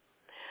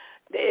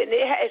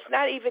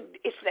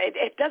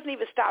 It doesn't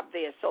even stop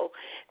there. So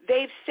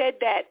they've said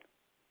that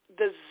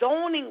the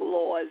zoning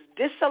laws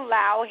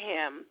disallow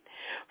him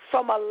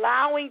from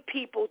allowing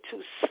people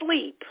to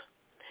sleep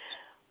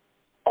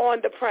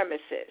on the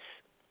premises.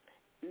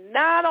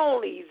 Not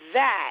only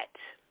that,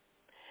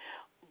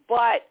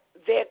 but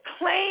they're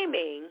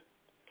claiming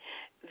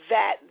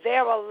that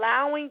they're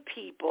allowing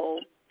people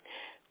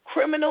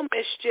criminal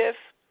mischief,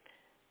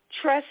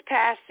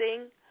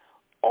 trespassing,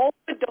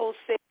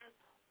 overdosing,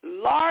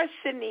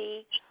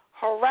 larceny,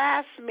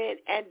 harassment,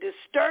 and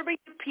disturbing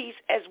the peace,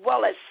 as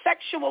well as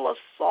sexual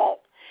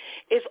assault,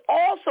 is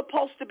all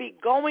supposed to be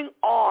going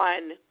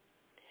on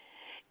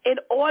in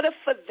order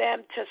for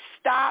them to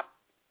stop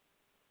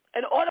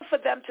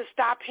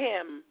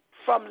him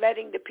from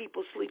letting the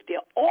people sleep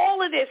there.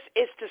 All of this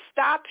is to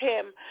stop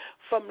him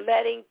from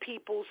letting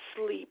people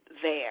sleep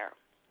there.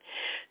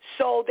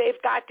 So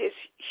they've got this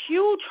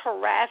huge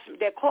harassment.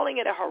 They're calling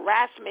it a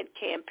harassment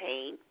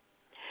campaign,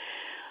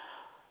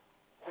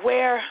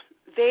 where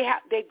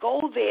they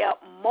go there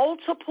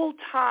multiple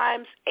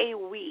times a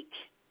week.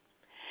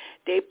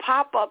 They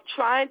pop up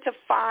trying to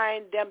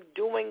find them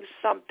doing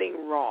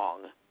something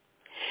wrong.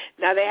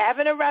 Now, they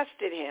haven't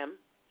arrested him,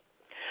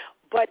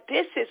 but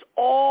this is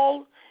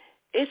all,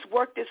 it's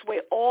worked its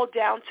way all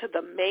down to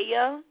the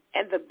mayor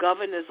and the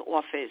governor's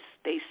office,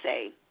 they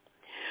say,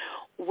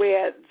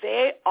 where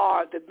they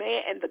are, the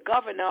mayor and the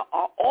governor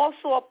are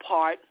also a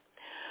part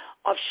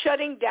of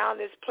shutting down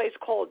this place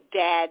called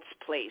Dad's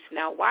Place.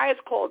 Now, why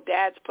it's called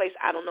Dad's Place,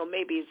 I don't know.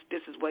 Maybe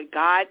this is what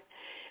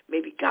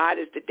maybe God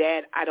is the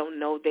dad. I don't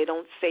know. They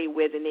don't say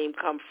where the name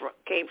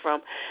came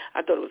from.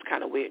 I thought it was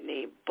kind of a weird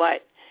name.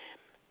 But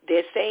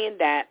they're saying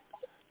that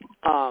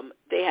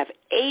they have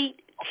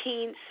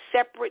 18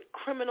 separate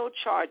criminal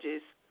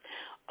charges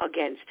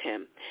against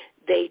him.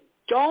 They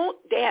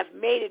have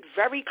made it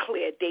very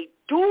clear they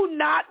do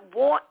not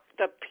want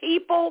the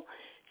people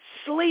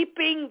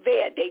sleeping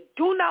there. They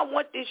do not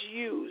want this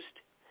used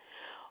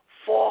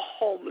for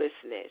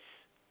homelessness.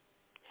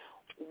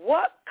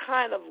 What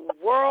kind of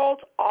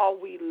world are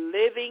we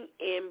living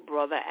in,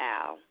 Brother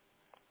Al?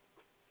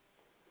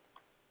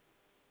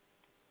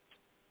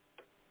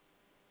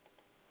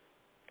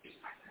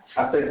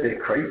 I think they're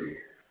crazy.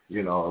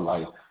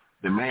 Like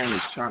the man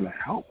is trying to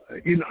help.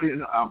 As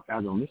I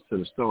listen to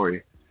the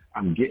story,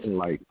 I'm getting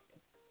like,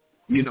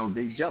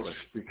 they jealous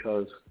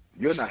because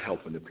you're not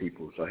helping the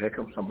people. So here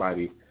comes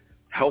somebody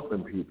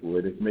helping people,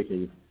 and it's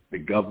making the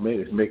government,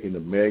 it's making the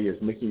mayor,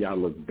 it's making y'all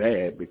look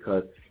bad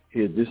because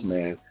here's this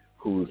man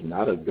who's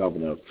not a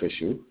governor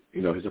official.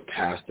 He's a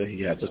pastor.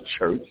 He has a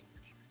church,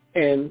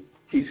 and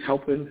he's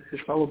helping his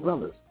fellow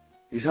brothers.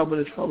 He's helping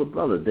his fellow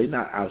brothers. They're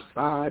not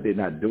outside. They're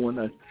not doing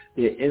that.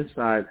 They're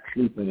inside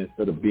sleeping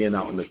instead of being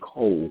out in the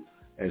cold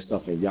and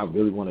stuff. And y'all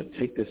really want to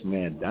take this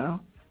man down?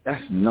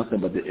 That's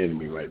nothing but the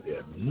enemy right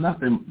there.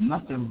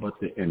 Nothing but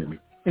the enemy.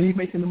 And he's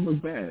making them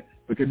look bad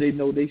because they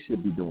know they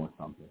should be doing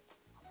something.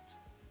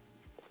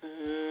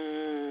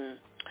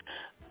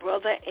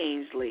 Brother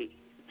Ainsley,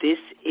 this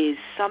is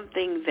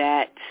something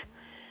that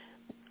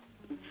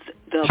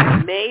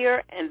the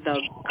mayor and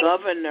the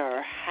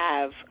governor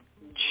have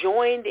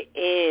joined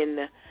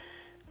in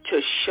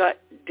to shut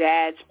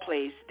Dad's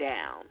Place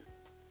down.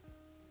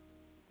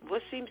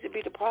 What seems to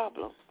be the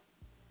problem?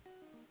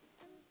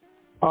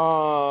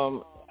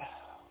 I'm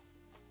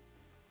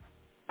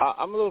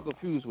a little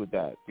confused with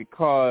that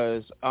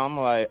because I'm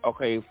like,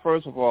 okay,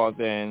 first of all,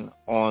 then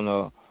on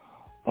a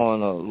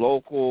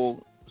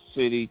local,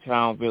 city,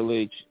 town,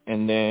 village,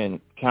 and then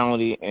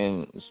county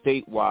and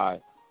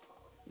statewide,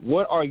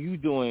 what are you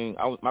doing?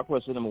 My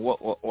question is,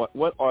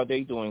 what are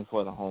they doing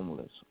for the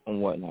homeless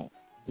and whatnot?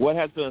 What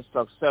has been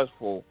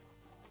successful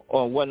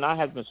or what not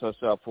has been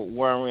successful,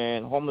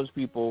 wherein homeless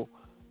people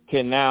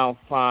can now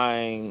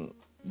find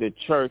the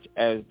church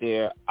as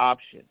their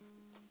option?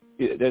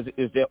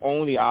 Is their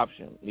only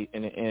option,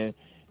 and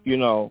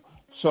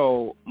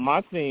so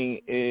my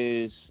thing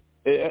is,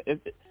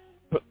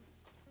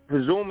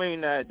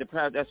 presuming that the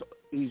pastor,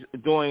 he's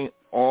doing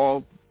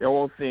all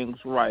things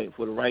right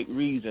for the right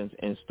reasons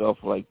and stuff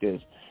like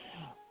this.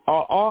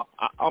 My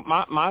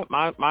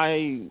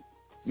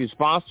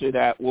response to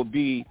that will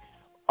be,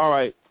 all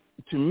right.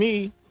 To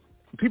me,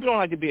 people don't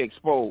like to be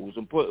exposed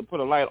and put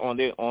a light on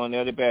their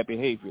bad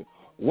behavior.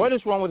 What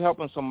is wrong with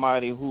helping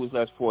somebody who is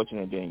less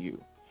fortunate than you?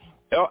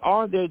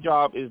 Their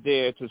job is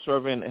there to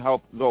serve and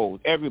help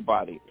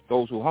everybody,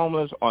 those who are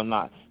homeless or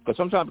not. Because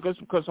sometimes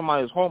because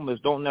somebody is homeless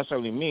don't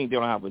necessarily mean they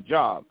don't have a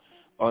job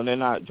or they're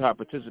not trying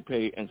to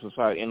participate in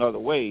society in other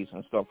ways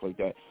and stuff like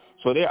that.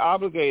 So they're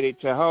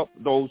obligated to help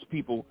those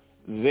people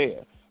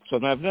there. So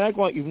now if you're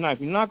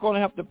not going to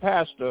help the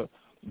pastor,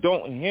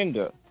 don't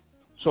hinder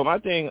So my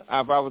thing,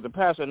 if I was a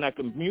pastor in that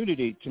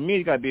community, to me,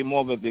 it got to be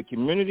more of the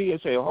community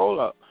and say, hold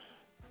up,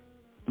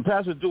 the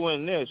pastor's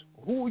doing this.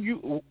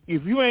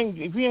 If you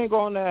ain't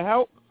going to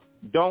help,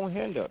 don't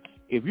hinder.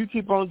 If you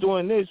keep on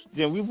doing this,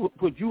 then we will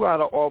put you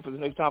out of office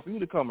next time for you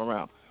to come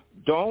around.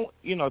 Don't,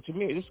 to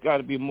me, this got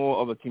to be more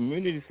of a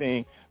community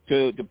thing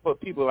to put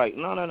people like,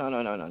 no.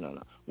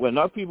 When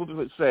enough people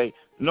say,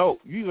 no,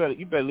 you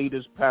better leave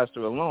this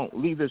pastor alone,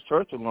 leave this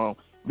church alone,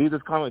 leave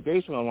this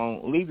congregation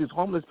alone, leave these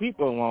homeless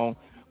people alone,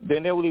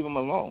 then they will leave them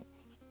alone.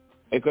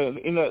 Because,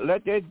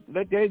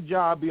 let their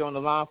job be on the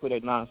line for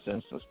that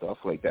nonsense and stuff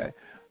like that.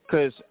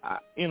 Because,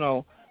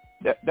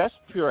 that's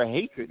pure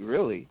hatred,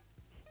 really.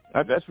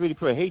 That's really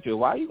pure hatred.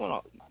 Why are you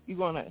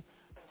gonna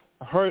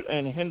hurt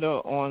and hinder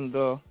on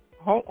the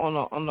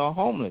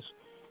homeless?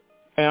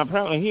 And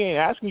apparently he ain't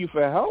asking you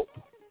for help.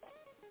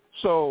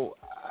 So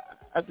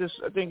I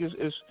think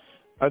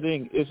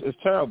it's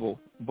terrible.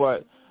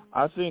 But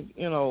I think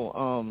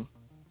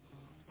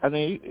I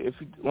think as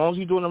long as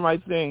you're doing the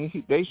right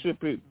thing, they should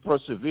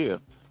persevere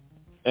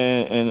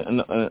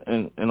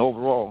and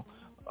overall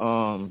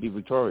be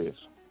victorious.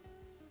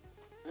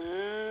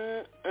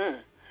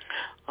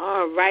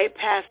 All right,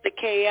 Pastor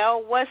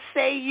KL, what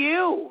say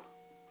you?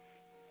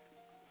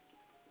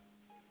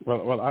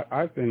 Well,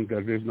 I think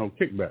that there's no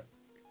kickback.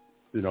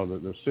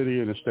 The city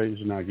and the state is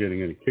not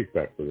getting any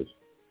kickback for this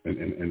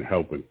and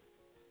helping.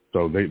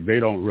 So they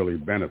don't really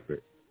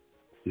benefit.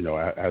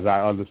 As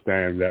I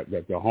understand that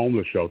the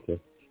homeless shelter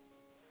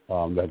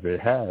that they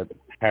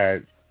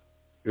had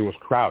it was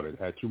crowded,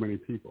 had too many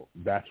people.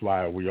 That's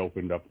why we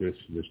opened up this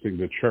thing,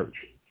 the church.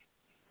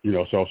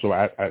 So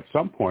at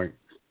some point,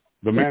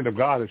 the man of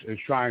God is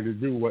trying to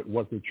do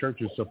what the church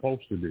is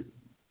supposed to do.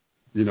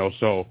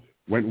 So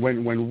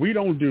when we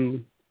don't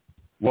do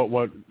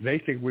what they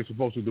think we're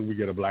supposed to do, we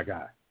get a black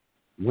eye.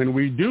 When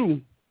we do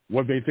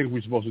what they think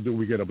we're supposed to do,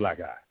 we get a black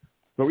eye.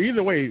 So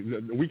either way,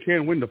 we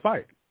can't win the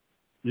fight.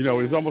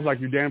 It's almost like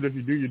you're damned if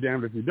you do, you're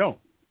damned if you don't.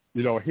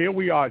 Here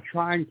we are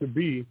trying to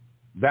be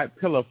that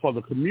pillar for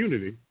the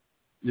community,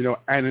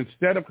 and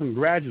instead of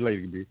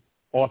congratulating me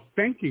or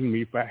thanking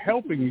me for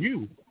helping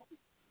you,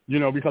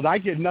 because I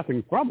get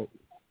nothing from it,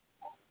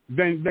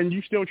 then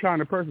you're still trying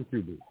to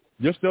persecute me.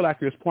 You're still at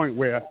this point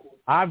where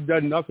I've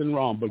done nothing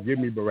wrong, but give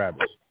me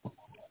Barabbas.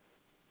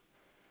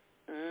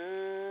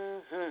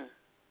 Mm-hmm.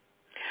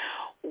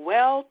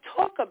 Well,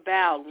 talk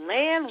about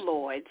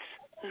landlords.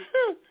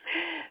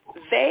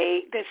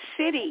 The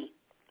city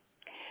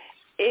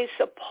is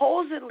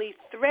supposedly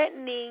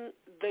threatening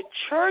the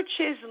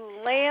church's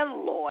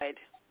landlord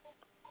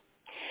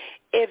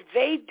if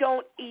they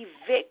don't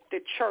evict the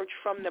church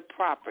from the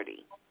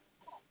property.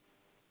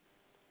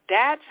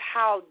 That's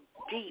how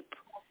deep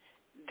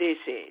this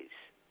is.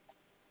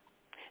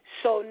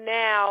 So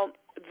now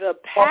the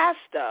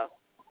pastor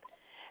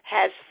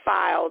has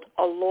filed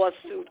a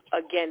lawsuit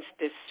against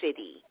the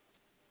city.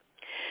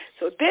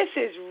 So this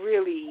is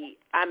really,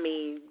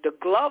 the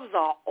gloves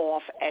are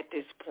off at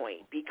this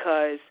point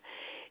because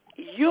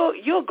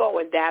you're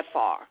going that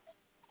far.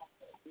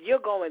 You're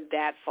going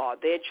that far.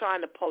 They're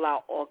trying to pull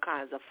out all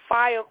kinds of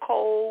fire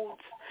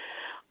codes,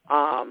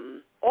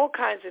 all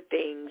kinds of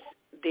things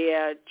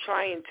they're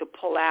trying to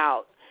pull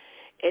out.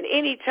 And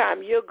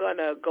anytime you're going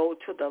to go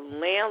to the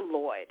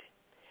landlord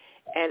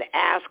and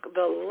ask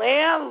the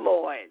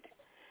landlord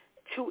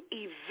to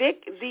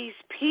evict these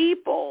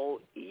people,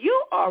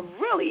 you are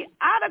really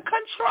out of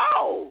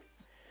control.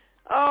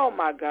 Oh,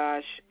 my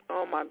gosh.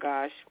 Oh, my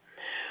gosh.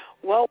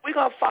 Well, we're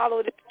going to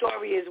follow this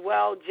story as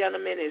well,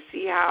 gentlemen, and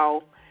see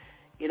how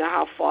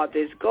far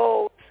this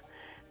goes.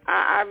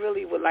 I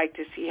really would like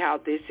to see how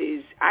this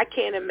is. I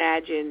can't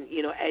imagine,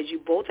 as you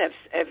both have,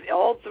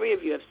 all three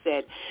of you have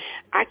said,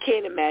 I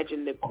can't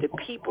imagine the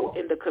people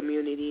in the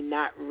community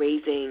not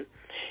raising,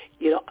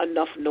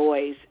 enough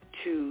noise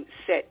to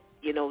set,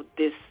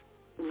 this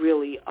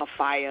really a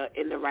fire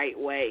in the right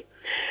way.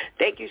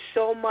 Thank you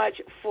so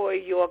much for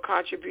your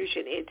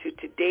contribution into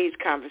today's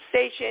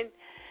conversation,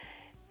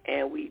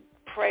 and we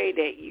pray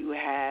that you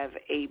have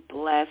a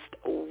blessed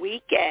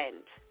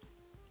weekend.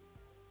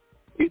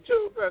 You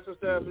too, Pastor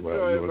Steph.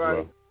 Enjoy, everybody.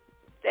 Well.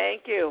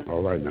 Thank you.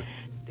 All right, now.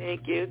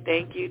 Thank you.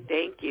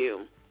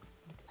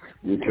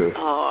 You too.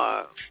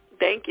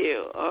 Thank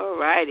you. All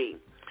righty.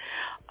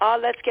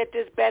 Let's get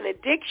this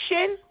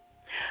benediction.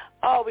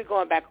 We're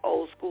going back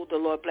old school. The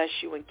Lord bless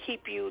you and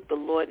keep you. The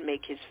Lord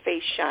make his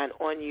face shine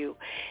on you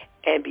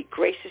and be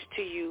gracious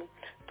to you.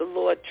 The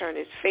Lord turn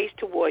his face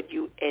toward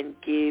you and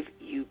give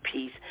you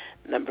peace.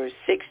 Numbers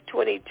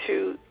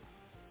 6:22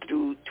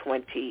 through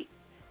 26.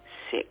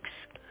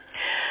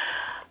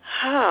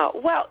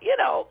 Well,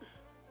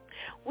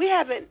 we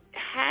haven't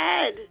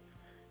had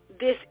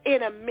this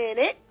in a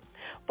minute,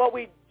 but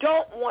we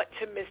don't want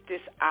to miss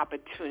this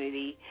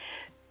opportunity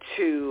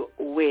to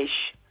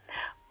wish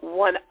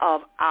one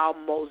of our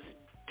most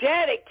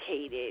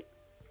dedicated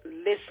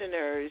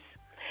listeners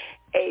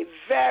a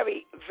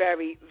very,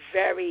 very,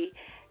 very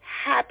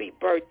happy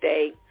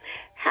birthday.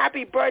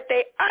 Happy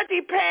birthday,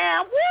 Auntie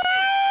Pam.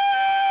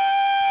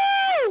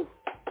 Woo!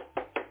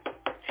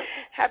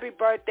 Happy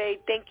birthday.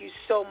 Thank you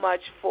so much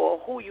for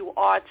who you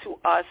are to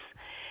us,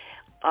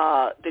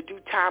 the Due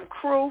Time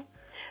crew,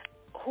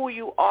 who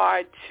you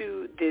are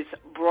to this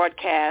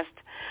broadcast.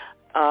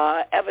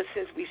 Ever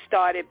since we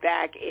started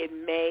back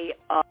in May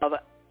of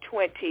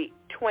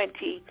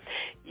 2020,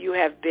 you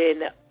have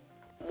been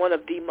one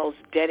of the most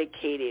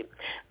dedicated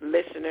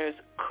listeners.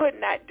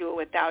 Could not do it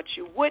without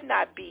you, would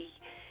not be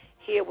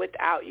here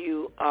without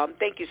you.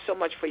 Thank you so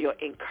much for your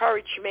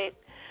encouragement,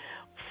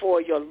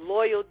 for your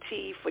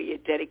loyalty, for your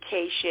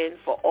dedication,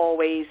 for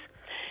always,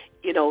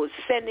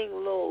 sending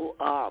little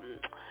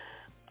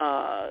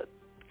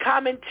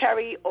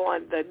commentary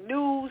on the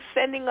news,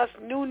 sending us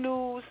new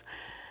news.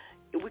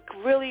 We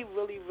really,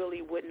 really,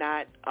 really would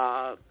not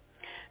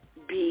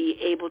be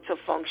able to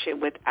function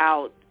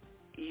without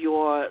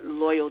your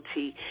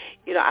loyalty.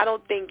 I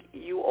don't think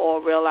you all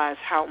realize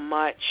how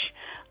much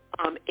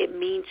it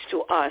means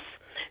to us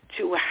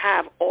to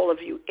have all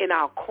of you in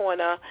our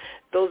corner,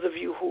 those of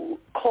you who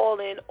call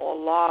in or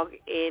log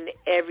in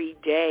every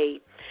day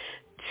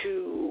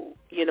to,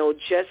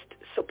 just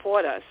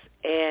support us.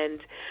 And,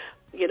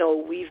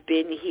 we've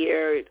been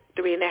here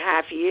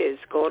 3.5 years,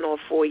 going on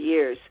 4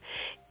 years.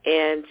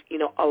 And,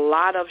 a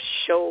lot of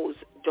shows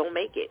don't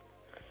make it.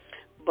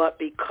 But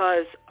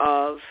because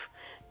of,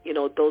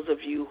 those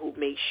of you who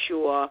make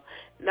sure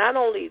not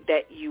only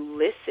that you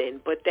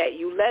listen, but that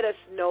you let us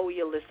know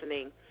you're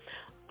listening,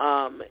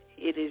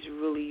 it is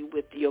really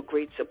with your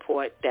great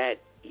support that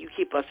you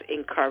keep us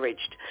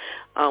encouraged.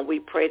 We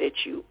pray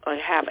that you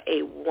have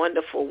a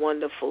wonderful,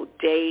 wonderful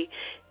day.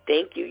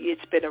 Thank you.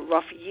 It's been a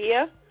rough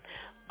year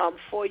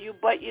for you,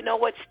 but you know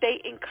what?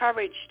 Stay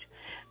encouraged.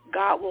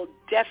 God will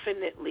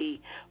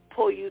definitely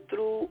pull you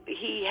through.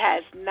 He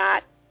has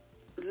not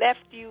left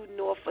you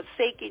nor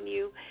forsaken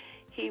you.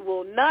 He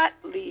will not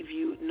leave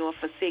you nor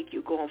forsake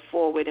you going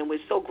forward, and we're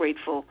so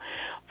grateful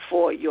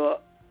for your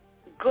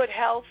good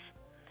health,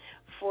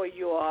 for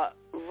your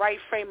right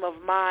frame of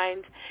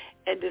mind,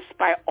 and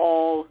despite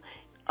all,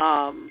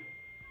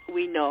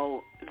 we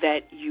know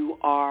that you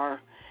are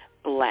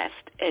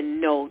blessed, and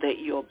know that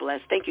you're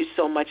blessed. Thank you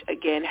so much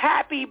again.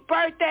 Happy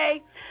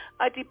birthday,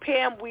 Auntie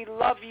Pam. We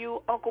love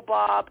you. Uncle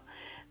Bob,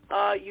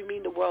 you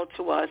mean the world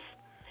to us,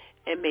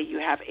 and may you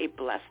have a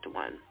blessed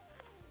one.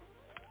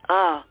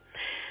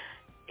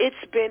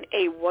 It's been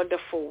a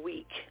wonderful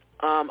week,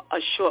 a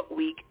short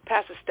week.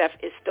 Pastor Steph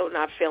is still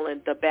not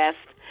feeling the best,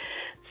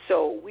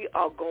 so we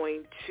are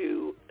going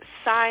to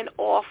sign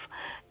off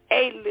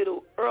a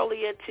little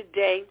earlier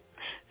today.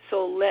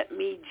 So let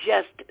me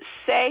just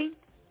say,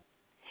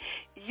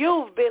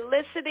 you've been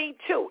listening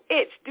to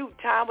It's Due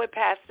Time with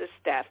Pastor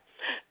Steph.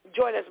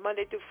 Join us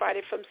Monday through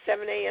Friday from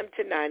 7 a.m.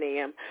 to 9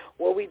 a.m.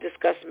 where we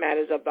discuss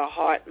matters of the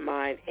heart,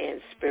 mind,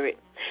 and spirit.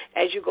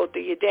 As you go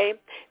through your day,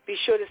 be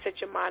sure to set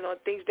your mind on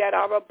things that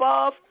are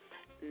above,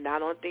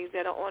 not on things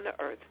that are on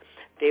the earth.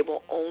 They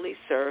will only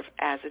serve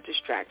as a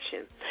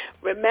distraction.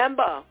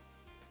 Remember,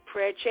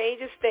 prayer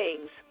changes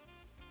things.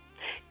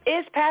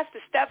 It's Pastor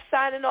Steph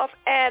signing off,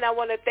 and I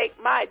want to thank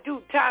my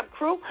Due Time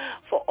crew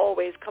for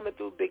always coming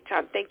through big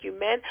time. Thank you,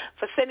 men,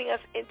 for sending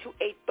us into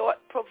a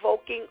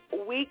thought-provoking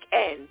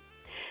weekend.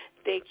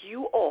 Thank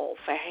you all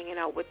for hanging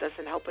out with us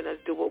and helping us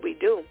do what we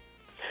do.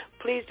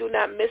 Please do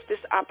not miss this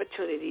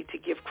opportunity to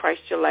give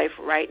Christ your life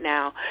right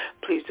now.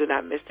 Please do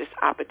not miss this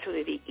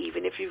opportunity,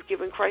 even if you've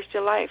given Christ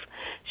your life.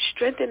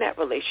 Strengthen that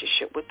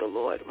relationship with the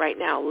Lord right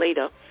now.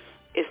 Later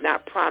is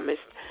not promised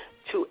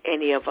to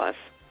any of us.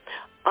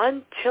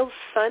 Until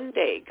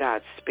Sunday,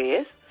 God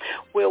spares,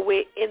 where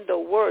we're in the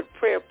Word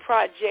Prayer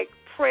Project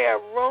prayer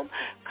room.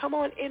 Come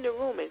on in the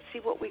room and see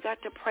what we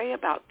got to pray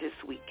about this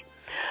week.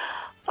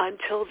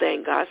 Until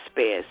then, God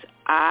spares.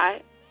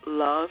 I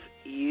love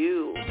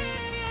you.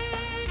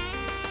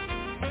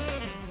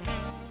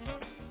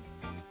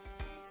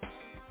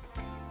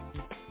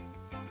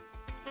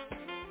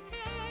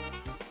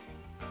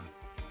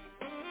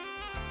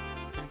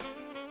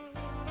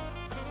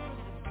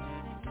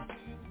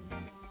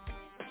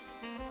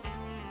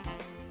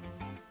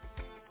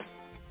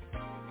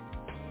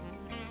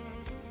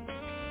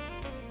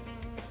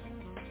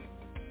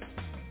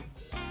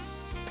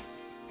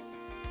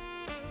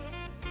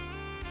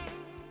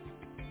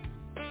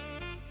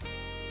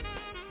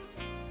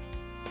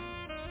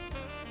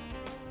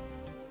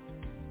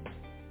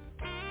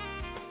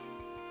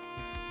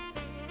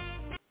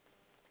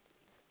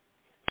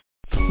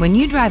 When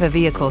you drive a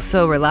vehicle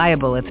so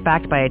reliable it's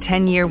backed by a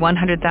 10-year,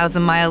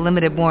 100,000-mile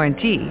limited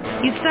warranty,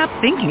 you stop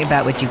thinking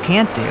about what you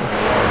can't do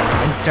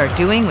and start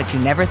doing what you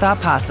never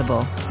thought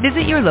possible.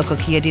 Visit your local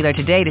Kia dealer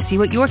today to see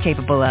what you're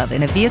capable of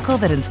in a vehicle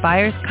that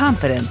inspires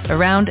confidence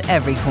around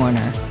every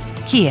corner.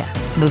 Kia,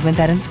 movement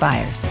that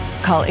inspires.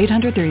 Call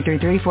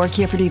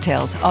 800-3334-KIA for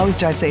details. Always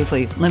drive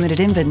safely. Limited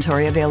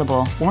inventory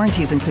available.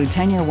 Warranties include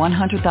 10-year,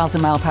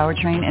 100,000-mile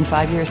powertrain and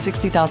 5-year,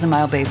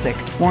 60,000-mile basic.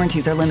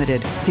 Warranties are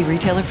limited. See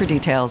retailer for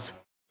details.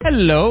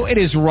 Hello, it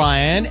is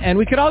Ryan, and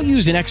we could all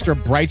use an extra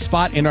bright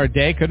spot in our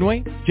day, couldn't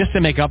we? Just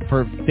to make up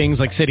for things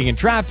like sitting in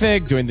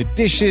traffic, doing the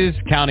dishes,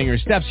 counting your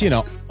steps, you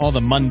know, all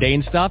the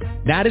mundane stuff.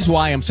 That is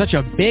why I'm such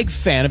a big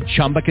fan of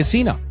Chumba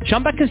Casino.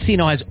 Chumba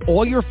Casino has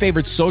all your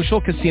favorite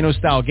social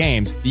casino-style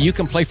games that you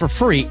can play for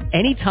free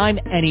anytime,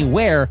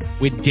 anywhere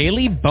with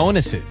daily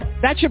bonuses.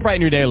 That should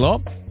brighten your day a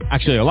little.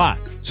 Actually, a lot.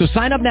 So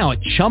sign up now at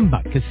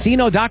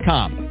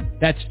ChumbaCasino.com.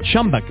 That's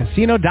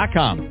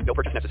ChumbaCasino.com. No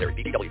purchase necessary.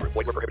 VGW. Void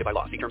where prohibited by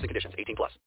law. See terms and conditions. 18+.